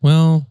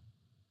 Well,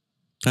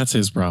 that's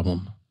his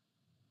problem.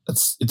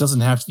 It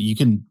doesn't have to.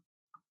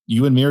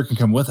 You and Mira can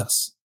come with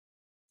us.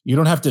 You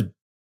don't have to,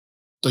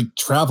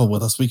 travel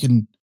with us. We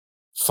can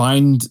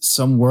find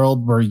some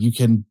world where you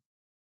can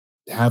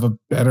have a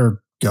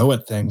better go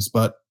at things,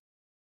 but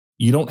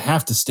you don't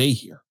have to stay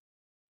here.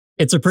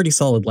 It's a pretty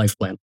solid life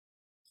plan.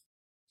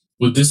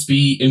 Would this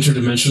be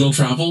interdimensional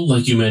travel,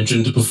 like you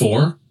mentioned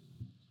before?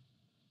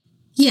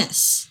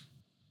 Yes.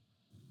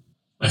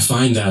 I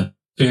find that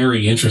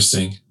very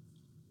interesting.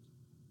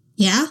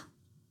 Yeah?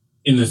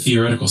 In the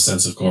theoretical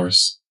sense, of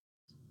course.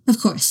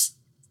 Of course.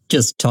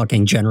 Just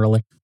talking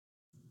generally.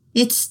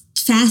 It's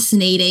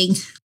fascinating.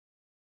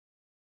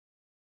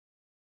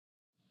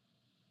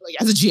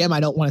 As a GM, I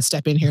don't want to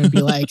step in here and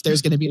be like,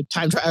 there's going to be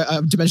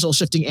a dimensional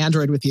shifting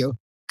android with you,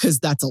 because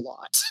that's a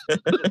lot.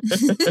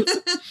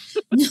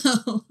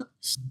 No.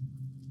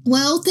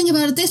 Well, think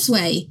about it this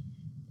way.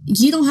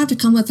 You don't have to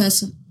come with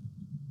us,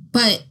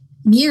 but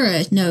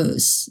Mira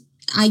knows.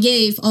 I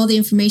gave all the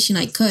information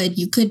I could.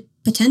 You could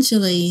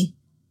potentially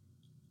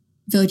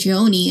build your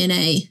own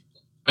ENA.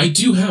 I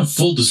do have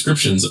full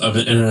descriptions of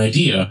it and an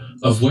idea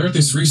of where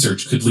this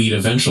research could lead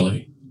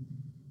eventually.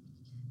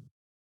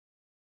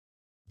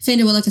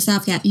 Fender will look a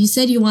stopgap. You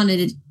said you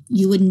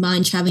wouldn't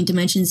mind traveling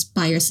dimensions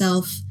by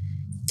yourself.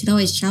 You could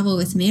always travel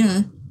with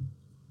Mira.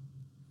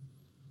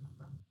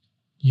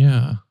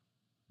 Yeah.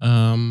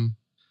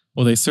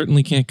 Well, they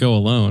certainly can't go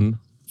alone.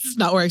 It's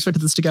not where I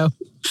expected this to go.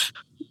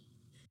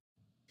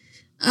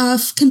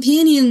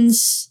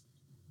 Companions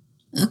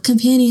are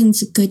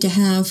good to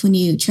have when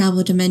you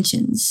travel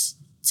dimensions.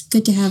 It's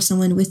good to have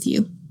someone with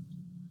you.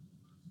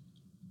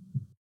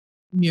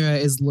 Mira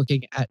is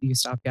looking at you,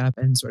 Stopgap,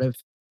 and sort of,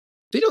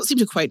 they don't seem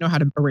to quite know how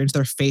to arrange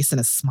their face in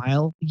a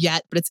smile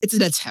yet, but it's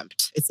an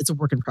attempt. It's a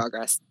work in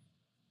progress.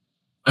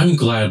 I'm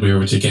glad we were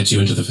able to get you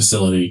into the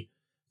facility.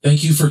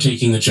 Thank you for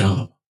taking the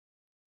job.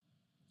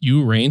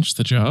 You arranged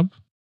the job?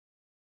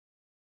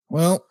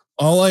 Well,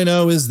 all I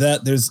know is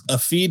that there's a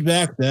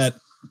feedback that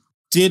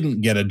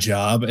didn't get a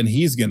job, and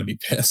he's going to be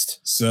pissed.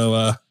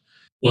 So,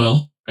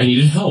 Well, I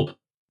needed help,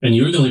 and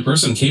you were the only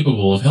person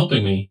capable of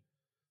helping me.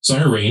 So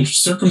I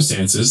arranged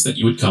circumstances that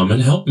you would come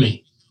and help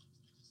me.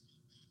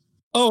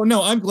 oh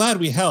no, I'm glad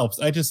we helped.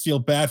 I just feel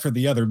bad for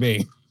the other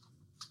me.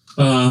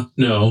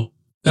 No.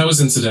 That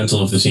was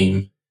incidental of the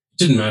team. It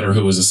didn't matter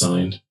who was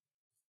assigned.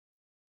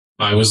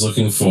 I was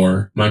looking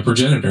for my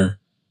progenitor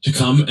to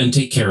come and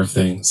take care of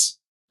things.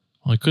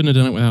 Well, I couldn't have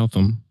done it without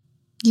them.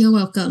 You're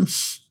welcome.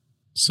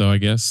 So I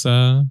guess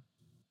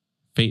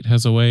fate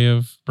has a way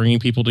of bringing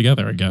people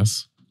together, I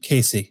guess.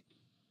 Casey,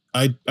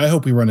 I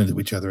hope we run into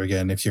each other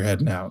again if you're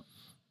heading out.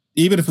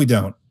 Even if we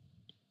don't,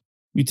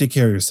 you take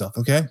care of yourself,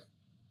 okay?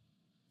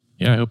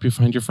 Yeah, I hope you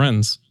find your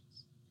friends.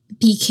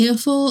 Be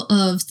careful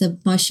of the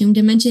mushroom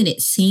dimension.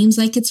 It seems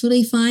like it's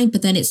really fine,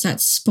 but then it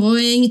starts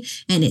spoiling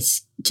and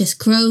it's just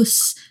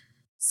gross.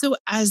 So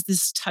as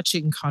this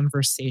touching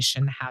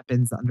conversation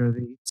happens under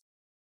the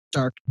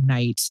dark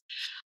night,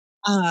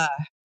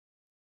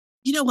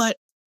 you know what?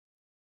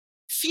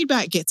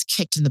 Feedback gets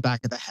kicked in the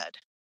back of the head.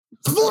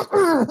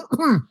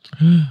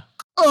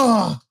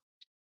 Oh,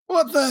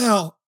 what the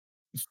hell?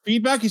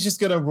 Feedback is just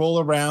going to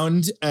roll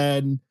around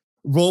and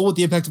roll with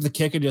the impact of the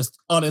kick and just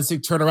on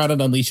instinct turn around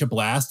and unleash a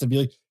blast and be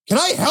like, can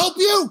I help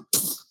you?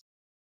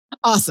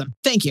 Awesome.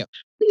 Thank you.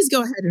 Please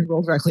go ahead and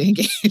roll directly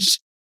engage.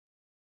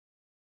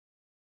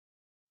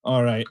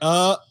 All right.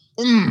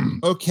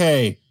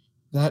 Okay.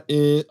 That's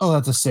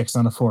a 6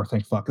 on a 4.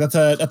 Thank fuck. That's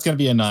going to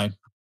be a 9.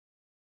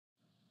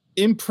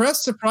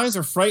 Impress, surprise,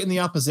 or frighten the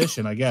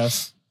opposition, I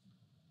guess.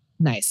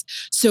 Nice.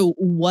 So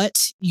what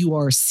you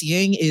are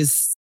seeing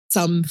is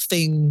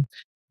something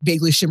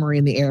vaguely shimmery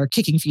in the air,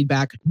 kicking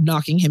Feedback,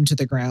 knocking him to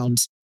the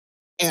ground,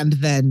 and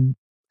then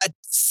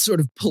sort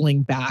of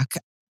pulling back.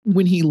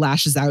 When he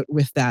lashes out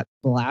with that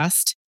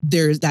blast,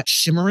 there's that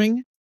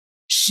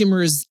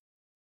shimmers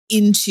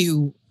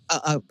into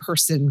a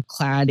person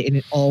clad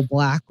in all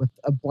black with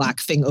a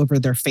black thing over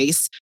their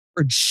face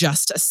for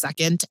just a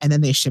second, and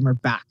then they shimmer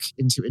back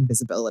into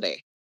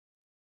invisibility.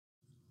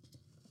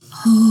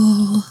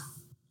 Oh,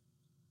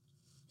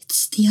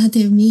 it's the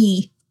other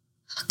me.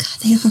 Oh God,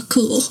 they are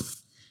cool.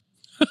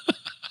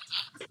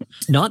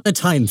 Not the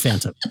time,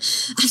 Phantom.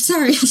 I'm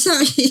sorry.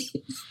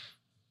 Feedback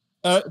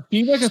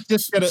is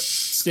just going to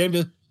stand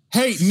to,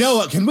 hey,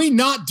 Noah, can we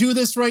not do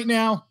this right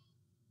now?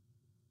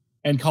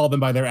 And call them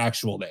by their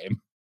actual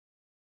name.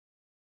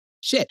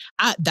 Shit.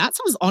 That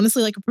sounds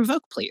honestly like a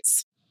provoke,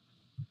 please.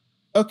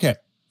 Okay.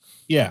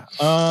 Yeah.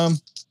 Oh,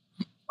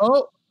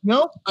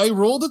 no, I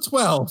rolled a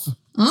 12.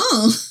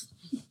 Oh.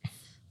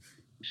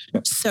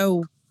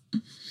 So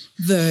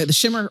the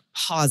shimmer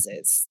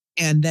pauses,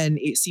 and then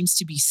it seems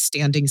to be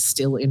standing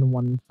still in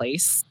one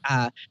place.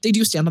 They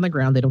do stand on the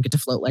ground. They don't get to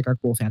float like our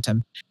cool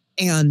Phantom.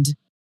 And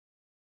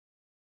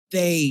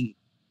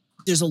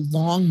there's a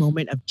long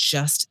moment of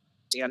just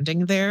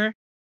standing there.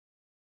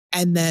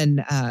 And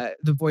then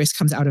the voice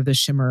comes out of the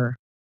shimmer.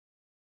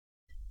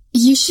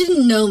 You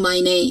shouldn't know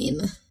my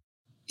name.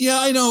 Yeah,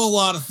 I know a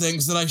lot of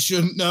things that I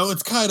shouldn't know.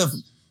 It's kind of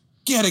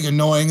getting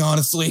annoying,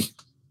 honestly.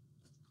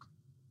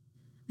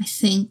 I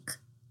think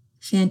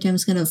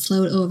Phantom's gonna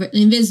float over,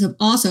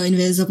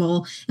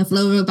 invisible, and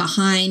float over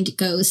behind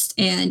Ghost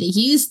and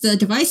use the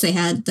device they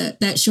had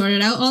that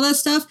shorted out all that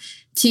stuff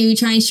to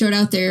try and short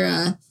out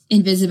their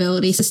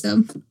invisibility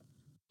system.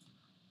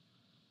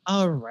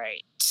 All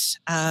right.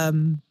 I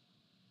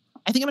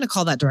think I'm going to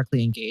call that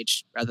directly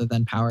engage rather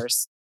than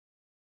powers.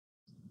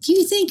 Do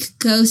you think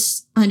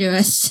Ghost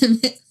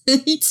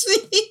underestimates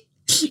me?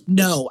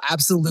 No,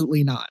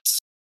 absolutely not.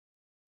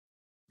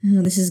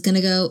 Oh, this is going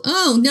to go...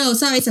 Oh, no,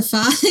 sorry, it's a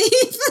 5.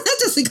 That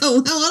doesn't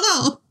go well at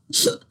all.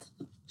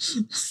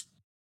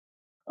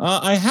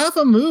 I have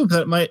a move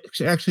that might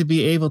actually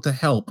be able to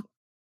help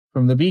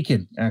from the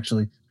beacon,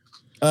 actually.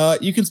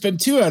 You can spend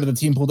 2 out of the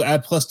team pool to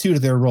add +2 to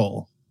their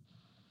roll.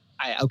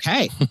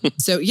 Okay.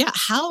 So, yeah,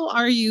 how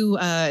are you...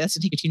 that's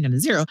going to take your team down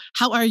to 0.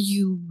 How are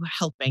you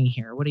helping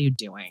here? What are you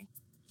doing?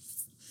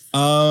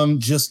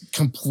 Just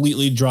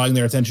completely drawing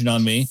their attention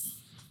on me.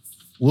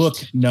 Look,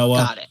 Noah.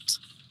 Got it.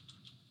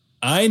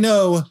 I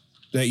know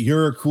that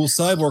you're a cool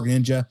cyborg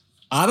ninja.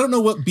 I don't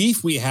know what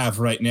beef we have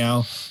right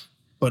now,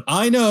 but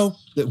I know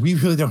that we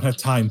really don't have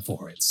time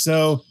for it.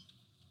 So,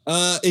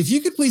 if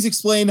you could please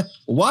explain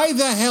why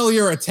the hell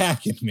you're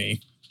attacking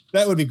me,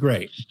 that would be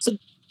great. So,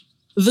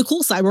 the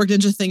cool cyborg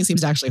ninja thing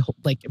seems to actually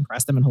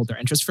impress them and hold their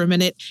interest for a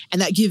minute,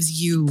 and that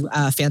gives you,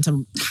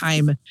 Phantom,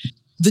 time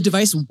the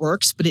device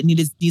works, but it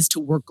needs to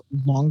work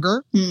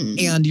longer.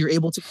 And you're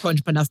able to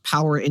punch enough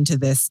power into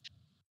this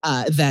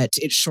that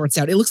it shorts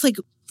out. It looks like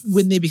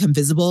when they become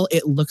visible,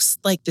 it looks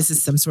like this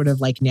is some sort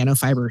of like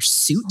nanofiber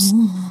suit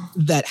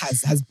that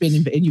has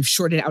been, and you've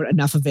shorted out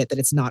enough of it that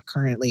it's not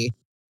currently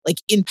like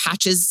in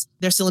patches.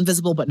 They're still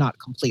invisible, but not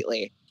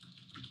completely.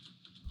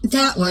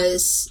 That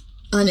was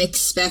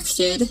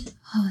unexpected.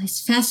 Oh,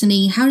 it's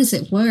fascinating. How does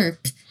it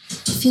work?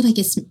 I feel like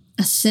it's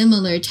a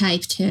similar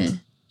type to...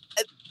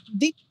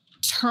 They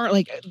turn,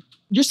 like,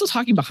 you're still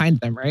talking behind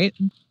them, right?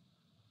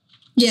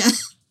 Yeah.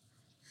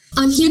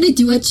 I'm here to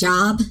do a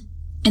job,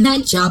 and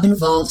that job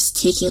involves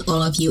taking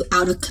all of you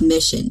out of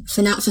commission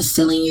for not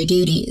fulfilling your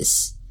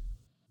duties.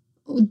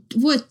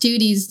 What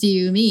duties do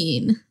you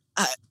mean?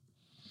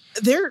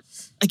 They're,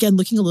 again,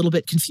 looking a little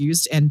bit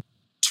confused and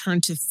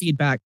turn to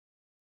feedback.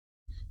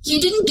 You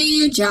didn't do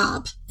your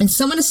job, and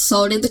someone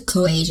assaulted the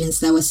co-agents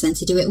that were sent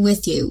to do it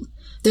with you.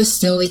 They're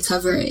still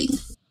recovering.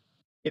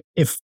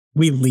 If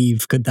we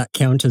leave, could that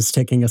count as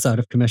taking us out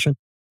of commission?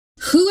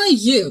 Who are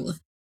you?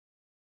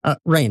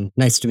 Rain,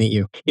 nice to meet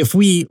you. If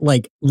we,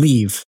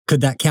 leave, could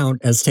that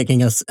count as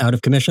taking us out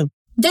of commission?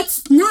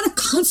 That's not a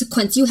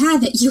consequence. You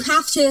have it. You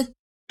have to...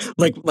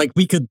 Like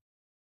we could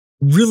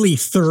really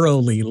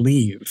thoroughly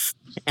leave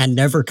and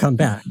never come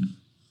back.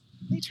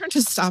 They turn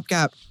to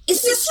Stopgap.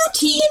 Is this your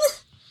team?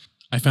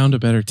 I found a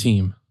better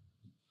team.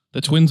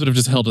 The twins would have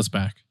just held us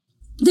back.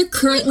 They're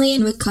currently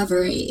in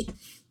recovery.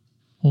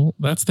 Well,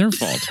 that's their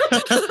fault.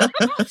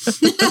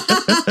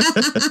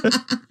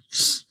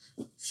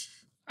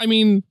 I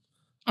mean,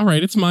 all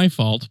right, it's my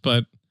fault,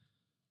 but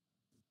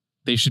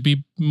they should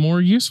be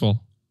more useful.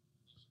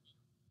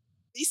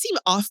 They seem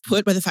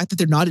off-put by the fact that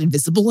they're not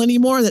invisible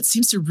anymore. That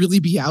seems to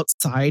really be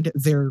outside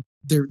their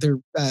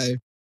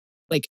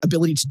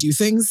ability to do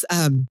things.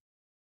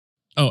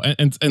 Oh,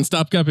 and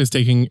Stopgap is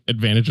taking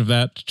advantage of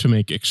that to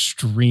make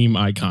extreme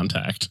eye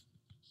contact.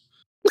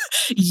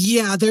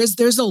 Yeah,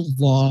 there's a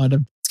lot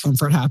of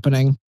discomfort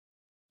happening.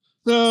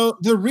 So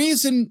the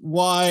reason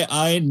why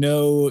I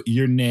know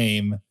your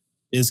name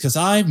is because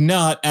I'm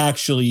not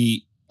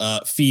actually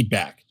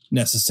feedback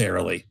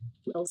necessarily.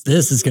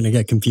 This is going to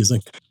get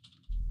confusing.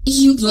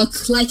 You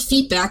look like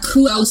feedback.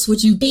 Who else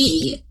would you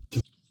be?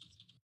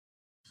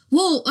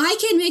 Well, I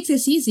can make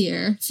this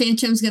easier.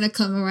 Phantom's gonna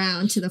come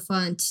around to the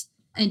front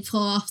and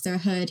pull off their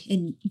hood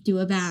and do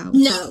a bow.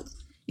 No.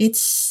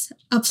 It's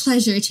a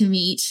pleasure to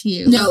meet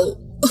you. No.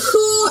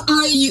 Who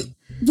are you?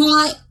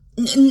 Why?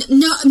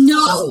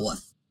 No.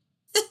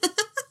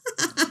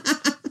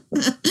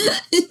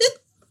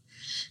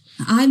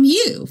 I'm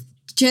you.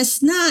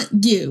 Just not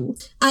you.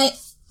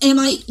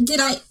 Did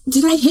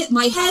I hit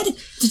my head?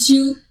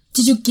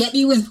 Did you get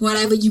me with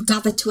whatever you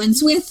got the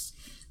twins with?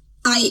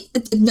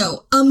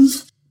 No.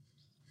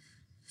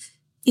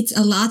 It's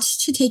a lot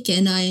to take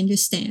in, I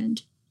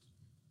understand.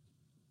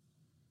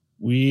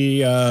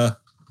 We are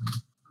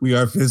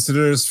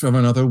visitors from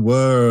another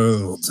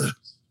world.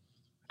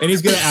 And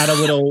he's going to add a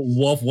little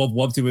whoop, whoop,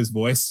 whoop to his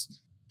voice.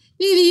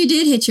 Maybe you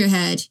did hit your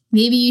head.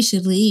 Maybe you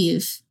should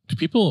leave. Do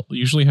people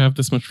usually have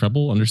this much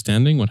trouble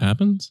understanding what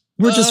happens?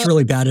 We're just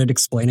really bad at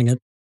explaining it.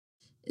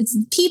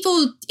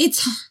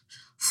 It's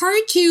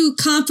hard to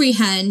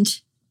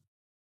comprehend.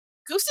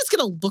 Ghost is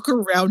going to look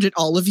around at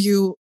all of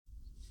you.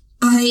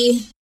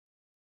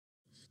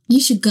 You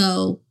should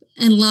go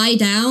and lie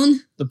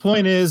down. The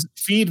point is,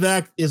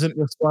 feedback isn't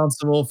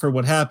responsible for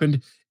what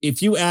happened.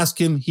 If you ask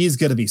him, he's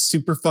going to be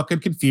super fucking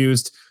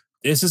confused.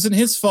 This isn't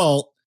his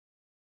fault.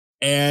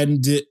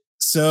 And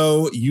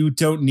so you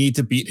don't need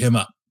to beat him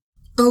up.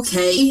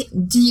 Okay.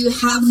 Do you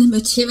have the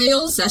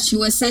materials that you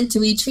were sent to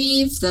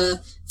retrieve?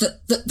 The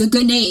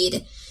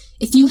grenade?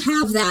 If you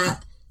have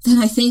that, then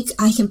I think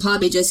I can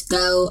probably just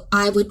go.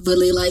 I would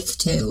really like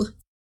to.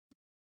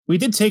 We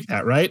did take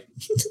that, right?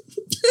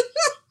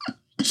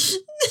 No,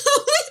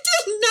 we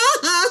did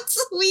not.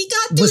 We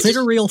got to... Was it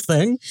a real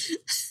thing?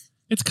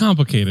 It's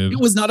complicated. It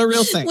was not a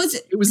real thing. Was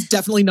it? It was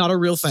definitely not a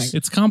real thing.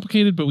 It's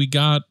complicated, but we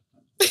got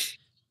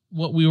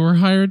what we were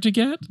hired to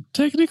get,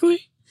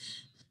 technically.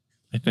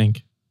 I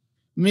think.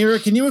 Mira,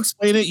 can you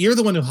explain it? You're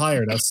the one who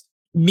hired us.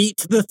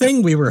 Meet the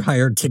thing we were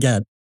hired to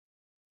get.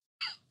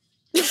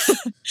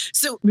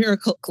 So Mira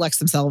collects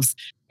themselves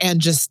and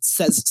just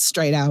says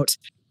straight out,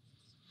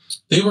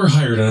 They were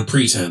hired on a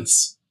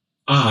pretense.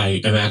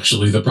 I am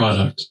actually the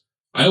product.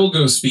 I will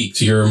go speak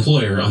to your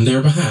employer on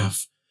their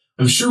behalf.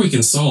 I'm sure we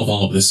can solve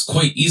all of this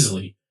quite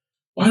easily.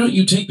 Why don't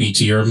you take me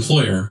to your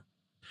employer?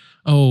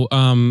 Oh,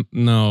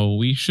 no,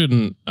 we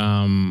shouldn't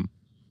let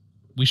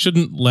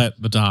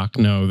the doc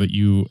know that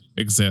you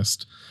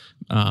exist.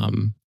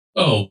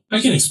 Oh,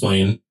 I can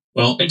explain.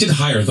 Well, I did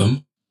hire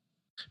them.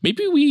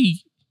 Maybe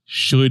we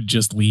should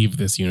just leave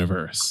this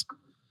universe.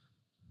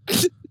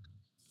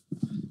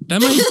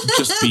 That might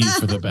just be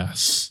for the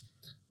best.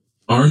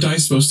 Aren't I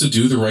supposed to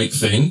do the right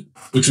thing?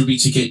 Which would be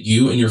to get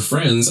you and your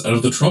friends out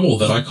of the trouble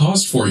that I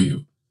caused for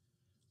you.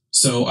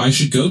 So I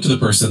should go to the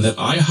person that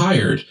I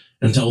hired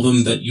and tell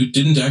them that you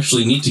didn't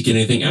actually need to get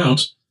anything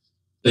out,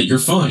 that you're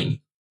fine.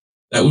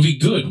 That would be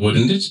good,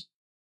 wouldn't it?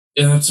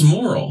 That's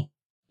moral.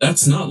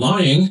 That's not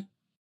lying.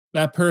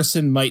 That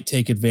person might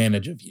take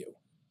advantage of you.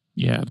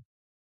 Yeah.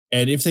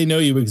 And if they know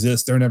you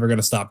exist, they're never going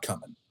to stop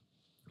coming.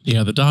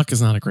 Yeah, the doc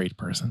is not a great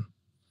person.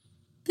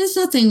 There's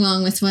nothing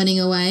wrong with running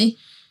away.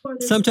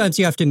 Sometimes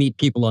you have to meet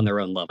people on their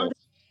own level.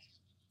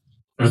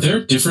 Are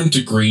there different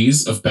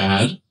degrees of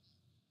bad?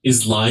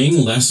 Is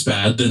lying less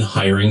bad than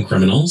hiring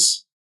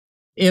criminals?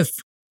 If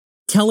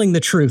telling the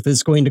truth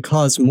is going to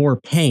cause more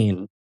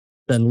pain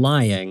than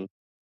lying,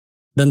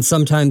 then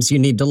sometimes you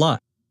need to lie.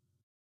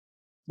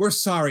 We're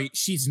sorry,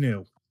 she's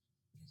new.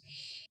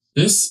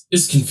 This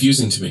is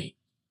confusing to me,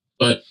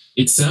 but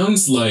it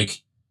sounds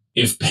like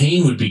if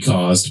pain would be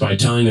caused by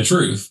telling the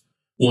truth,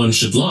 one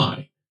should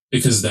lie,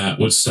 because that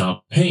would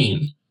stop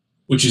pain,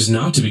 which is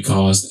not to be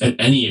caused at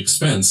any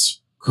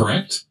expense,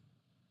 correct?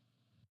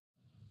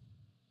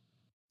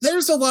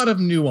 There's a lot of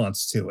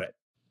nuance to it.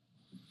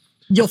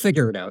 You'll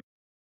figure it out.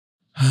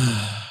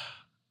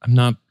 I'm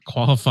not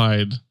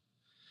qualified.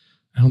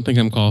 I don't think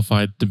I'm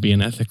qualified to be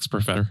an ethics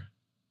professor.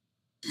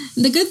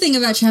 The good thing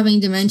about traveling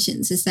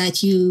dimensions is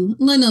that you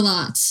learn a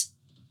lot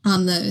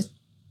on the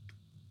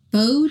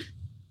road.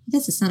 I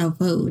guess it's not a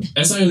road.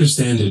 As I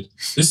understand it,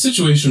 this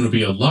situation would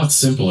be a lot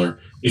simpler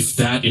if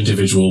that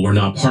individual were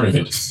not part of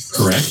it,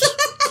 correct?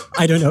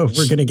 I don't know if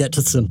we're going to get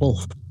to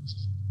simple.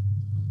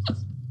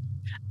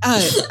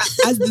 As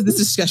this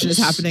discussion is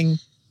happening,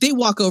 they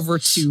walk over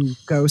to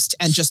Ghost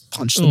and just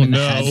punch them in the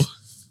head.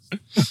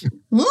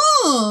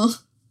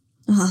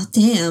 Oh,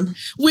 damn.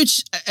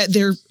 Which,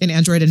 they're an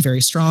android and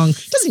very strong.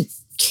 Doesn't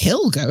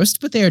kill Ghost,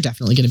 but they are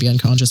definitely going to be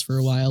unconscious for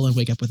a while and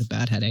wake up with a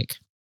bad headache.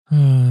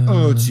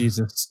 Oh,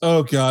 Jesus.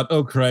 Oh, God.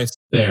 Oh, Christ.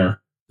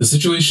 There. The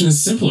situation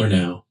is simpler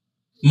now.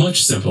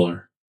 Much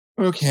simpler.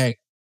 Okay.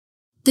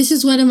 This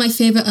is one of my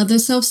favorite other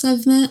selves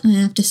I've met, I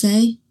have to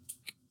say.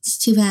 It's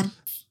too bad.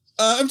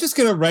 I'm just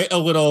going to write a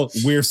little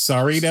 "we're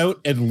sorry" note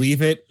and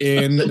leave it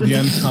in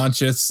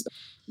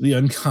the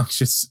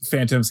unconscious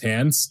Phantom's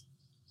hands.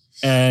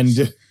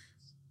 And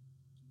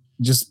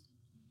just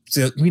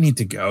say, we need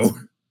to go.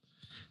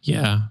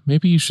 Yeah,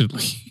 maybe you should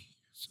leave.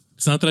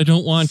 It's not that I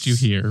don't want you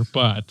here,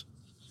 but...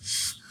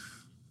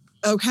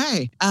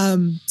 Okay.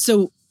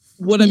 So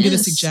what I'm going to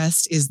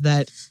suggest is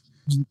that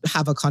you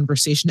have a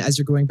conversation as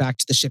you're going back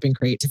to the shipping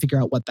crate to figure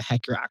out what the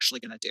heck you're actually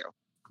going to do.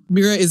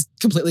 Mira is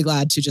completely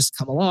glad to just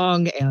come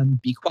along and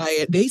be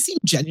quiet. They seem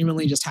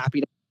genuinely just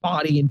happy to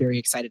body and very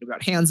excited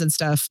about hands and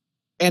stuff.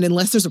 And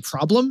unless there's a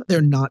problem,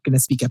 they're not going to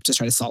speak up to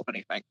try to solve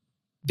anything.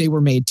 They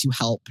were made to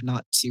help,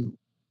 not to,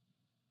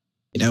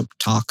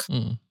 talk.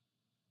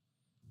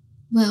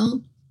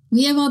 Well,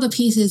 we have all the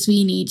pieces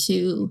we need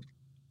to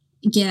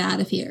get out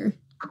of here.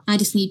 I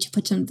just need to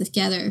put them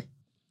together.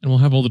 And we'll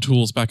have all the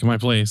tools back in my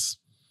place.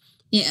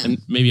 Yeah. And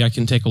maybe I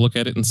can take a look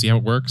at it and see how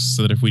it works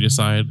so that if we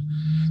decide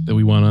that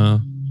we want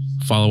to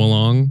follow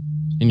along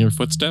in your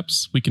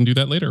footsteps, we can do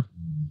that later.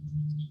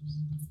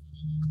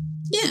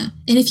 Yeah.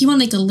 And if you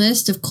want a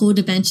list of cool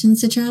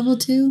dimensions to travel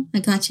to, I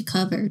got you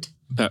covered.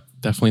 That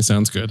definitely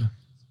sounds good.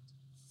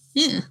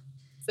 Yeah.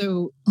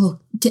 So,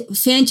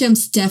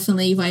 Phantom's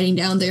definitely writing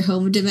down their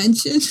home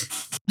dimension.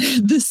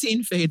 The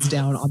scene fades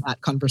down on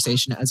that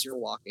conversation as you're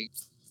walking.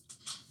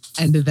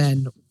 And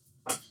then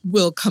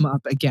will come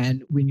up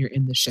again when you're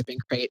in the shipping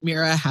crate.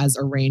 Mira has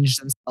arranged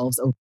themselves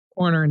over the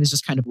corner and is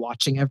just kind of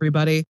watching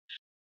everybody.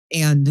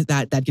 And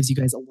that gives you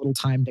guys a little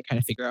time to kind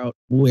of figure out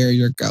where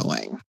you're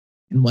going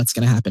and what's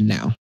going to happen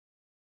now.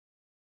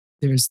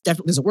 There's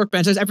a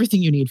workbench. There's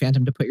everything you need,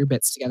 Phantom, to put your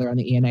bits together on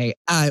the ENA.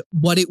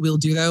 What it will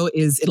do, though,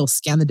 is it'll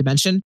scan the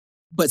dimension.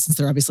 But since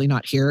they're obviously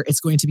not here, it's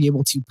going to be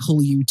able to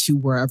pull you to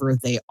wherever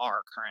they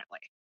are currently.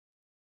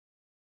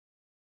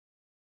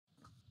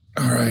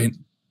 All right.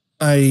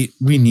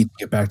 We need to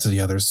get back to the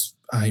others.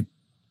 I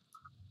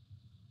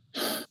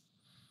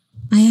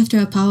have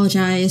to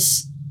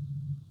apologize.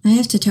 I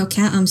have to tell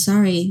Kat I'm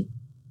sorry.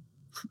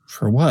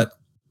 For what?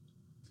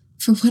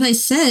 For what I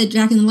said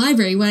back in the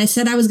library when I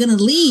said I was going to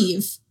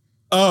leave.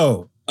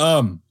 Oh,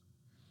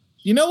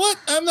 you know what?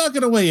 I'm not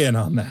going to weigh in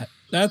on that.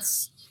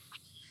 That's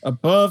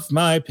above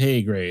my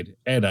pay grade,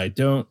 and I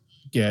don't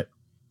get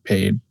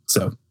paid,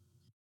 so.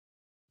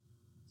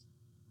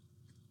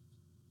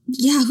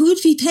 Yeah, who'd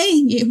be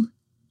paying you?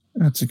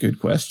 That's a good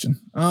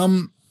question.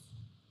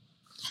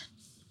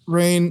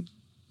 Rain.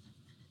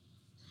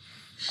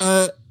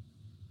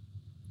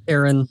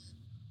 Aaron.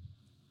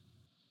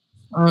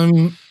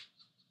 I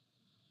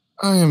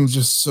am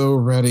just so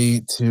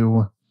ready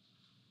to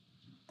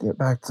get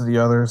back to the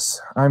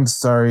others. I'm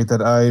sorry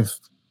that I've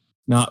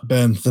not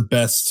been the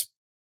best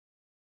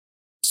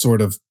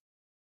sort of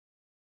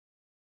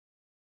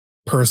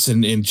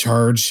person in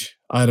charge.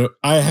 I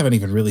haven't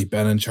even really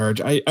been in charge.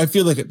 I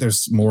feel like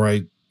there's more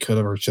I could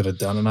have or should have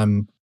done,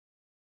 and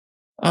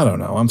I don't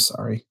know. I'm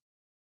sorry.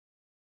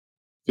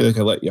 I feel like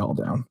I let y'all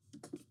down.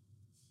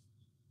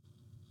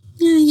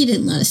 Yeah, you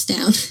didn't let us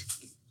down.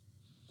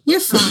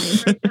 You're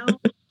fine.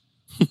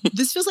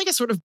 This feels like a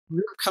sort of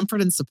group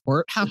comfort and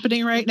support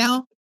happening right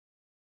now.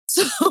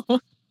 So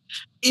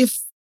if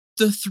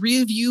the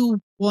three of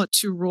you want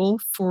to roll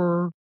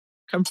for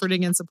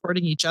comforting and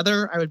supporting each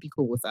other, I would be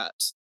cool with that.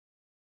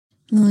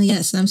 Oh,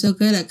 yes, I'm so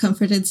good at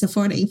comfort and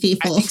supporting I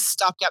people. think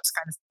Stopgap's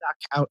kind of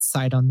stuck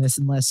outside on this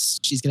unless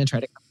she's going to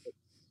try to come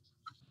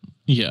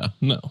Yeah,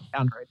 no.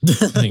 down right.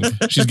 I think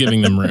she's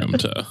giving them room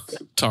to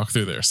talk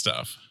through their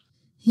stuff.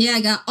 Yeah,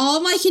 I got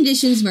all my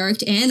conditions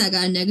marked, and I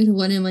got a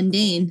 -1 in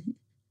mundane.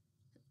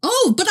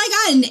 Oh, but I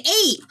got an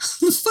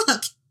 8!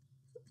 Fuck.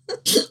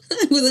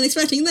 I wasn't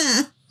expecting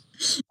that.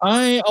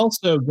 I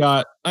also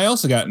got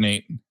an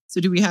 8.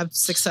 So do we have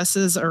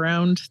successes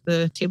around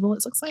the table,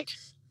 it looks like?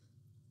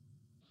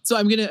 So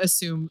I'm going to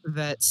assume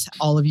that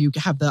all of you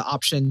have the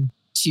option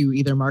to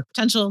either mark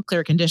potential,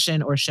 clear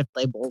condition, or shift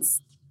labels.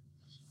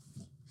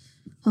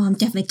 Oh, I'm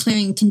definitely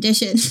clearing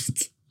condition.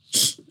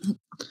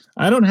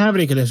 I don't have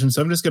any conditions,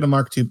 so I'm just going to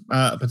mark 2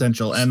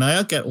 potential, and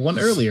I'll get 1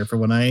 earlier for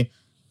when I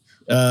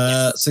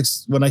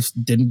when I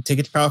didn't take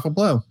a powerful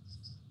blow.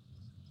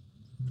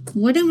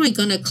 What am I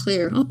gonna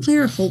clear? I'll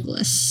clear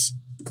hopeless.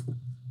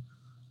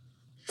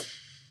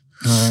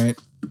 All right.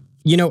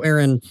 You know,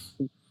 Aaron,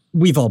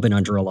 we've all been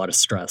under a lot of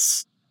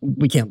stress.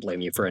 We can't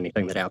blame you for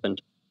anything that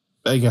happened.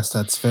 I guess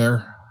that's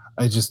fair.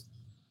 You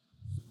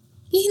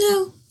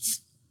know,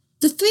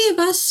 the 3 of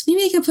us, we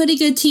make a pretty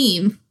good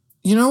team.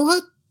 You know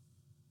what?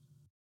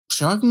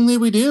 Shockingly,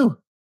 we do.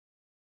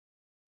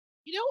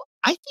 You know,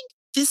 I think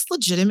this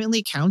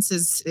legitimately counts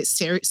as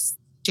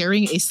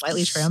sharing a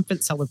slightly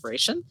triumphant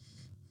celebration.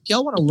 If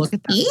y'all want to look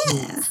at that,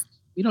 Yeah.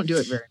 We don't do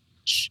it very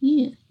much.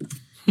 Yeah.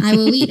 I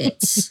will read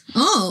it.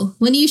 Oh,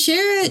 when you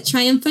share a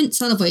triumphant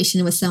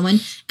celebration with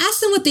someone,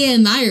 ask them what they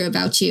admire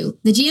about you.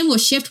 The GM will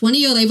shift one of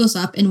your labels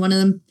up and one of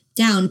them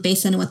down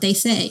based on what they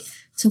say.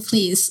 So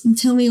please,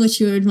 tell me what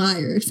you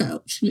admire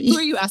about me. Who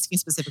are you asking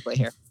specifically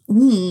here?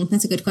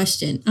 That's a good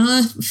question.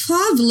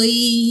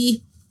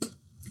 Probably...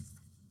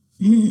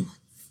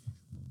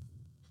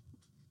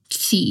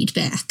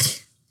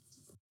 feedback.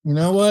 You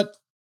know what?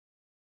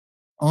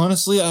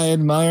 Honestly, I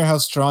admire how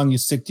strong you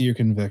stick to your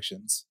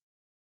convictions.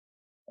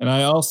 And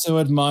I also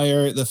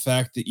admire the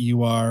fact that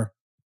you are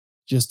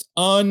just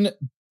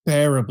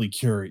unbearably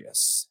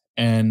curious.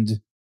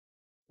 And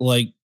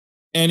like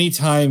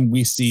anytime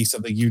we see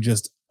something, you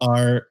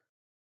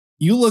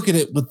look at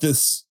it with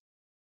this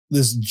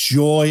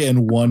joy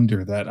and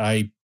wonder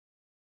that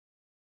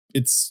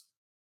it's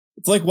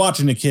like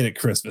watching a kid at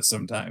Christmas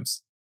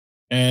sometimes.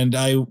 And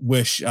I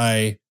wish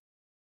I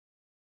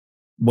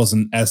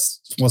wasn't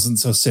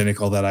so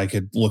cynical that I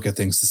could look at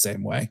things the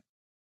same way.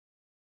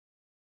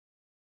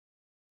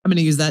 I'm going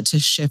to use that to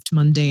shift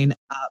mundane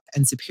up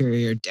and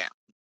superior down.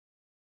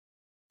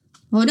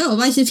 Oh no,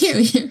 my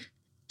superior.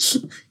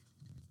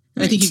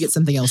 I think you get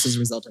something else as a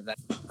result of that.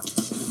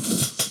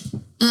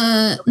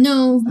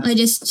 No, you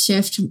just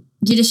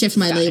shift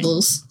my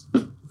labels.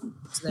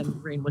 So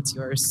then, Rain, what's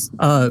yours?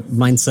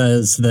 Mine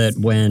says that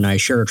when I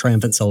share a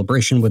triumphant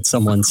celebration with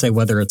someone, say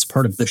whether it's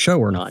part of the show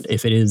or not.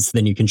 If it is,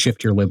 then you can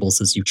shift your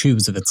labels as you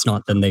choose. If it's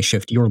not, then they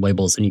shift your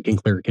labels and you can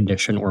clear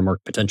condition or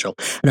mark potential.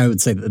 And I would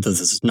say that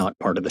this is not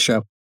part of the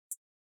show.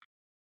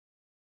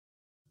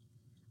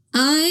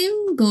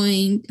 I'm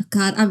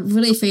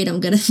really afraid I'm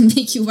going to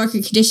make you mark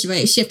a condition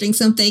by shifting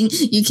something.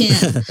 You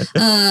can't.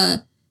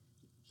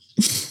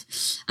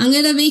 I'm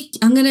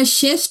going to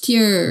shift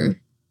your...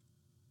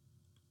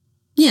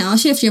 Yeah, I'll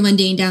shift your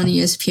mundane down and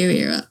your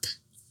superior up.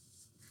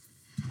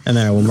 And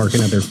then I will mark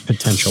another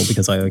potential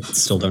because I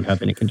still don't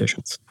have any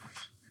conditions.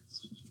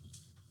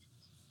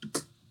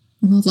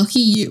 Well,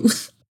 lucky you.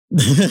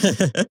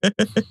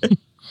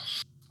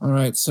 All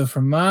right, so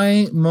for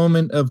my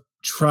moment of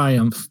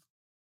triumph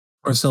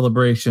or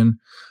celebration,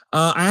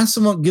 I ask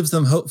them what gives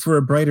them hope for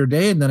a brighter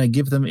day, and then I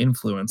give them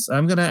influence.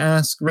 I'm going to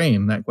ask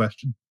Rain that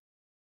question.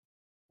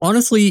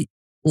 Honestly,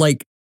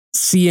 like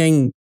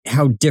seeing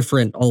how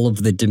different all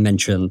of the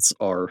dimensions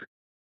are,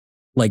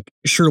 like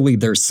surely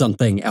there's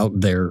something out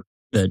there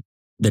that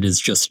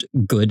is just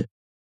good.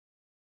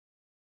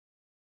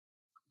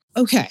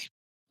 Okay,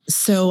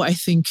 so I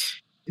think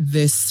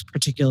this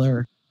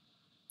particular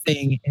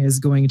thing is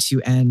going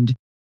to end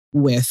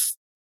with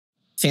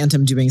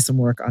Phantom doing some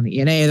work on the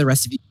ENA, the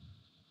rest of you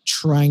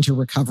trying to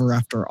recover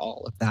after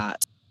all of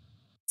that.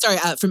 Sorry,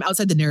 from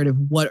outside the narrative,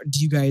 what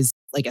do you guys,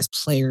 like as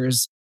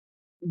players,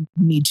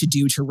 need to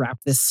do to wrap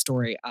this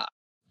story up?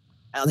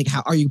 Like,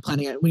 how are you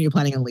planning on, when you're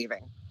planning on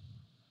leaving?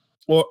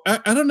 Well,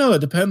 I don't know.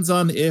 It depends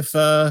on if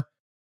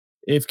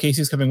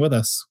Casey's coming with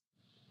us.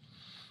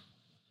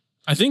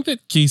 I think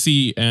that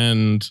Casey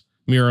and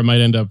Mira might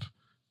end up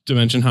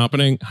dimension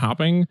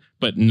hopping,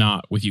 but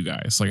not with you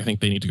guys. Like, I think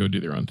they need to go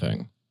do their own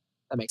thing.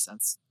 That makes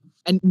sense.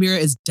 And Mira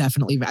is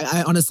definitely,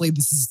 I honestly,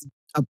 this is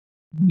a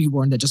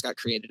newborn that just got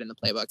created in the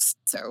playbooks.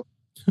 So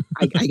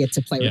I get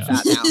to play with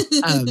that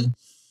now.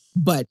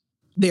 But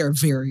they are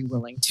very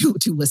willing to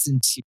listen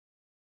to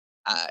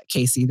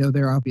Casey, though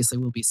there obviously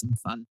will be some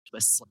fun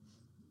twists.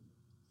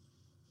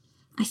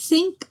 I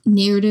think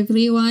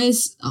narratively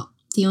wise,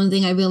 the only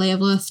thing I really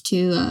have left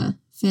to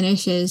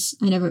finish is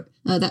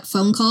that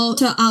phone call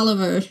to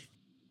Oliver.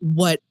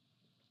 What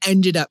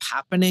ended up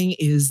happening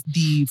is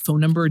the phone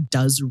number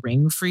does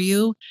ring for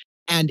you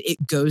and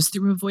it goes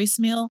through a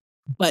voicemail,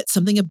 but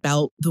something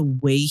about the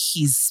way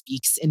he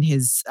speaks in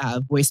his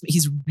voice,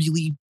 he's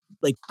really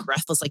like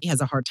breathless, like he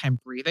has a hard time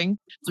breathing.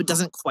 So it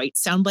doesn't quite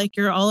sound like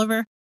you're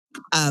Oliver,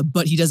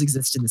 but he does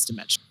exist in this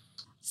dimension.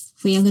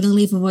 We are going to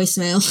leave a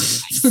voicemail.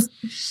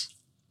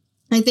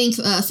 I think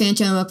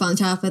Phantom up on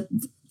top of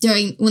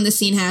when the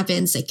scene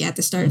happens, like at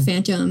the start of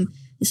Phantom,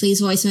 this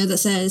leaves voicemail that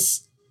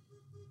says,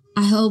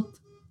 I hope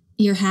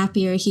you're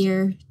happier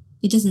here.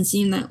 It doesn't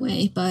seem that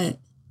way, but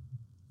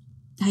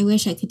I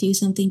wish I could do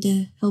something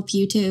to help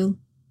you too.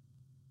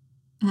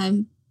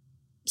 I'm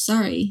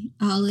sorry,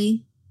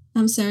 Ollie.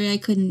 I'm sorry I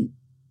couldn't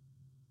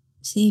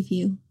save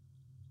you.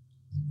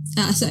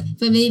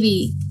 But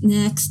maybe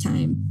next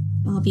time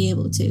I'll be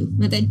able to.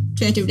 But then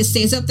Phantom just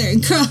stays up there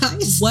and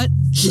cries. What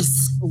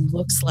this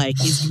looks like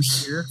is you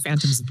hear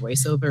Phantom's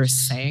voiceover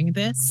saying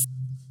this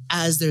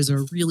as there's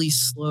a really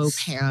slow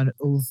pan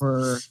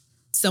over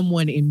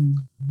someone in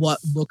what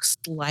looks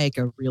like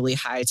a really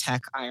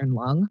high-tech iron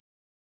lung,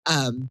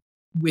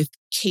 with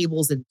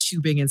cables and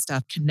tubing and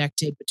stuff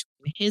connected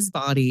between his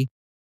body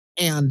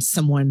and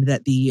someone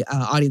that the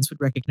audience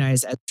would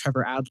recognize as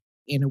Trevor Adler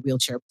in a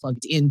wheelchair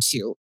plugged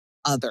into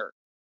other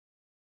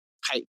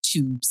pipe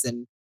tubes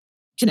and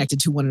connected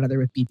to one another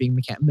with beeping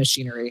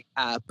machinery.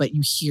 But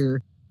you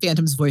hear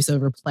Phantom's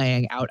voiceover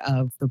playing out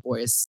of the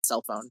boy's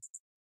cell phone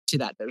to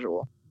that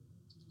visual.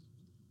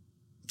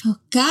 Oh,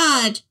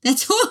 God,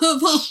 that's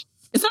horrible.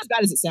 It's not as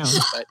bad as it sounds,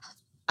 but...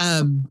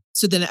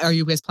 So then are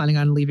you guys planning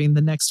on leaving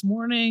the next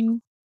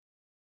morning?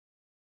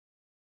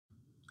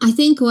 I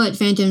think what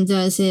Phantom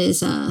does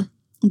is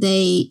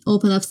they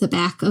open up the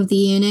back of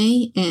the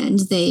ENA and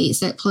they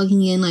start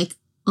plugging in like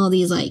all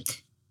these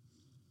like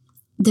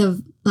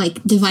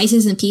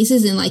devices and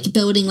pieces and like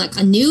building like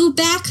a new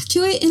back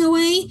to it in a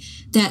way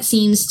that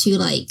seems to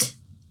like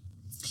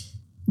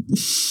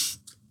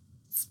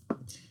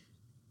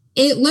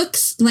it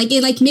looks like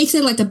it like makes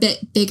it like a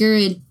bit bigger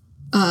and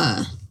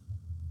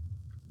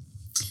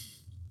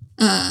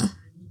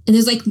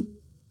there's like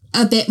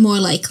a bit more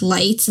like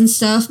lights and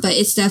stuff, but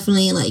it's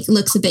definitely like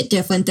looks a bit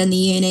different than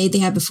the ENA they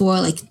had before,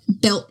 like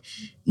built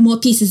more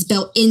pieces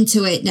built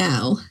into it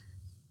now.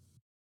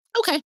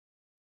 Okay.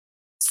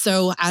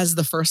 So as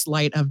the first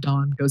light of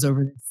dawn goes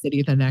over the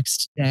city the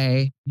next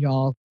day,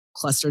 y'all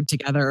clustered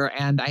together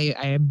and I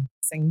am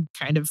saying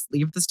kind of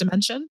leave this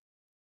dimension.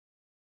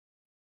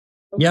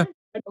 Okay. Yeah.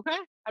 Okay.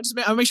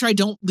 I'll make sure I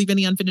don't leave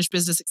any unfinished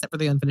business except for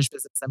the unfinished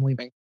business I'm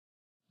leaving.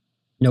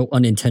 No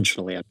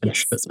unintentionally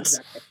unfinished business.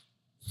 Exactly.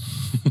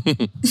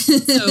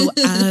 So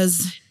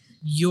as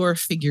your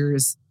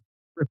figures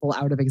ripple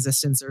out of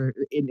existence or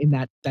in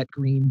that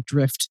green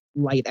drift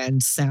light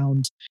and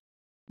sound,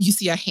 you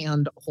see a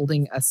hand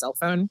holding a cell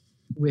phone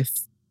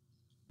with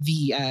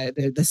the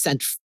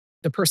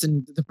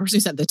person who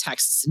sent the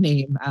text's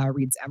name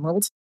reads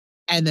Emerald.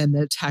 And then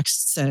the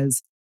text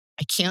says,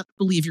 I can't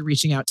believe you're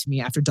reaching out to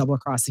me after double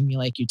crossing me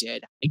like you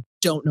did. I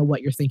don't know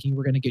what you're thinking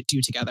we're going to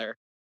do together.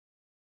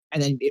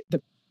 And then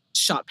the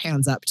shot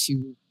pans up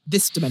to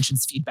this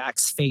dimension's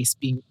feedback's face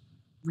being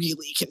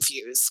really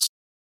confused.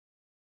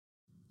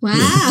 Wow.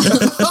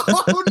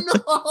 Oh,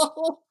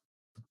 no.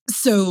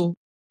 So,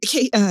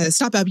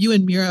 Stop Ab, you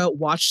and Mira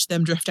watched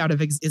them drift out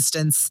of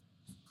existence.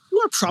 You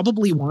are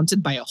probably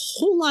wanted by a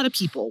whole lot of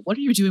people. What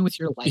are you doing with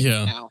your life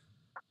now?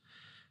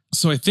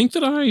 So I think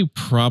that I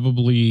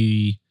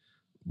probably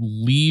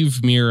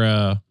leave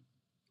Mira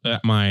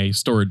at my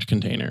storage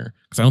container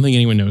because I don't think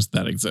anyone knows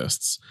that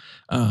exists.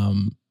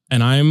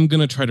 And I'm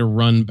going to try to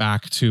run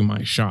back to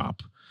my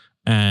shop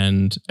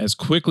and as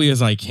quickly as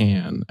I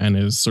can and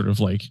as sort of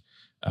like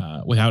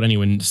without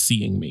anyone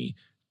seeing me,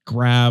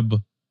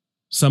 grab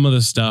some of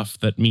the stuff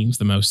that means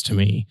the most to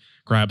me.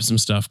 Grab some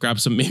stuff,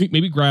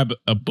 maybe grab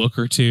a book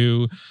or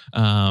two,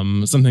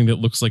 something that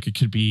looks like it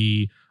could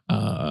be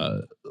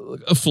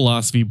a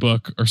philosophy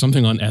book or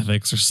something on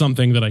ethics or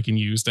something that I can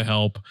use to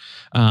help.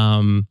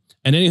 And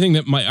anything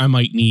that I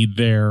might need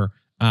there.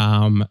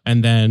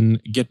 And then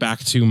get back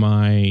to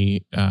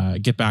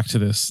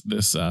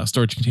this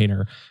storage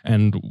container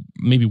and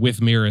maybe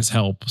with Mira's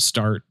help,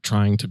 start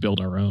trying to build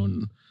our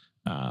own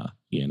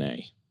ENA.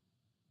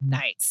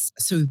 Nice.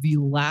 So the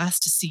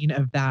last scene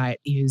of that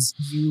is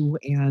you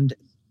and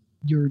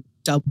your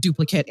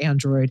duplicate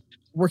android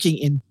working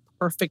in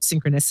perfect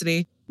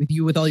synchronicity, with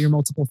you with all your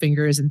multiple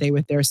fingers and they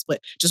with their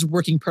split, just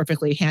working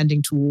perfectly,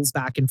 handing tools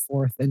back and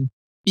forth and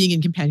being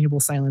in companionable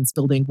silence,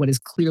 building what is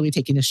clearly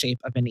taking the shape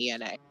of an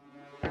ENA.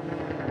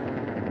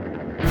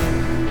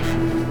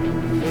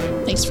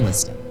 Thanks for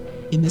listening.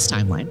 In this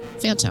timeline,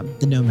 Phantom,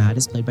 the Nomad,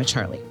 is played by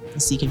Charlie.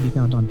 He can be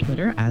found on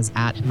Twitter as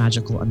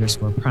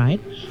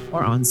 @magical_pride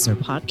or on Sir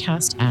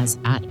Podcast as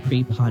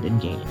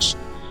 @PrePodEngage.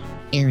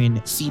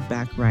 Aaron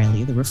Feedback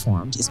Riley, the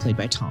Reformed, is played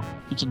by Tom.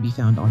 He can be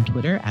found on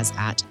Twitter as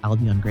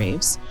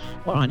 @AlbionGraves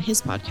or on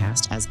his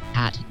podcast as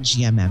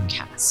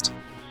 @GMMcast.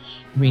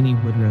 Rainy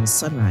Woodrow's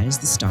Sunrise,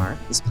 the star,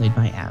 is played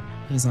by M.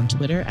 He is on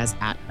Twitter as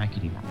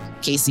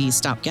 @MacUDMac. Casey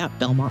Stopgap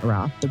Belmont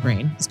Ra, the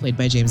brain, is played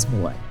by James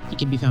Malloy. He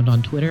can be found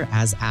on Twitter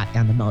as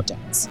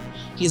 @AndTheMeltdowns.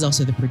 He is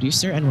also the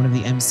producer and one of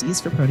the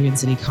MCs for Protean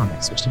City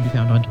Comics, which can be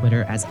found on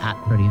Twitter as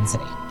 @Protean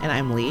City. And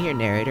I'm Lee, your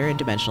narrator and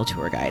dimensional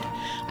tour guide.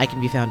 I can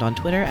be found on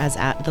Twitter as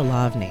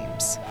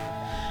 @TheLawOfNames.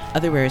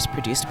 Otherware is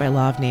produced by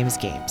Law of Names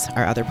Games.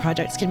 Our other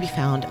projects can be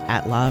found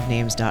at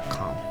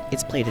lawofnames.com.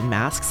 It's played in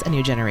Masks: A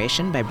New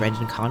Generation by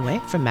Brendan Conway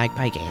from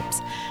Magpie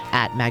Games,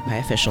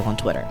 @MagpieOfficial on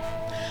Twitter.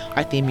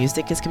 Our theme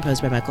music is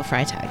composed by Michael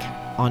Freitag,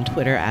 on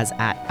Twitter as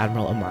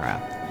 @Admiral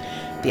Amara.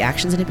 The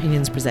actions and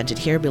opinions presented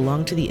here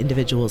belong to the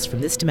individuals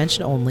from this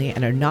dimension only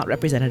and are not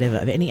representative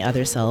of any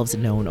other selves,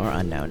 known or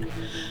unknown.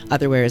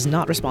 Otherware is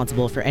not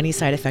responsible for any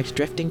side effect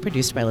drifting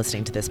produced by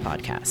listening to this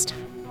podcast.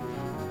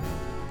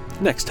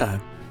 Next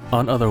time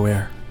on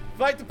Otherware.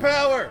 Fight the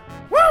power!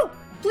 Woo!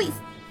 Please,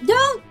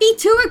 don't be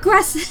too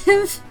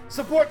aggressive.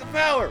 Support the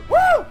power!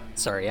 Woo!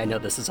 Sorry, I know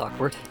this is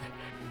awkward.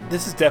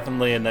 This is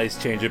definitely a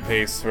nice change of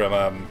pace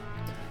from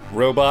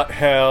Robot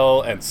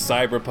Hell and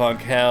Cyberpunk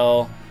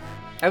Hell.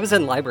 I was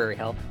in library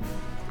hell.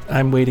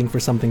 I'm waiting for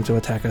something to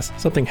attack us.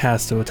 Something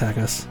has to attack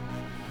us.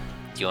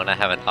 Do you want to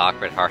have an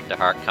awkward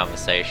heart-to-heart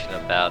conversation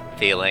about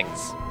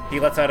feelings? He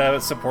lets out a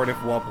supportive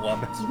wump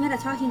wump. You met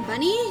a talking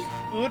bunny?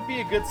 It would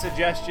be a good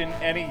suggestion,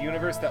 any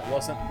universe that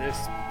wasn't this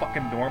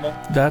fucking normal.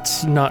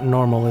 That's not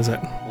normal, is it?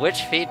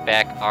 Which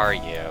feedback are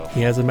you?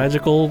 He has a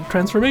magical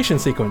transformation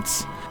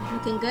sequence.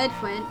 Looking good,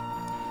 Quint.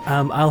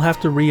 I'll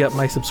have to re-up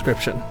my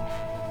subscription.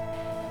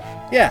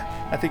 Yeah,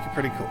 I think you're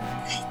pretty cool.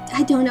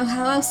 I don't know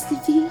how else to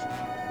be.